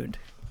 Stay tuned.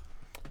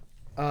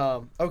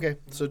 Okay,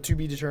 so to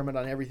be determined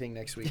on everything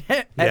next week.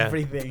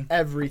 Everything.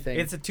 Everything.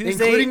 It's a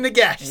Tuesday, including the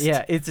guests.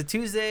 Yeah, it's a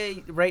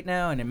Tuesday right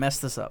now, and it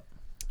messed us up.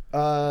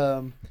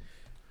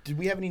 Did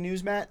we have any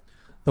news, Matt?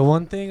 The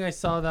one thing I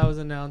saw that was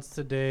announced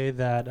today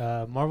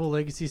that Marvel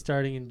Legacy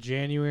starting in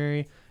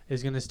January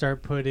is going to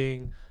start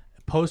putting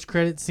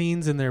post-credit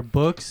scenes in their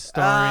books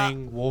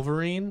starring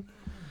Wolverine.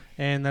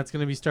 And that's going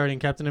to be starting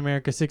Captain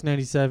America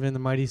 697, The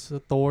Mighty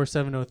Thor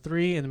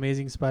 703, and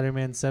Amazing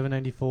Spider-Man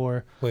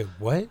 794. Wait,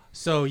 what?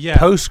 So, yeah.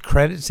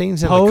 Post-credit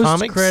scenes in the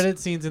comics? Post-credit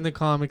scenes in the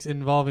comics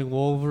involving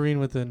Wolverine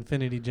with the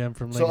Infinity Gem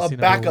from So Legacy a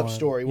backup number 1.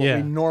 story, what Yeah.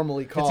 we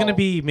normally call. It's going to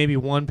be maybe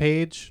 1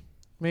 page,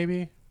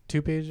 maybe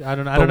 2 page. I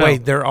don't know. But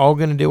wait, they're all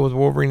going to deal with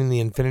Wolverine and the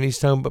Infinity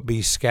Stone, but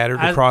be scattered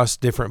As- across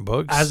different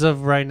books? As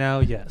of right now,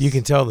 yes. You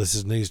can tell this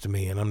is news to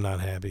me, and I'm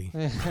not happy.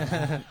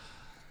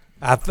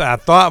 I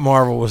thought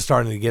Marvel was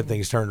starting to get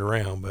things turned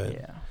around, but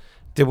Yeah.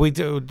 did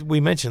we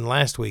mentioned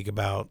last week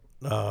about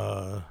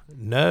No,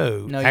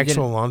 you Axel didn't.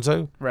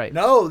 Alonso Right.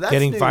 No, that's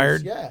getting news.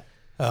 fired? Yeah.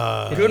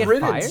 Did Good he get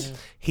riddance. fired?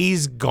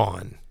 He's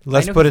gone.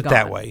 Let's know put he's it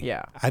that gone, way.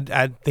 yeah.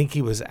 I think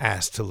he was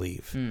asked to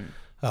leave.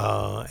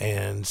 Mm.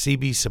 And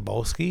CB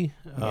Cebulski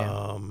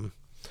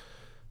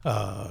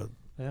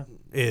Yeah.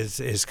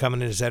 is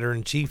coming in as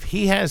editor-in-chief.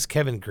 He has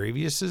Kevin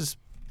Grevious's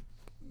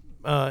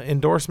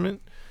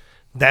endorsement.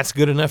 That's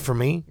good enough for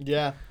me.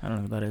 Yeah. I don't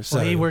know who that is.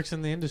 Well, he So- works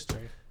in the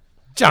industry.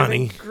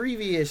 Johnny.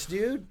 Grievous,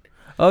 dude.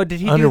 Oh, did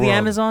he do Underworld. the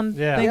Amazon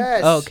Yeah. thing?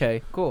 Yes. Oh,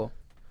 okay, cool.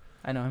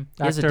 I know him.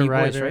 He has a Actor, deep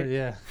writer, voice, right?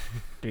 yeah.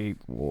 Deep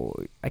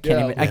voice. I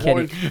Yeah,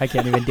 can't I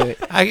can't even do it.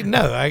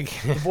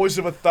 The voice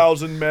of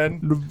 1,000 men.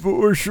 The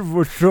voice of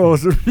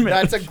 1,000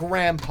 That's a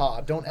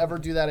grandpa. Don't ever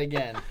do that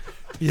again.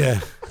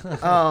 Yeah.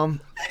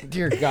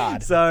 Dear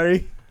God.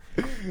 Sorry.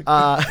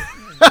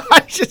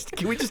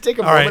 Can we just take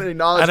a All moment right, and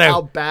acknowledge I know.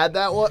 how bad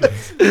that was?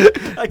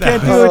 I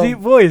can't do a deep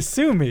voice.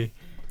 Sue me.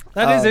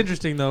 That is Um,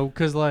 interesting though,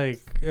 because like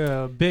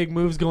big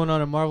moves going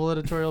on in Marvel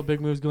editorial,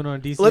 big moves going on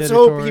in DC. Let's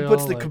editorial, hope he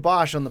puts the like,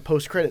 kibosh on the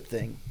post-credit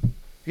thing.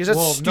 Because that's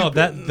well, stupid. no,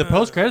 that the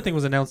post credit thing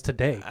was announced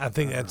today. I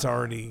think that's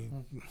already,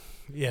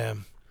 yeah.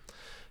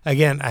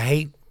 Again, I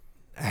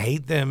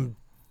hate them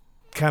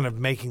kind of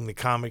making the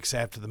comics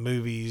after the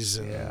movies,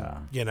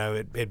 and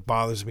it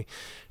bothers me.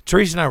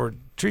 Teresa and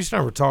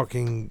I were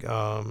talking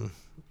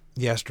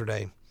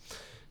yesterday,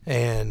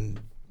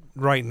 and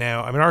right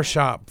now, I mean, our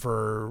shop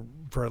for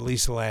at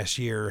least the last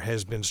year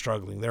has been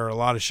struggling. There are a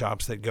lot of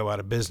shops that go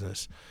out of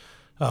business.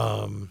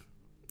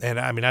 And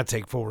I mean, I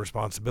take full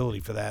responsibility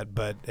for that,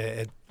 but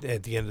at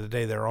the end of the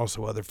day, there are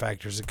also other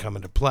factors that come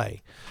into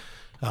play.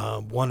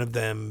 One of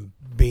them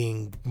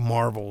being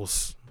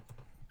Marvel's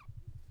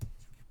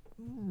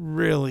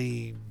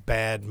really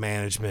bad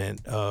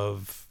management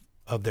of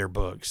their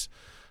books,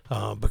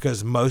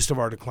 because most of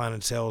our decline in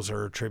sales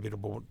are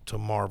attributable to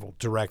Marvel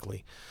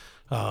directly.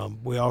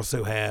 We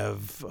also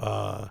have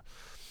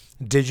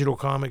digital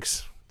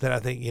comics that I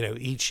think,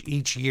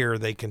 each year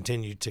they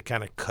continue to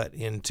kind of cut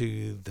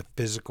into the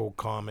physical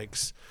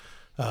comics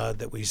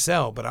that we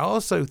sell. But I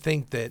also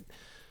think that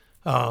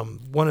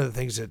one of the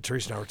things that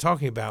Teresa and I were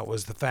talking about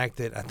was the fact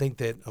that I think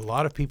that a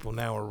lot of people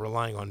now are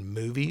relying on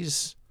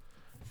movies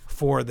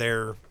for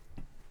their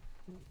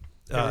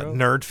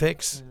nerd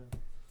fix.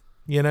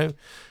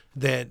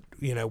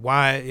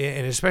 Why,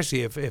 and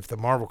especially if the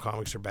Marvel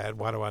comics are bad,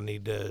 why do I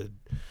need to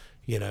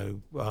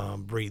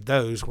read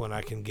those when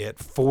I can get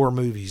 4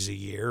 movies a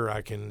year?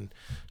 I can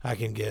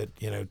get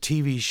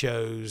TV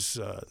shows,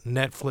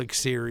 Netflix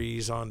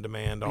series on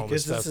demand, all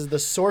because this stuff. this is the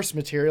source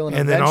material, and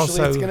then eventually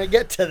also- it's going to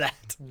get to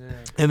that. Yeah.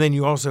 And then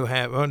you also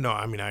have,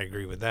 I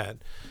agree with that,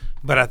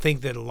 but I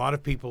think that a lot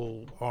of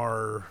people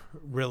are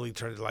really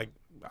trying to,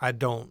 I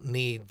don't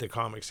need the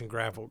comics and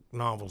graphic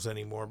novels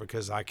anymore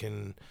because I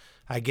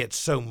get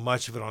so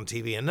much of it on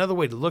TV. Another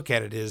way to look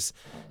at it is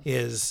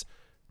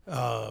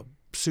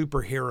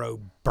superhero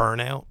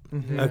burnout.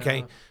 Mm-hmm.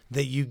 Okay,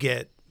 that you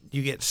get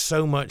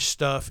so much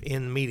stuff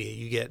in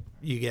media.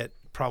 You get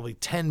probably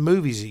 10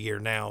 movies a year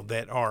now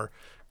that are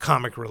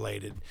comic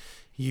related.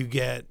 You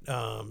get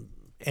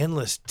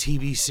endless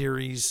TV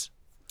series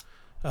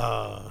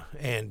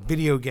and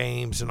video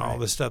games and all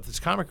this stuff that's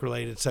comic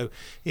related. So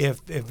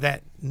if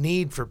that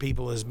need for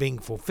people is being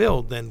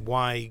fulfilled, then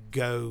why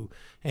go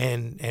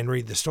and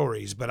read the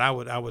stories? But I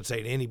would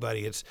say to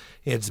anybody,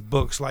 it's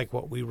books like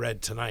what we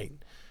read tonight.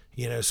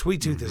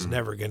 Sweet Tooth is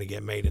never going to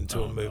get made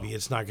into a movie. No.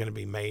 It's not going to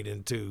be made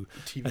into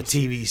a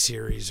TV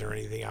series or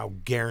anything. I'll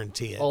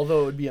guarantee it.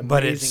 Although it would be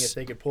amazing if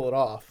they could pull it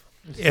off.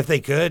 If they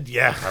could,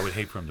 yeah. I would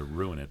hate for them to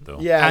ruin it, though.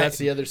 Yeah, that's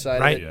the other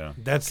side right? of it. Yeah.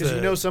 That's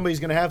because somebody's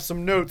going to have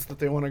some notes that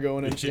they want to go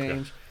in and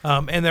change.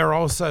 And there are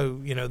also,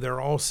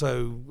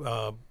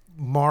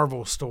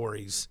 Marvel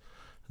stories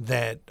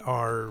that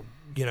are,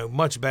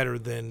 much better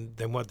than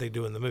what they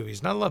do in the movies.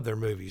 And I love their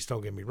movies,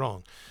 don't get me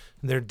wrong.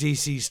 They're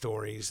DC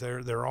stories.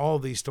 There are all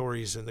these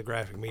stories in the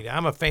graphic media.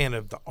 I'm a fan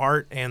of the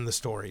art and the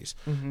stories.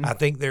 Mm-hmm. I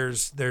think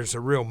there's a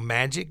real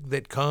magic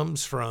that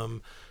comes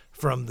from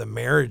the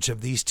marriage of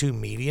these two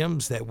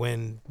mediums, that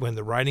when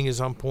the writing is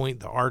on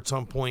point, the art's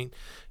on point,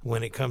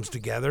 when it comes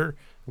together,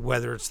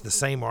 whether it's the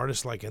same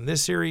artist like in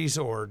this series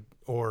or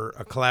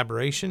a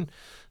collaboration,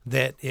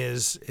 that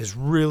is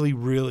really,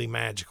 really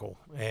magical.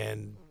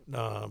 And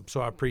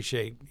so I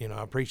appreciate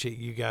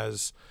you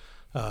guys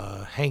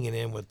hanging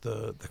in with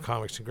the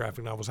comics and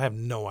graphic novels. I have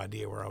no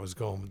idea where I was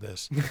going with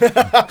this.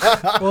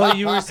 Well,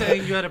 you were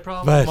saying you had a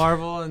problem with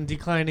Marvel and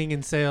declining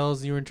in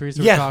sales. You and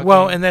Teresa were talking.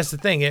 Well, and that's the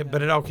thing.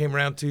 But it all came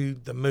around to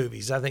the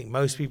movies. I think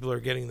most people are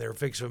getting their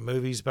fix of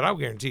movies, but I'll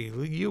guarantee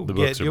you, you'll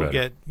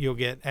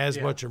get as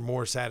much or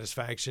more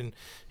satisfaction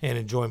and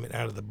enjoyment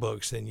out of the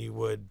books than you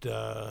would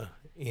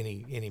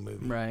any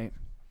movie. Right.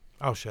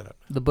 I'll shut up.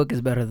 The book is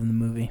better than the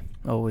movie.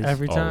 Always.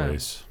 Every time.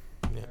 Always.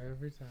 Yeah.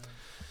 Every time.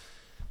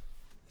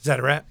 Is that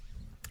a wrap?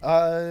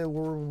 Where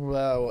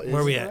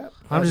we at?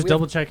 I'm just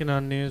double checking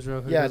on news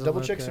real quick. Yeah, Doesn't double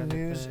look check some at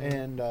news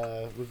anything.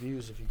 and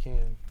reviews if you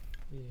can.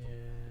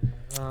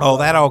 Yeah.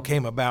 That all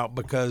came about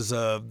because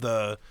of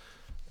the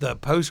the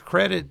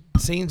post-credit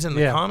scenes in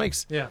the Yeah.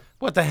 comics. Yeah.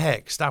 What the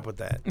heck? Stop with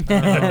that.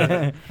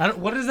 I don't,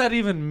 what does that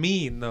even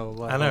mean, though?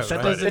 Like, I know, that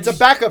right? doesn't- It's a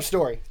backup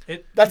story.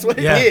 That's what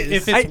Yeah. it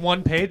is. If it's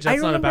one page,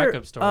 that's not a remember,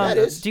 backup story. That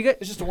is. Do you guys?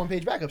 It's just a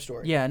one-page backup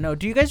story. Yeah, no.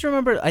 Do you guys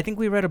remember? I think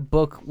we read a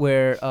book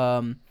where,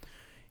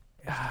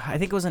 I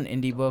think it was an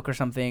indie book or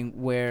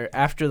something, where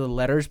after the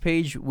letters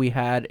page, we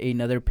had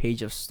another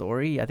page of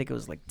story. I think it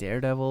was like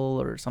Daredevil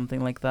or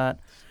something like that.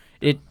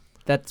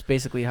 That's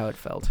basically how it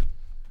felt.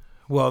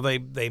 Well, they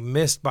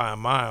missed by a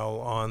mile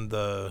on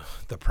the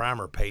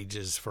primer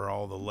pages for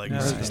all the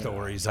legacy Yeah.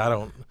 stories. I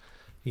don't,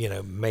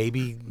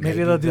 maybe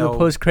Maybe they'll do the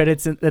post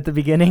credits at the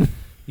beginning.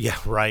 Yeah,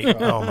 right.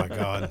 Oh my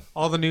God.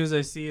 All the news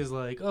I see is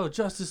like, oh,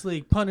 Justice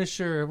League,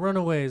 Punisher,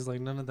 Runaways. Like,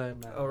 none of that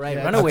matters. Oh, right.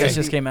 Yeah, Runaways okay.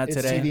 just came out It's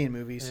today. TV and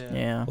movies. Yeah.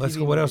 Yeah. Let's TV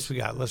go. What movies. else we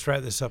got? Let's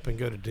wrap this up and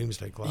go to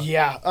Doomsday Clock.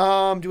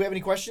 Yeah. Do we have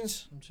any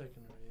questions? I'm checking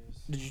reviews.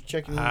 Did you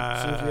check any, see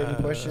if you had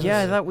any questions?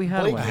 Yeah, I thought we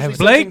had Blake one. I usually have- sends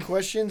in Blake?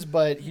 questions,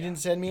 but he didn't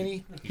send me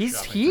any. He's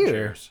Shopping for here.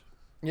 chairs.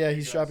 Yeah,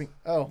 he's shopping.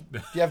 Oh, do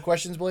you have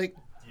questions, Blake?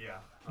 Here,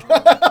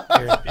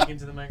 Speaking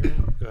to the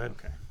microphone. go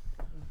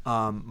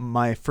ahead.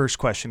 My first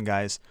question,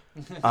 guys.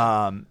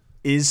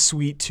 Is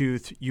Sweet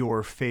Tooth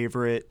your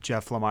favorite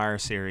Jeff Lemire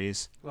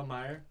series?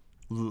 Lemire.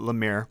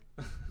 Lemire.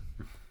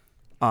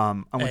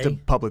 I went to A?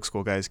 public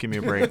school, guys. Give me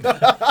a break.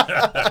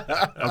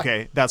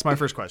 Okay, that's my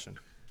first question.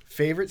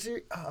 Favorite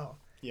series? Oh,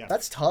 Yeah.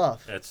 that's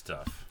tough. That's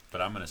tough,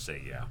 but I'm gonna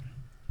say yeah.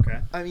 Okay.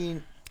 I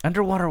mean,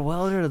 Underwater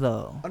Welder,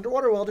 though.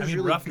 Underwater Welder's I mean,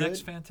 really Roughneck's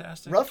good.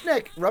 fantastic.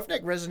 Roughneck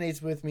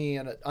resonates with me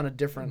on a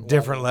different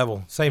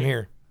Level. Same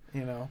here.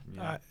 You know,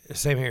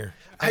 Same here.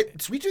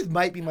 Sweet Tooth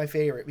might be my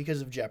favorite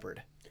because of Jeopard.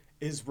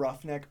 Is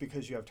Roughneck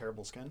because you have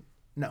terrible skin?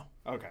 No,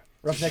 Okay.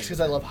 Roughneck's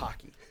because I love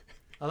hockey.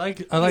 I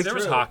like. There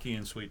was hockey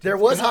in Sweet Tooth. There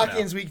was Come on hockey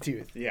now. in Sweet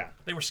Tooth. Yeah.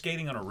 They were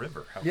skating on a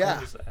river. How Yeah.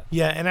 cool is that?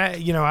 Yeah, and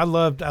I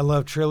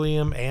love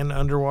Trillium and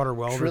Underwater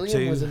Welder Trillium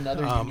too. was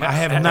another unique- I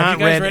have Have not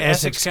you guys read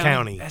Essex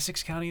County.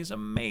 Essex County is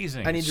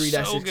amazing. I need to read So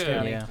Essex good.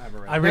 County. Yeah.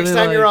 I really Next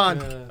time like, you're on.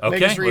 Make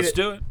Okay, us read let's it.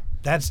 do it.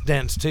 That's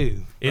dense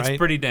too. It's right?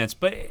 pretty dense,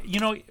 but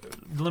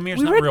Lemire's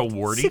We not read real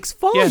wordy. 6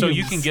 So volumes.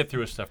 you can get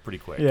through his stuff pretty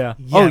quick. Yeah.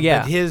 Yeah, Oh,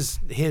 yeah. But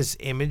his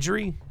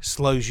imagery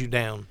slows you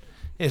down.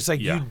 It's like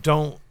Yeah.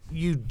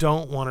 you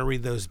don't want to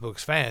read those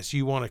books fast.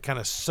 You want to kind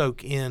of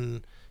soak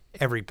in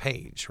every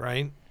page,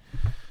 right?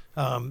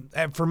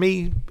 And for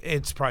me,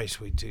 it's probably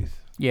Sweet Tooth.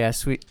 Yeah,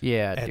 sweet.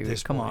 Yeah, At dude.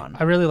 this Come point. on.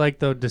 I really like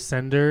though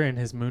Descender and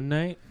his Moon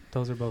Knight.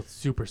 Those are both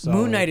super solid.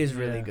 Moon Knight is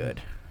really Yeah.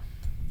 good.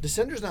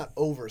 Descender's not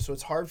over, so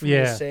it's hard for me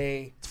Yeah. to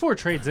say. It's 4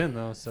 trades in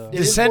though, so It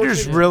is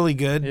Descender's fortunate. really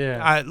good.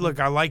 Yeah. I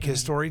like his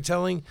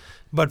storytelling,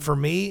 but for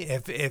me,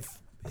 if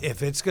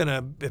it's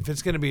gonna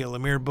be a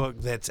Lemire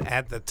book that's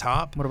at the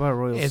top, What about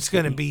Royal it's City?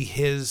 gonna be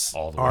his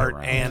All the way art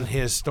around. and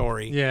his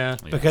story. yeah.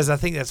 Because I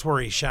think that's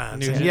where he shines.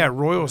 New And Gen. yeah,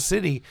 Royal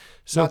City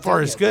so Not far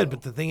done is yet, good, though.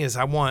 but the thing is,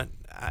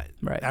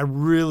 Right. I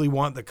really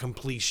want the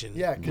completion.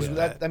 Yeah, because with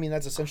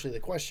that's essentially the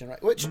question,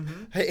 right? Which,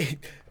 hey,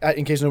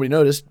 in case nobody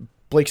noticed,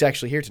 Blake's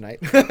actually here tonight,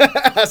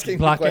 asking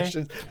the Blake?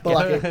 questions.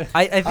 Blake.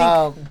 I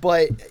think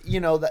But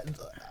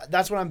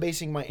that's what I'm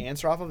basing my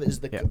answer off of is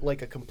Yeah.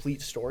 like a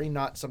complete story,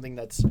 not something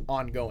that's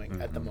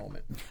ongoing at the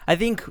moment. I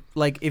think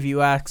like if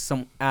you ask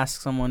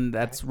someone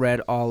that's read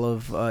all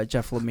of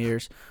Jeff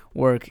Lemire's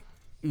work,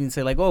 you can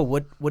say like, oh,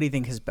 what do you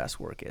think his best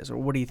work is, or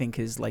what do you think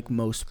his like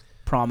most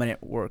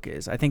prominent work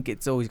is? I think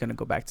it's always going to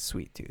go back to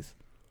Sweet Tooth.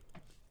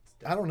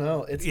 I don't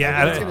know. I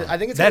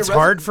think it's that's gonna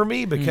hard for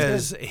me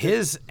because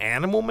his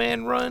Animal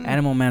Man run,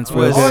 Animal Man's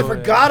Was- really Oh, I good.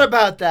 forgot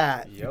about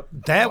that. Yep.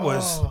 that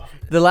was Oh.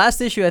 The last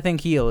issue I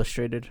think he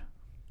illustrated.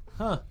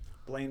 Huh.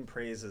 Blaine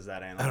praises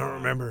that animal. I don't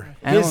remember.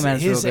 Animal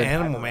Man's his real good.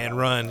 Animal Man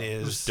run It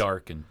was is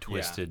dark and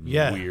twisted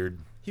Yeah. and weird.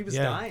 He was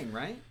Yeah. dying,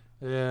 right?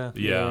 Yeah.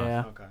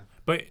 Yeah. Okay.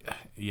 But,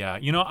 yeah,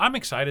 I'm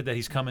excited that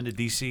he's coming to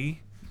DC.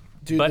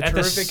 Dude, But the at the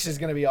Terrifics is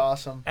going to be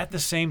awesome. At the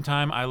same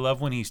time, I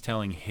love when he's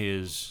telling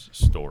his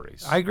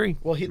stories. I agree.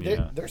 Well,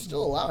 Yeah. they're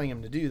still allowing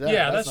him to do that.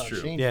 Yeah, that's that's not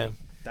true. changing. Yeah.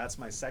 That's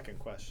my second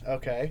question.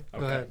 Okay.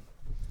 Go ahead.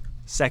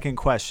 Second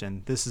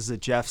question. This is a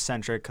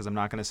Jeff-centric, because I'm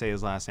not going to say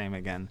his last name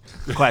again,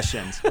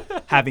 questions.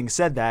 Having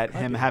said that,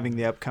 him having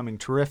the upcoming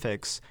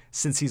Terrifics,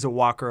 since he's a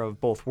walker of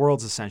both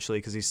worlds, essentially,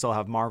 because he still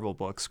have Marvel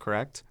books,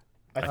 correct?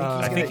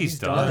 I think he's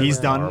done. He's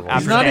done Marvel. after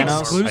He's not Thanos? I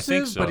think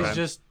exclusive, so. but he's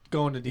just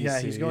going to DC. Yeah,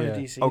 he's going to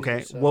DC.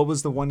 Okay, so- what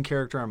was the one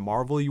character in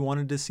Marvel you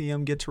wanted to see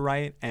him get to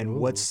write, and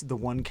what's the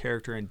one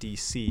character in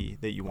DC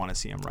that you want to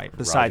see him write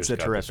besides the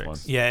Roger's got this one.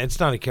 Terrifics? Yeah, it's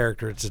not a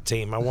character; it's a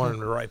team. I wanted him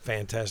to write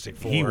Fantastic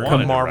Four. He wanted But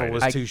to Marvel write it.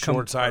 was I too com-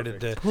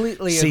 short-sighted to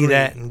Completely see agree.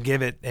 that and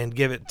give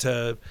it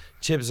to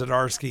Chip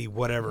Zdarsky,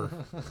 whatever.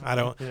 I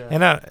don't. Yeah.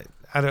 And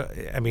I don't.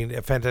 I mean,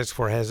 a Fantastic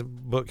Four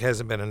book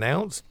hasn't been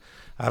announced.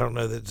 I don't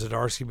know that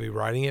Zdarsky will be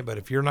writing it, but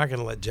if you're not going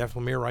to let Jeff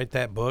Lemire write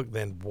that book,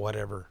 then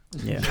whatever.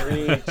 Yeah.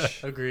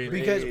 Agreed.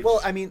 Because,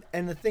 well, I mean,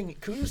 and the thing,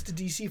 kudos to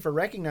DC for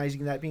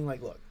recognizing that, being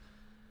like, look,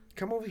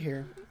 come over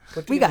here.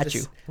 Put We together got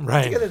you. put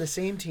Right. together the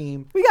same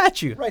team. We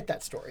got you. Write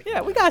that story.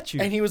 Yeah, we got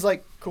you. And he was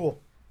like, cool.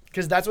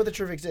 Because that's what the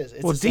Terrifics is.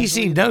 It's Well,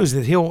 essentially- DC knows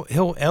that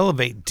he'll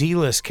elevate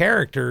D-list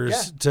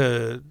characters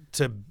to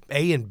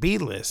A and B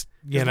list.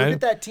 You Just know, look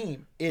at that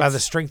team. It's by the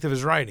strength of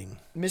his writing.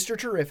 Mr.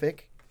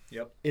 Terrific.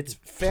 Yep. It's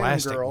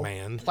Plastic Fangirl,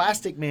 Man.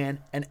 Plastic Man,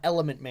 and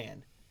Element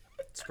Man.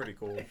 It's pretty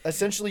cool.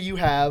 Essentially, you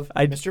have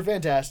Mr.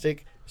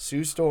 Fantastic,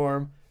 Sue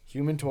Storm,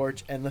 Human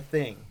Torch, and the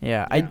Thing.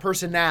 Yeah, in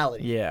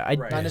personality. Yeah,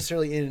 not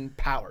necessarily in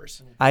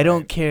powers. I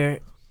don't care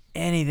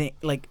anything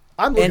like.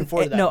 I'm looking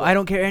forward to that. No, book. I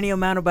don't care any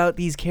amount about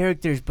these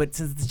characters, but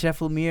since it's Jeff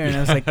Lemire, and I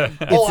was like,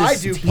 Oh, I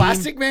this do. team-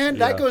 Plastic Man?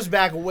 That goes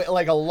back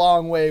like a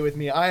long way with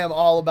me. I am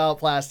all about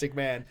Plastic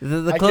Man.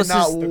 The I closest-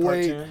 cannot The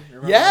wait. cartoon? You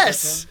remember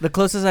Yes! The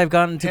closest I've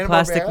gotten to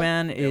Plastic Hanna-Barbera?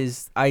 Man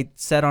is I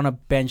sat on a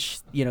bench,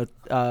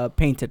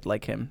 painted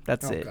like him.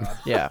 That's Oh, it. God.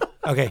 Yeah.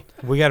 Okay,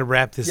 we got to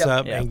wrap this Yep.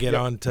 up Yep. and get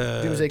Yep. on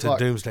to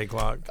Doomsday Clock.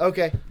 Clock.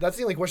 Okay, that's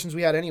the only questions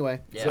we had anyway.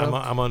 Yeah. So,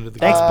 I'm under the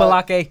Thanks, gun.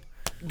 Balake.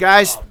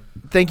 guys,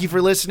 thank you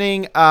for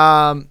listening.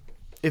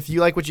 If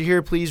you like what you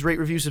hear, please rate,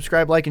 review,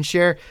 subscribe, like, and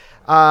share.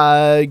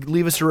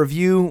 Leave us a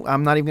review.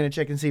 I'm not even going to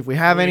check and see if we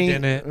have We any.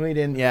 didn't. We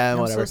didn't. Yeah, I'm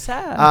whatever. so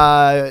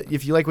sad.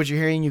 If you like what you're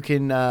hearing, you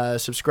can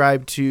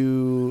subscribe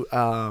to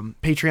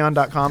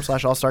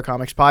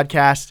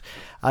patreon.com/allstarcomicspodcast.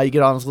 You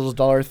get all as little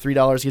as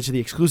 $3 gets you the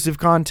exclusive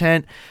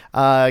content.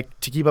 To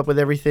keep up with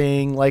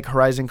everything, like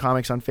Horizon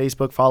Comics on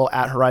Facebook, follow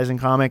at Horizon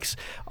Comics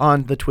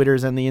on the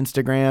Twitters and the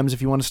Instagrams.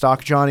 If you want to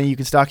stalk Johnny, you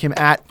can stalk him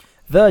at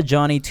The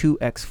Johnny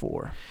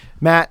 2X4.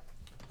 Matt,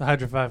 The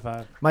Hydra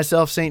 5-5.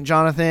 myself, St.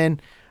 Jonathan,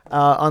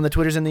 on the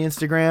Twitters and the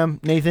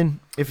Instagram. Nathan,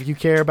 if you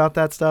care about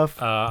that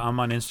stuff. I'm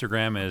on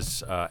Instagram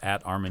as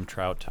at Armin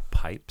Trout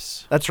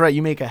Pipes. That's right.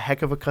 You make a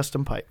heck of a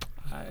custom pipe.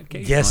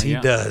 Yes, he yeah.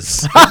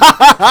 does.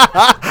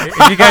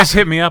 If you guys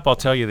hit me up, I'll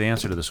tell you the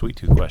answer to the Sweet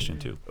Tooth question,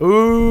 too.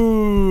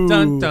 Ooh.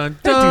 Dun, dun,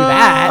 Don't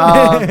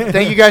dun. do that.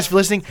 Thank you guys for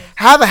listening.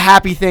 Have a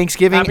happy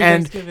Thanksgiving, Happy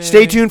and Thanksgiving.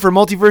 stay tuned for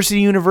Multiversity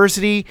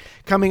University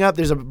coming up.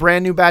 There's a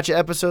brand new batch of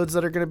episodes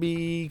that are going to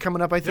be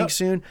coming up, I think,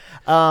 soon.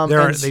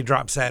 They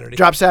drop Saturday.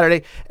 Drop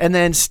Saturday. And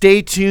then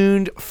stay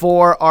tuned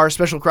for our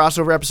special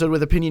crossover episode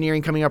with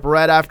Opinioneering coming up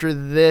right after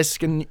this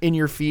in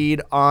your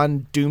feed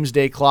on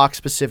Doomsday Clock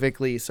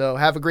specifically. So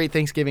have a great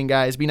Thanksgiving,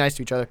 guys. Be nice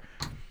to each other.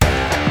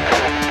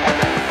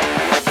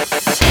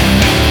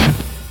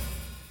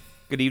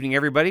 Good evening,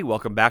 everybody.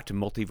 Welcome back to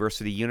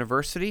Multiversity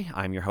University.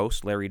 I'm your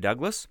host, Larry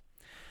Douglas.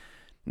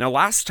 Now,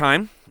 last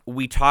time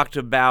we talked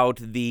about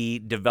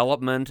the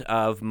development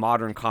of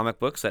modern comic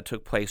books that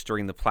took place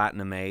during the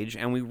Platinum Age,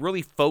 and we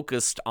really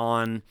focused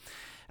on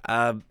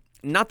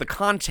not the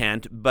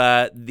content,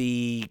 but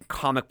the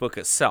comic book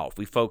itself.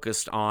 We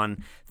focused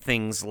on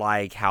things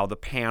like how the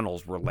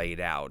panels were laid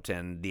out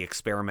and the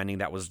experimenting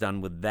that was done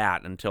with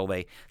that until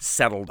they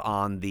settled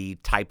on the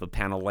type of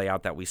panel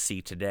layout that we see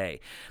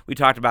today. We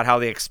talked about how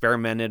they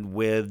experimented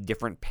with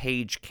different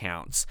page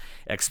counts,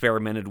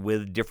 experimented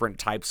with different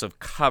types of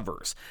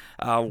covers.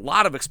 A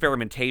lot of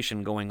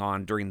experimentation going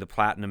on during the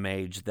Platinum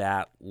Age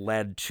that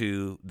led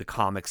to the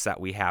comics that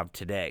we have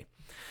today.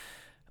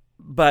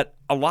 But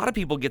a lot of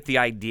people get the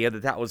idea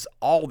that that was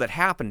all that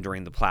happened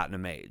during the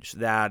Platinum Age,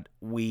 that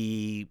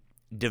we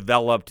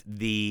developed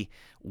the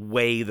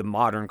way the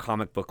modern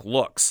comic book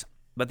looks.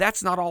 But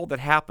that's not all that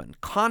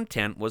happened.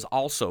 Content was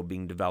also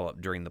being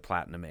developed during the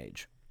Platinum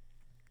Age.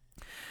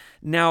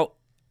 Now,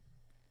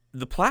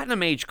 the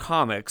Platinum Age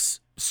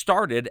comics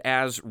started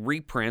as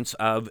reprints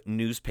of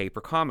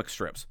newspaper comic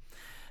strips.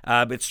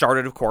 It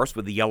started, of course,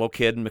 with the Yellow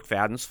Kid and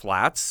McFadden's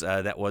Flats.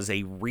 That was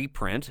a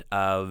reprint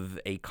of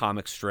a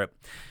comic strip,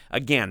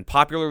 again,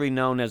 popularly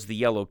known as the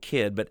Yellow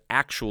Kid, but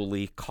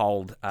actually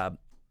called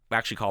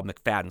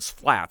McFadden's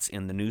Flats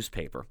in the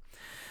newspaper.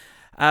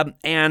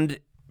 And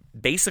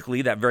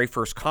basically, that very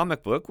first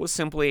comic book was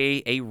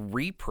simply a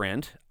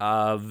reprint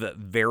of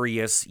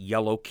various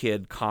Yellow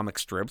Kid comic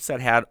strips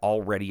that had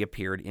already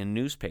appeared in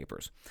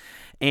newspapers.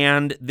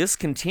 And this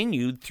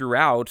continued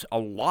throughout a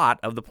lot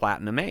of the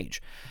Platinum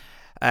Age.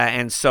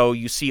 And so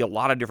you see a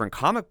lot of different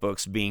comic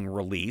books being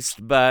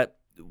released, but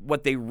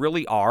what they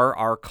really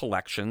are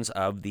collections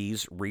of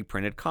these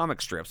reprinted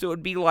comic strips. It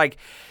would be like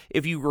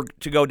if you were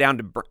to go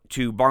down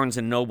to Barnes &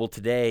 Noble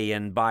today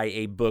and buy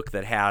a book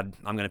that had,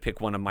 I'm going to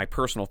pick one of my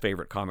personal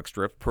favorite comic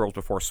strips, Pearls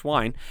Before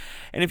Swine,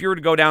 and if you were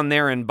to go down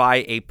there and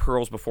buy a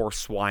Pearls Before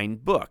Swine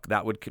book,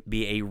 that would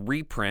be a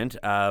reprint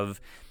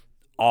of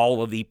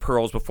all of the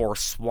Pearls Before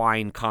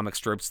Swine comic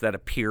strips that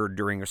appeared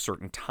during a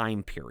certain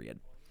time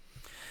period.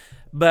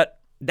 But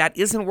that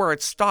isn't where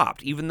it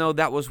stopped, even though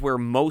that was where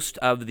most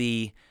of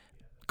the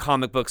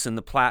comic books in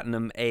the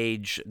Platinum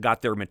Age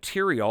got their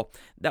material.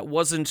 That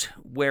wasn't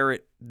where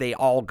they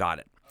all got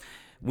it.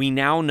 We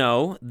now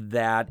know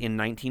that in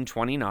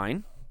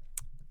 1929,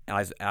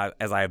 as I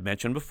have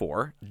mentioned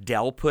before,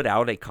 Dell put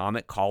out a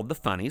comic called The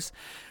Funnies,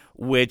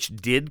 which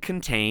did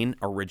contain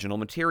original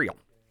material.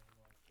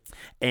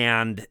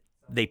 And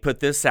they put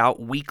this out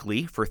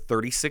weekly for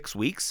 36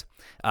 weeks.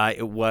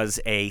 It was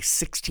a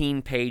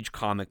 16-page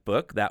comic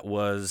book that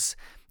was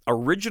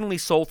originally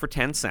sold for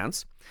 10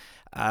 cents.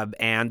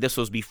 And this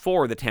was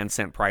before the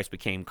 10-cent price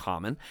became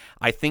common.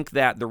 I think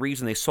that the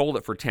reason they sold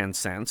it for 10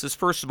 cents is,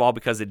 first of all,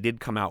 because it did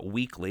come out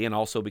weekly, and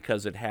also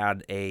because it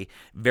had a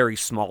very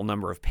small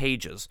number of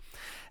pages.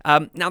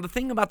 Now, the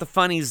thing about the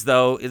funnies,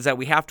 though, is that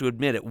we have to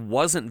admit it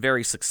wasn't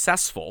very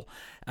successful.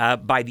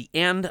 By the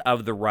end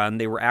of the run,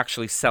 they were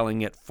actually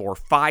selling it for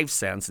 5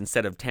 cents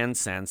instead of 10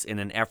 cents in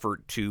an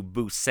effort to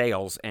boost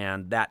sales,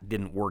 and that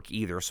didn't work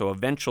either. So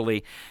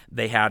eventually,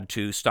 they had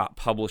to stop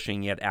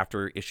publishing it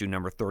after issue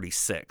number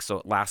 36, so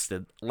it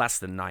lasted less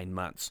than 9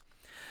 months.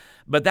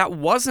 But that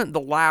wasn't the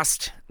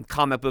last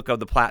comic book of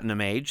the Platinum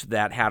Age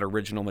that had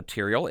original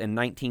material. In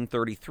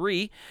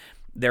 1933,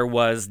 there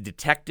was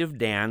Detective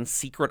Dan,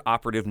 Secret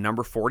Operative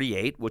number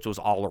 48, which was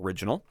all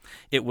original.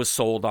 It was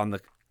sold on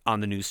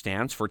the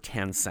newsstands for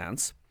 10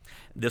 cents.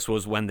 This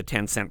was when the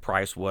 10-cent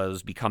price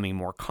was becoming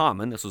more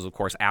common. This was, of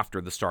course,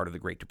 after the start of the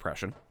Great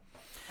Depression.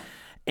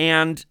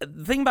 And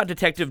the thing about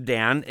Detective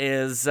Dan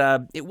is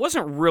it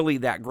wasn't really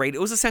that great.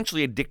 It was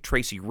essentially a Dick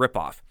Tracy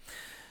ripoff.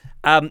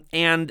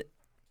 And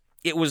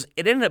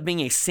it ended up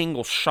being a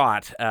single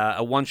shot,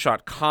 a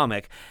one-shot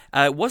comic.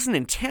 It wasn't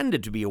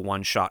intended to be a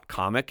one-shot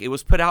comic. It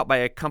was put out by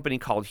a company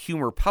called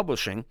Humor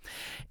Publishing,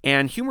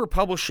 and Humor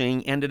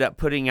Publishing ended up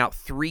putting out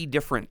 3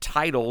 different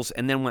titles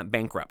and then went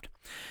bankrupt.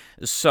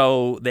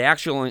 So they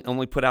actually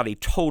only put out a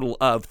total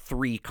of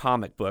 3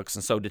 comic books,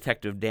 and so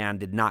Detective Dan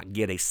did not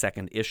get a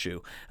second issue.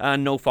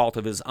 No fault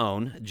of his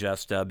own,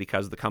 just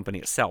because the company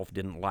itself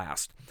didn't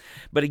last.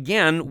 But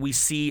again, we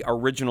see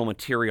original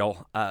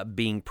material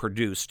being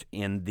produced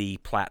in the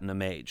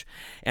Platinum Age.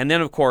 And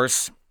then, of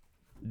course,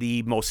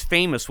 the most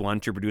famous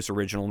one to produce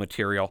original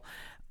material,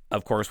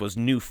 of course, was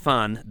New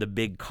Fun, the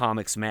big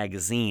comics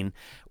magazine,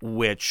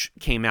 which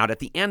came out at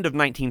the end of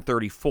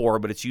 1934,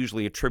 but it's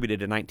usually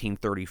attributed to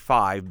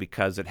 1935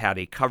 because it had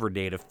a cover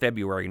date of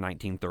February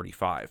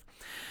 1935.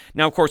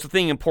 Now, of course, the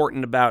thing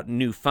important about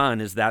New Fun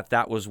is that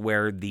that was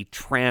where the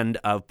trend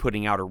of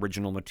putting out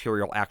original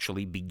material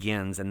actually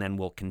begins and then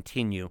will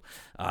continue,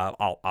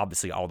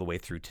 obviously, all the way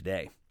through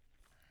today.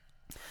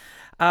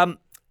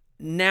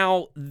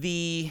 Now,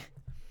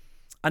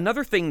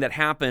 another thing that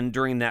happened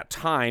during that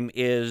time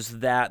is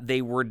that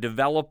they were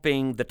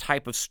developing the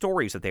type of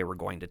stories that they were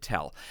going to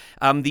tell.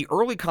 The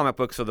early comic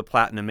books of the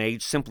Platinum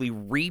Age simply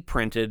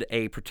reprinted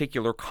a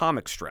particular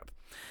comic strip.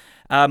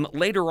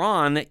 Later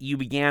on, you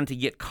began to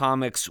get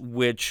comics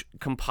which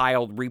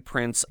compiled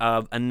reprints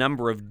of a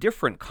number of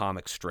different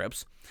comic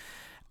strips.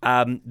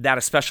 That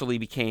especially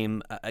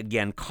became,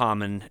 again,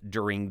 common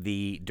during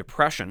the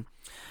Depression.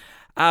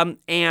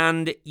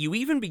 And you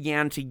even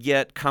began to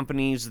get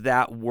companies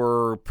that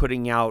were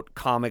putting out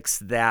comics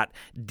that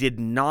did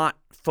not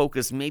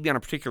focus maybe on a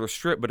particular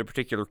strip, but a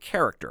particular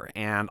character.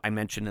 And I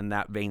mentioned in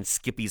that vein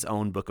Skippy's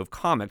Own Book of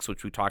Comics,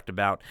 which we talked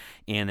about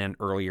in an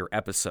earlier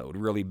episode,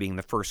 really being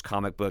the first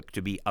comic book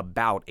to be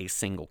about a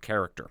single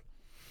character.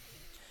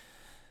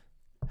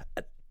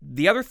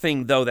 The other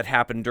thing, though, that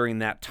happened during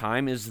that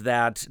time is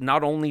that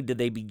not only did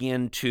they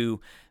begin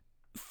to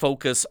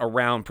focus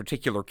around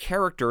particular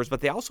characters,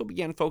 but they also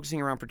began focusing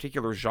around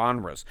particular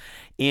genres.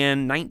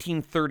 In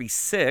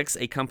 1936,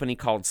 a company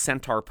called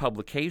Centaur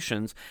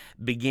Publications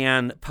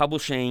began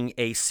publishing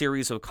a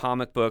series of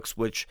comic books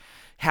which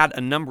had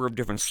a number of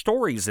different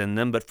stories in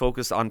them, but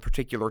focused on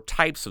particular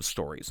types of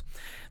stories.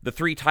 The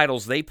 3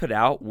 titles they put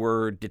out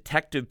were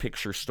detective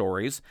picture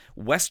stories,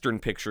 western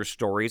picture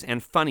stories,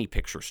 and funny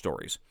picture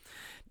stories.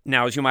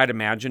 Now, as you might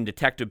imagine,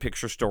 detective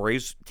picture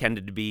stories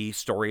tended to be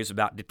stories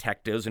about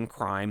detectives and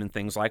crime and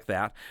things like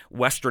that.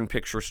 Western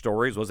picture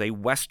stories was a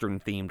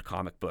Western-themed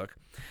comic book.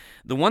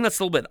 The one that's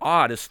a little bit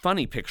odd is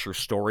funny picture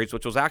stories,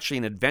 which was actually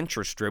an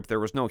adventure strip. There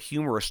was no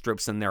humorous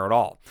strips in there at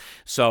all.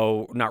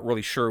 So, not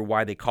really sure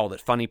why they called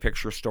it funny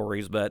picture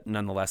stories, but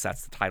nonetheless,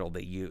 that's the title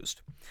they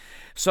used.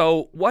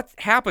 So what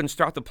happens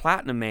throughout the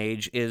Platinum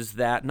Age is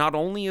that not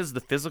only is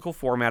the physical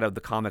format of the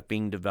comic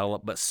being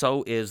developed, but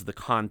so is the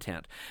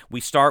content.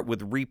 We start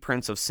with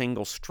reprints of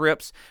single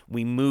strips.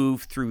 We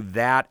move through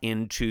that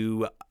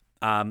into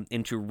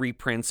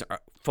reprints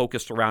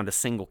focused around a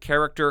single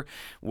character.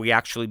 We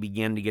actually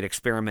begin to get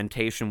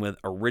experimentation with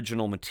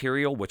original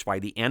material, which by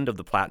the end of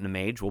the Platinum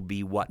Age will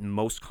be what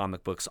most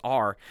comic books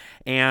are.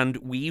 And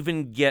we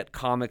even get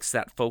comics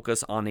that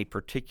focus on a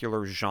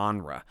particular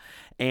genre.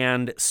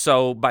 And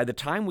so by the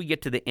time we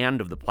get to the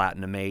end of the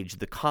Platinum Age,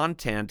 the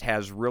content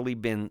has really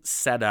been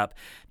set up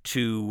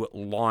to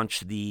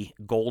launch the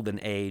Golden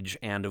Age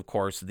and, of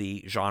course,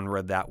 the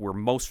genre that we're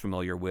most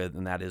familiar with,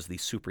 and that is the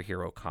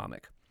superhero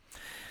comic.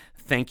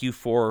 Thank you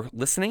for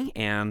listening,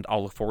 and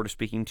I'll look forward to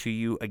speaking to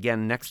you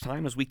again next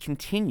time as we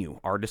continue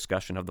our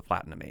discussion of the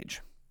Platinum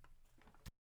Age.